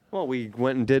happened there? Well, we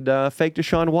went and did a fake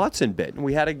Deshaun Watson bit.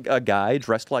 We had a guy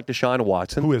dressed like Deshaun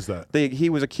Watson. Who is that? He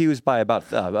was accused by about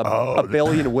a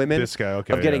billion women this guy,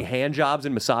 okay, of getting yeah. hand jobs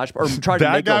and massage. Or tried to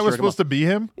That make guy those was for him. supposed to be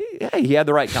him? Hey, he had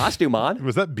the right costume on.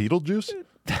 Was that Beetlejuice?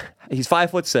 He's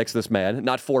 5'6", this man,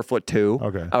 not 4'2".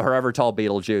 Okay. However tall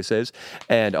Beetlejuice is.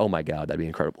 And oh my God, that'd be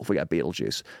incredible if we got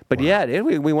Beetlejuice. But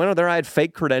we went over there. I had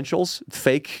fake credentials,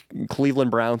 fake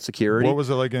Cleveland Brown security. What was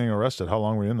it like getting arrested? How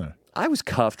long were you in there? I was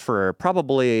cuffed for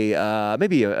probably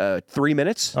maybe 3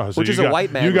 minutes, Oh, so which you is got, a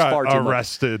white man. You was got far too much.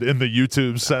 arrested in the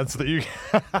YouTube sense that you.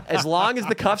 As long as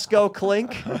the cuffs go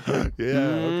clink,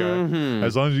 Okay.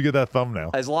 As long as you get that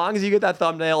thumbnail. as long as you get that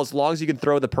thumbnail, as long as you can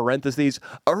throw the parentheses,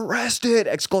 arrested,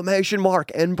 exclamation mark,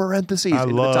 and parentheses I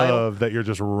into the title. love that you're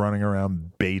just running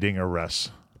around baiting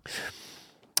arrests.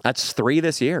 That's 3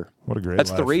 this year. What a great That's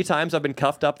life. 3 times I've been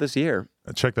cuffed up this year.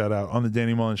 Check that out on the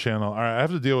Danny Mullen channel. All right, I have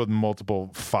to deal with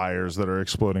multiple fires that are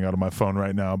exploding out of my phone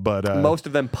right now, but Most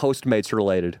of them Postmates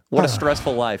related. What a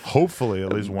stressful life. hopefully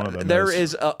at least one of them There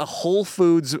is a Whole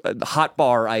Foods hot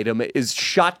bar item is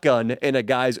shotgun in a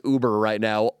guy's Uber right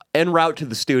now en route to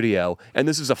the studio, and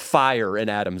this is a fire in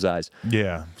Adam's eyes.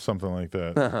 Yeah, something like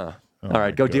that. Oh All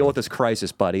right, go deal with this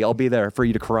crisis, buddy. I'll be there for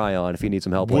you to cry on if you need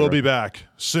some help We'll later. be back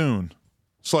soon.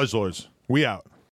 Sledgelords, we out.